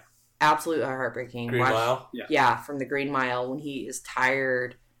 Heartbreaking. Yeah. Absolutely heartbreaking. Green Mile. Yeah, from the Green Mile, when he is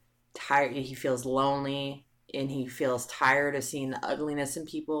tired, he feels lonely, and he feels tired of seeing the ugliness in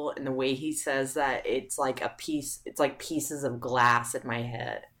people, and the way he says that, it's like pieces of glass in my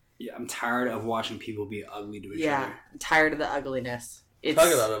head. Yeah, I'm tired of watching people be ugly to each Yeah, other. I'm tired of the ugliness. It's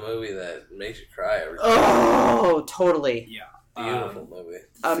Talk about a movie that makes you cry every time. oh, totally Yeah. Beautiful movie.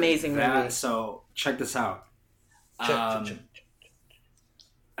 amazing movie. So, check this out. Check.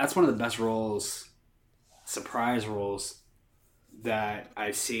 That's one of the best surprise roles that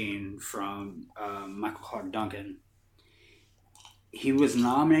I've seen from Michael Clark Duncan. He was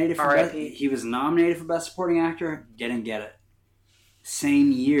nominated for R.I.P. Best Supporting Actor. Didn't get it.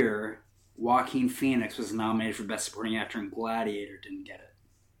 Same year, Joaquin Phoenix was nominated for Best Supporting Actor in Gladiator. Didn't get it.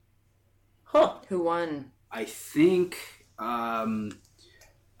 Huh. Who won? I think Benicio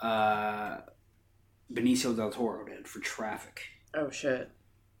del Toro did for Traffic. Oh shit.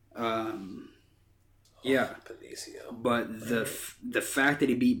 Yeah, Benicio. but the fact that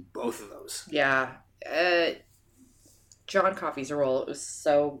he beat both of those, Yeah. John Coffey's role, it was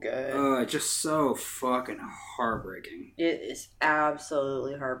so good. just so fucking heartbreaking. It is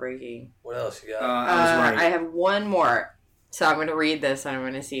absolutely heartbreaking. What else you got? I was right. I have one more. So I'm going to read this, and I'm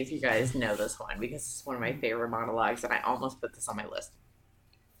going to see if you guys know this one, because it's one of my favorite monologues, and I almost put this on my list.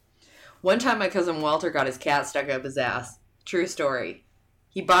 One time my cousin Walter got his cat stuck up his ass. True story.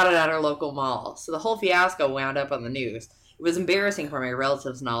 He bought it at our local mall, so the whole fiasco wound up on the news. It was embarrassing for my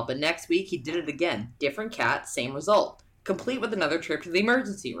relatives and all, but next week he did it again. Different cat, same result. Complete with another trip to the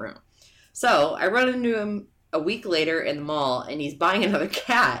emergency room. So I run into him a week later in the mall, and he's buying another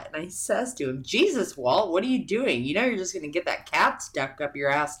cat. And I says to him, Jesus, Walt, what are you doing? You know you're just going to get that cat stuck up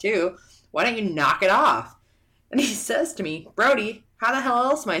your ass too. Why don't you knock it off? And he says to me, Brody, how the hell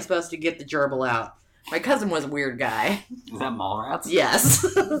else am I supposed to get the gerbil out? My cousin was a weird guy. Is that Mallrats? Yes.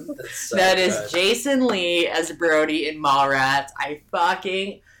 That's so That is good. Jason Lee as Brody in Mallrats.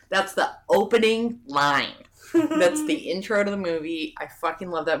 That's the opening line. That's the intro to the movie. I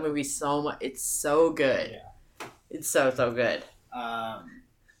fucking love that movie so much. It's so good. Yeah. It's so good.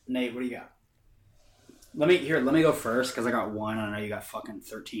 Nate, what do you got? Let me go first because I got one. And I know you got fucking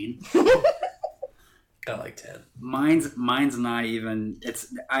 13. I like 10. Mine's not even. This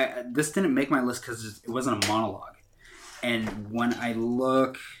didn't make my list because it wasn't a monologue. And when I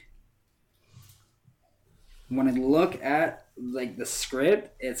look, when I look at like the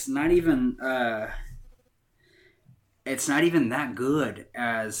script, it's not even that good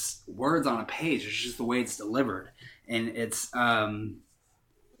as words on a page. It's just the way it's delivered, and it's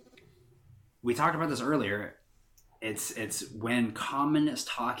we talked about this earlier. It's when Common is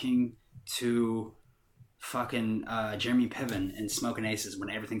talking to fucking Jeremy Piven in Smoking Aces when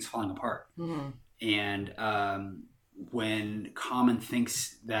everything's falling apart, and when Common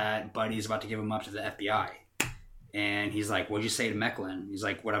thinks that Buddy is about to give him up to the FBI, and he's like, "What'd you say to Mechlin?" He's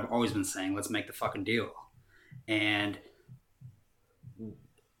like, "What I've always been saying. Let's make the fucking deal." And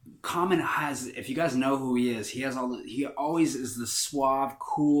Common has, if you guys know who he is, he always is the suave,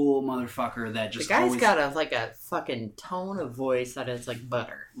 cool motherfucker that just the guy's always... got a fucking tone of voice that is like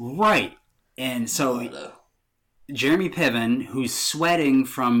butter. Right. And so Jeremy Piven, who's sweating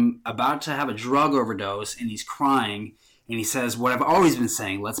from about to have a drug overdose, and he's crying, and he says, "What I've always been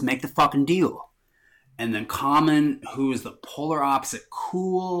saying, let's make the fucking deal." And then Common, who is the polar opposite,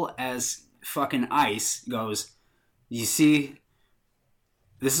 cool as fucking ice, goes, "You see,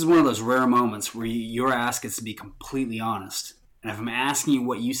 this is one of those rare moments where your ass gets to be completely honest. And if I'm asking you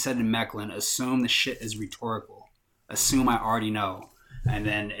what you said to Mechlin, assume the shit is rhetorical. Assume I already know." And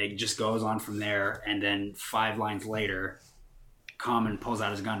then it just goes on from there. And then 5 lines later, Common pulls out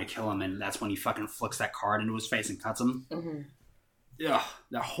his gun to kill him. And that's when he fucking flicks that card into his face and cuts him. Mm-hmm. Yeah,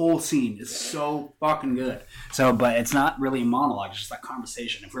 that whole scene is so fucking good. So, but it's not really a monologue. It's just that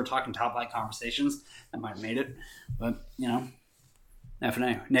conversation. If we were talking top flight conversations, that might have made it. But, you know,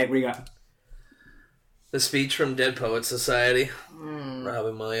 F&A. Nate, what do you got? The speech from Dead Poets Society.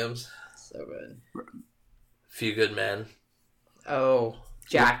 Robin Williams. So good. Few Good Men. Oh,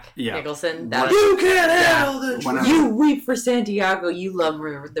 Jack Nicholson. You can't handle the truth. You weep for Santiago. You love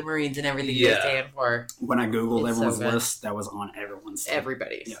the Marines and everything they stand for. When I Googled everyone's list, that was on everyone's list.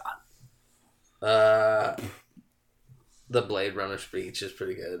 Everybody's. Yeah. The Blade Runner speech is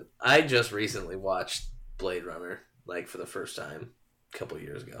pretty good. I just recently watched Blade Runner, like, for the first time a couple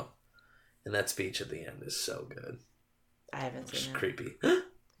years ago. And that speech at the end is so good. I haven't seen it. It's creepy.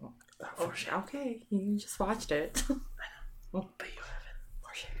 Okay, you just watched it. I know. But you haven't.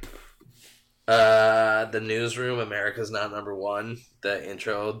 The Newsroom, America's Not Number One. The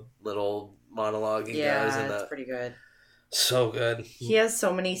intro little monologue he does. Yeah, it's pretty good. So good. He has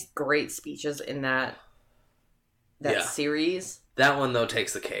so many great speeches in that series. That one, though,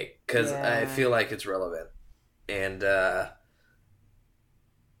 takes the cake. Because I feel like it's relevant. And,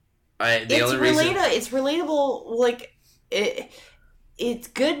 It's relatable. Like, it's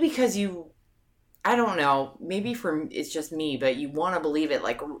good because I don't know, maybe it's just me, but you want to believe it,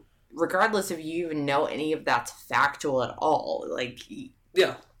 like, regardless if you even know any of that's factual at all. Like,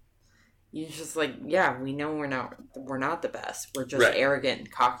 yeah, you're just like, yeah, we know we're not the best. We're just arrogant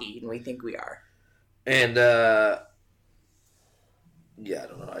and cocky, and we think we are. And I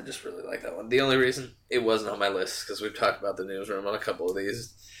don't know. I just really like that one. The only reason it wasn't on my list is because we've talked about the Newsroom on a couple of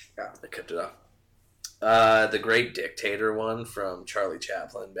these. Yeah, I kept it off. The Great Dictator one from Charlie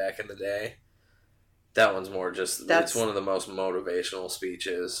Chaplin back in the day. That one's more just... it's one of the most motivational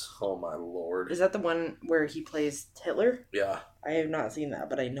speeches. Oh, my Lord. Is that the one where he plays Hitler? Yeah. I have not seen that,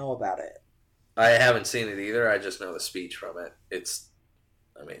 but I know about it. I haven't seen it either. I just know the speech from it. It's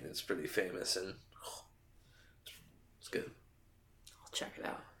pretty famous and... it's good. I'll check it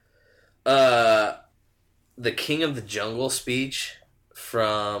out. The King of the Jungle speech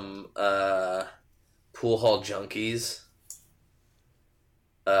from Pool Hall Junkies.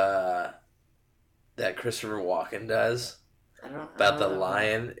 That Christopher Walken does about the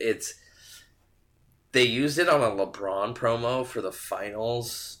lion. They used it on a LeBron promo for the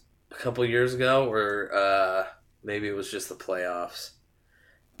finals a couple years ago, or maybe it was just the playoffs.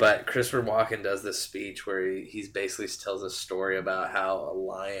 But Christopher Walken does this speech where he basically tells a story about how a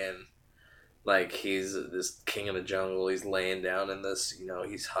lion, like, he's this king of the jungle, he's laying down in this,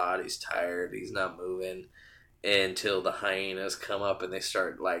 he's hot, he's tired, he's not moving, until the hyenas come up and they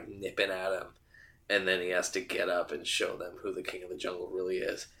start, like, nipping at him. And then he has to get up and show them who the king of the jungle really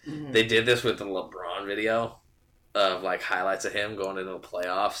is. Mm-hmm. They did this with the LeBron video of, like, highlights of him going into the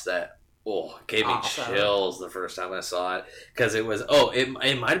playoffs that, gave me chills the first time I saw it. Because it was,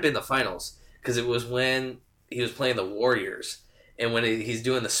 it might have been the finals. Because it was when he was playing the Warriors. And when he's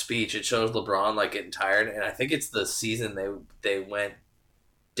doing the speech, it shows LeBron, like, getting tired. And I think it's the season they went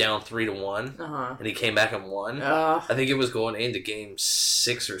down 3-1. Uh-huh. And he came back and won. I think it was going into game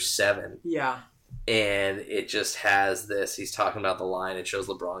 6 or 7. Yeah. And it just has this, he's talking about the line, it shows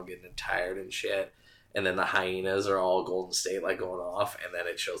LeBron getting tired and shit, and then the hyenas are all Golden State, like, going off, and then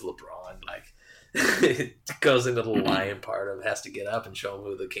it shows LeBron, like, it goes into the lion part of has to get up and show him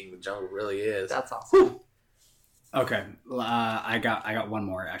who the king of the jungle really is. That's awesome. Okay, I got one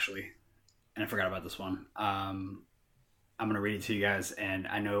more actually, and I forgot about this one. I'm gonna read it to you guys, and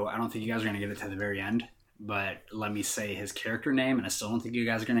I don't think you guys are gonna get it to the very end, but let me say his character name, and I still don't think you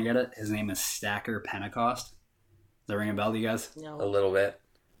guys are gonna get it. His name is Stacker Pentecost. Does that ring a bell to you guys? A No. little bit.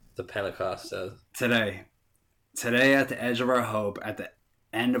 The Pentecost says. Today, at the edge of our hope, at the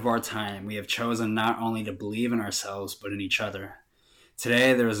end of our time, we have chosen not only to believe in ourselves, but in each other.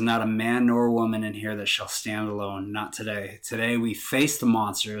 Today, there is not a man nor woman in here that shall stand alone. Not today. Today, we face the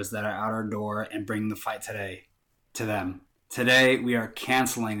monsters that are out our door and bring the fight today to them. Today, we are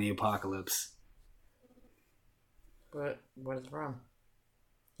canceling the apocalypse. What is wrong?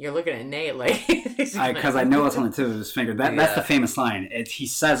 You're looking at Nate like... Because I know it's on the tip of his finger. That's Yeah. the famous line. He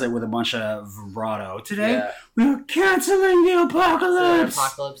says it with a bunch of vibrato. Today, Yeah. we are canceling the Is there an apocalypse.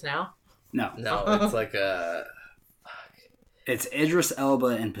 apocalypse now? No, No, it's like a... it's Idris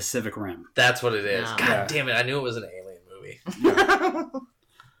Elba in Pacific Rim. That's what it is. No. God Yeah. damn it, I knew it was an alien movie.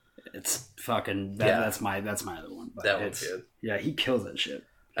 It's fucking that's my other one. But That one's good. Yeah, he kills that shit.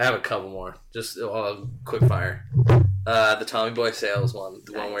 I have a couple more. Just quick fire. The Tommy Boy Sales one.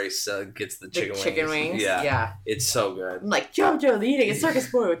 The one where he gets the The chicken wings. chicken wings? Yeah. Yeah. It's so good. I'm like, JoJo, the eating a circus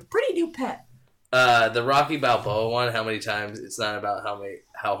boy with a pretty new pet. The Rocky Balboa one, how many times, it's not about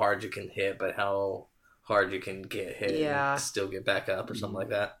how hard you can hit, but how hard you can get hit Yeah. and still get back up or something like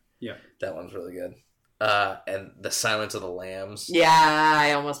that. Yeah. That one's really good. And The Silence of the Lambs. Yeah,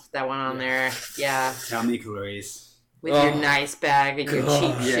 I almost put that one on there. Yeah. Tell me, Clarice. With your Oh. nice bag and your God.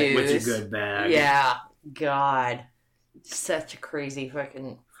 cheap Yeah, shoes. with your good bag. Yeah. God. Such a crazy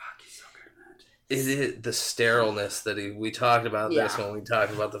fucking... Is it the sterileness that we talked about this Yeah. when we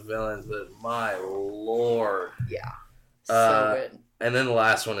talked about the villains, but my lord. Yeah. Uh, So good. And then the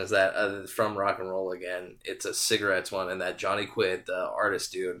last one is that from Rock and Roll Again. It's a cigarettes one, and that Johnny Quid, the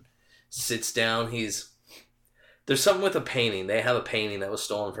artist dude, sits down. There's something with a painting. They have a painting that was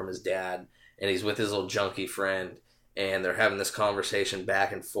stolen from his dad, and he's with his little junkie friend, and they're having this conversation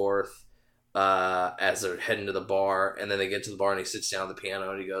back and forth as they're heading to the bar. And then they get to the bar, and he sits down at the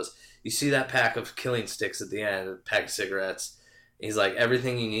piano, and he goes, "You see that pack of killing sticks at the end, a pack of cigarettes?" He's like,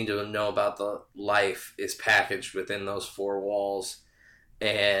 "Everything you need to know about the life is packaged within those four walls."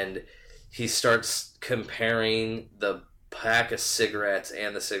 And he starts comparing the pack of cigarettes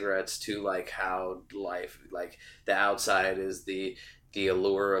and the cigarettes to like how life, like the outside is the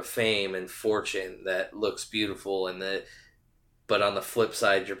allure of fame and fortune that looks beautiful, and but on the flip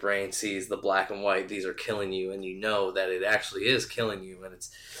side, your brain sees the black and white. These are killing you, and you know that it actually is killing you. And it's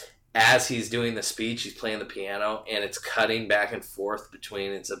as he's doing the speech, he's playing the piano, and it's cutting back and forth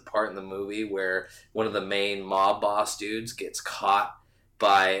between. It's a part in the movie where one of the main mob boss dudes gets caught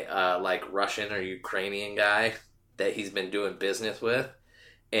by like Russian or Ukrainian guy that he's been doing business with,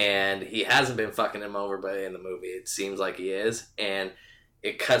 and he hasn't been fucking him over, but in the movie it seems like he is. And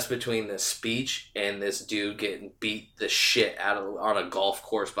it cuts between this speech and this dude getting beat the shit out of on a golf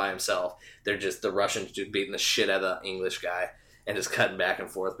course by himself. They're just the Russian dude beating the shit out of the English guy, and just cutting back and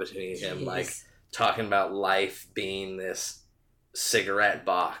forth between him, like talking about life being this cigarette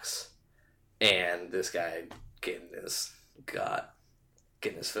box, and this guy getting his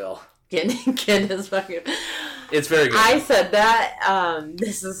fill. Getting his fucking... It's very good. I said that,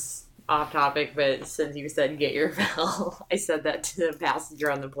 this is off topic, but since you said get your fill, I said that to the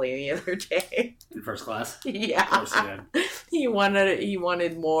passenger on the plane the other day. In first class? Yeah. Of course you did. He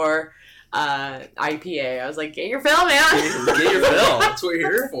wanted more IPA. I was like, get your fill, man. Get your fill. That's what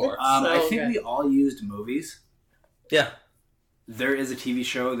you're here for. So I think good. we all used movies. Yeah. There is a TV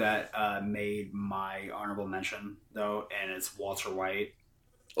show that made my honorable mention, though, and it's Walter White.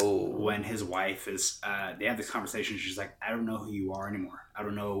 Oh. When his wife is, they have this conversation. She's like, "I don't know who you are anymore. I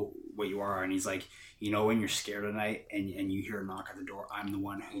don't know what you are." And he's like, "You know, when you're scared at night and you hear a knock at the door, I'm the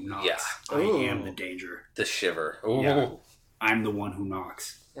one who knocks. Yeah. I Ooh. am the danger. The shiver. Ooh. Yeah. I'm the one who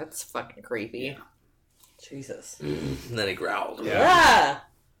knocks." That's fucking creepy. Yeah. Jesus. And then he growled. Yeah. Yeah.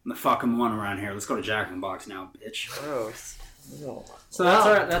 I'm the fucking one around here. Let's go to Jack in the Box now, bitch. Gross. Ew. So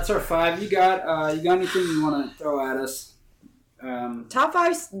that's our 5. You got anything you want to throw at us? Top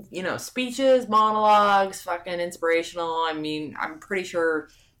 5, speeches, monologues, fucking inspirational. I mean, I'm pretty sure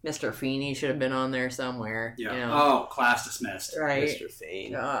Mr. Feeney should have been on there somewhere. Yeah. You know? Oh, class dismissed. Right. Mr.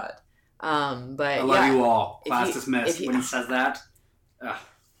 Fane. God. But I love you all. If Class you- dismissed. if you- When he says that,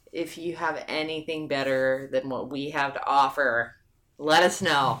 if you have anything better than what we have to offer, let us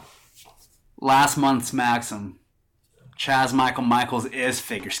know. last month's Maxim. Chaz Michael Michaels is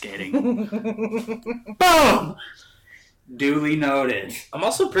figure skating. Boom! Duly noted. I'm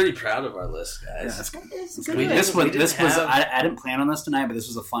also pretty proud of our list, guys. Yeah, that's good. It's We good. did- This we was didn't have- I didn't plan on this tonight, but this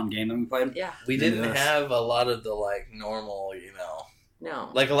was a fun game that we played. Yeah. We didn't Yes. have a lot of the like normal, you know, No.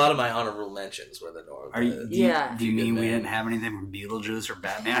 like a lot of my honorable mentions were the normal. Are you? Yeah. Do you mean we Good didn't have anything from Beetlejuice or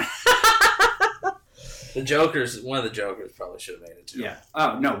Batman? The Jokers? One of the Jokers probably should have made it too. Yeah.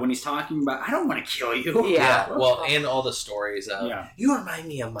 Oh no, when he's talking about, I don't want to kill you. Yeah. Well, and all the stories of Yeah. you remind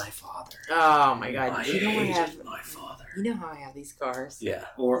me of my father. Oh my god. I You know I hated have. my father. You know how I have these scars. Yeah.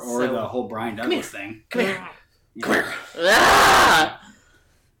 Or So- the whole Brian Douglas thing. Come here. Yeah. Come here. Ah!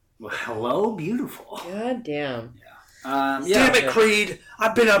 Well, hello, beautiful. God damn. Yeah. Damn it, Creed!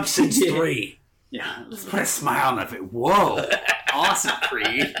 I've been up since 3. Yeah. Let's put a smile on that face. Whoa. Awesome,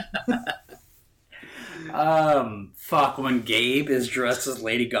 Creed. Fuck, when Gabe is dressed as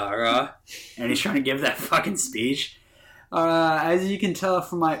Lady Gaga and he's trying to give that fucking speech. As you can tell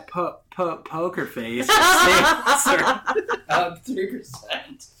from my poker face, up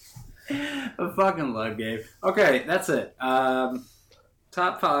 3%. I fucking love Gabe. Okay, that's it.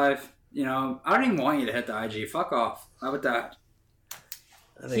 Top 5. You know, I don't even want you to hit the IG. Fuck off. How about that?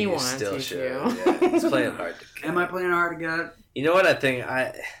 I think He you wanted still to, should. too. Yeah, he's playing hard to get. Am I playing hard to get? You know what I think?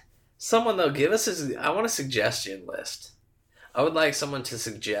 Someone though, give us I want a suggestion list. I would like someone to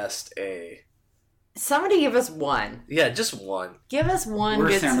suggest Somebody give us one. just one. Give us one We're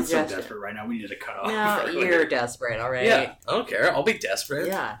good sounding so suggestion. desperate right now. We need to cut off. No, you're desperate, alright? Yeah, I don't care. I'll be desperate.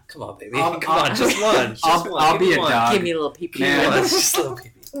 Yeah. Come on, baby. I'll- Come on, just one. Just one. I'll Give be me a one. dog. Give me a little pee pee. Man. One. Just a little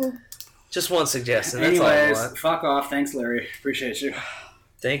baby. Just one suggestion. That's all I Anyways, want. fuck off. Thanks, Larry. Appreciate you.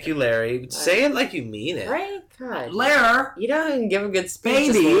 Thank you, Larry. Say it like you mean it. Right? God. Larry. You don't even give a good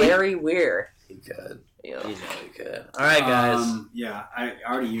speech. Baby. It's Larry Weir. You could. Ew. You know you could. All right, guys. Yeah, I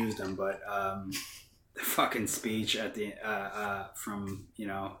already used them, but the fucking speech at the from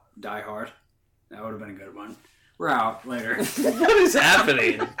Die Hard, that would have been a good one. We're out later. What is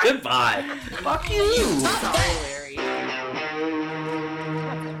happening? Goodbye. Fuck you. Sorry, Larry.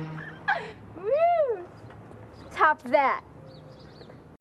 Woo! Top that.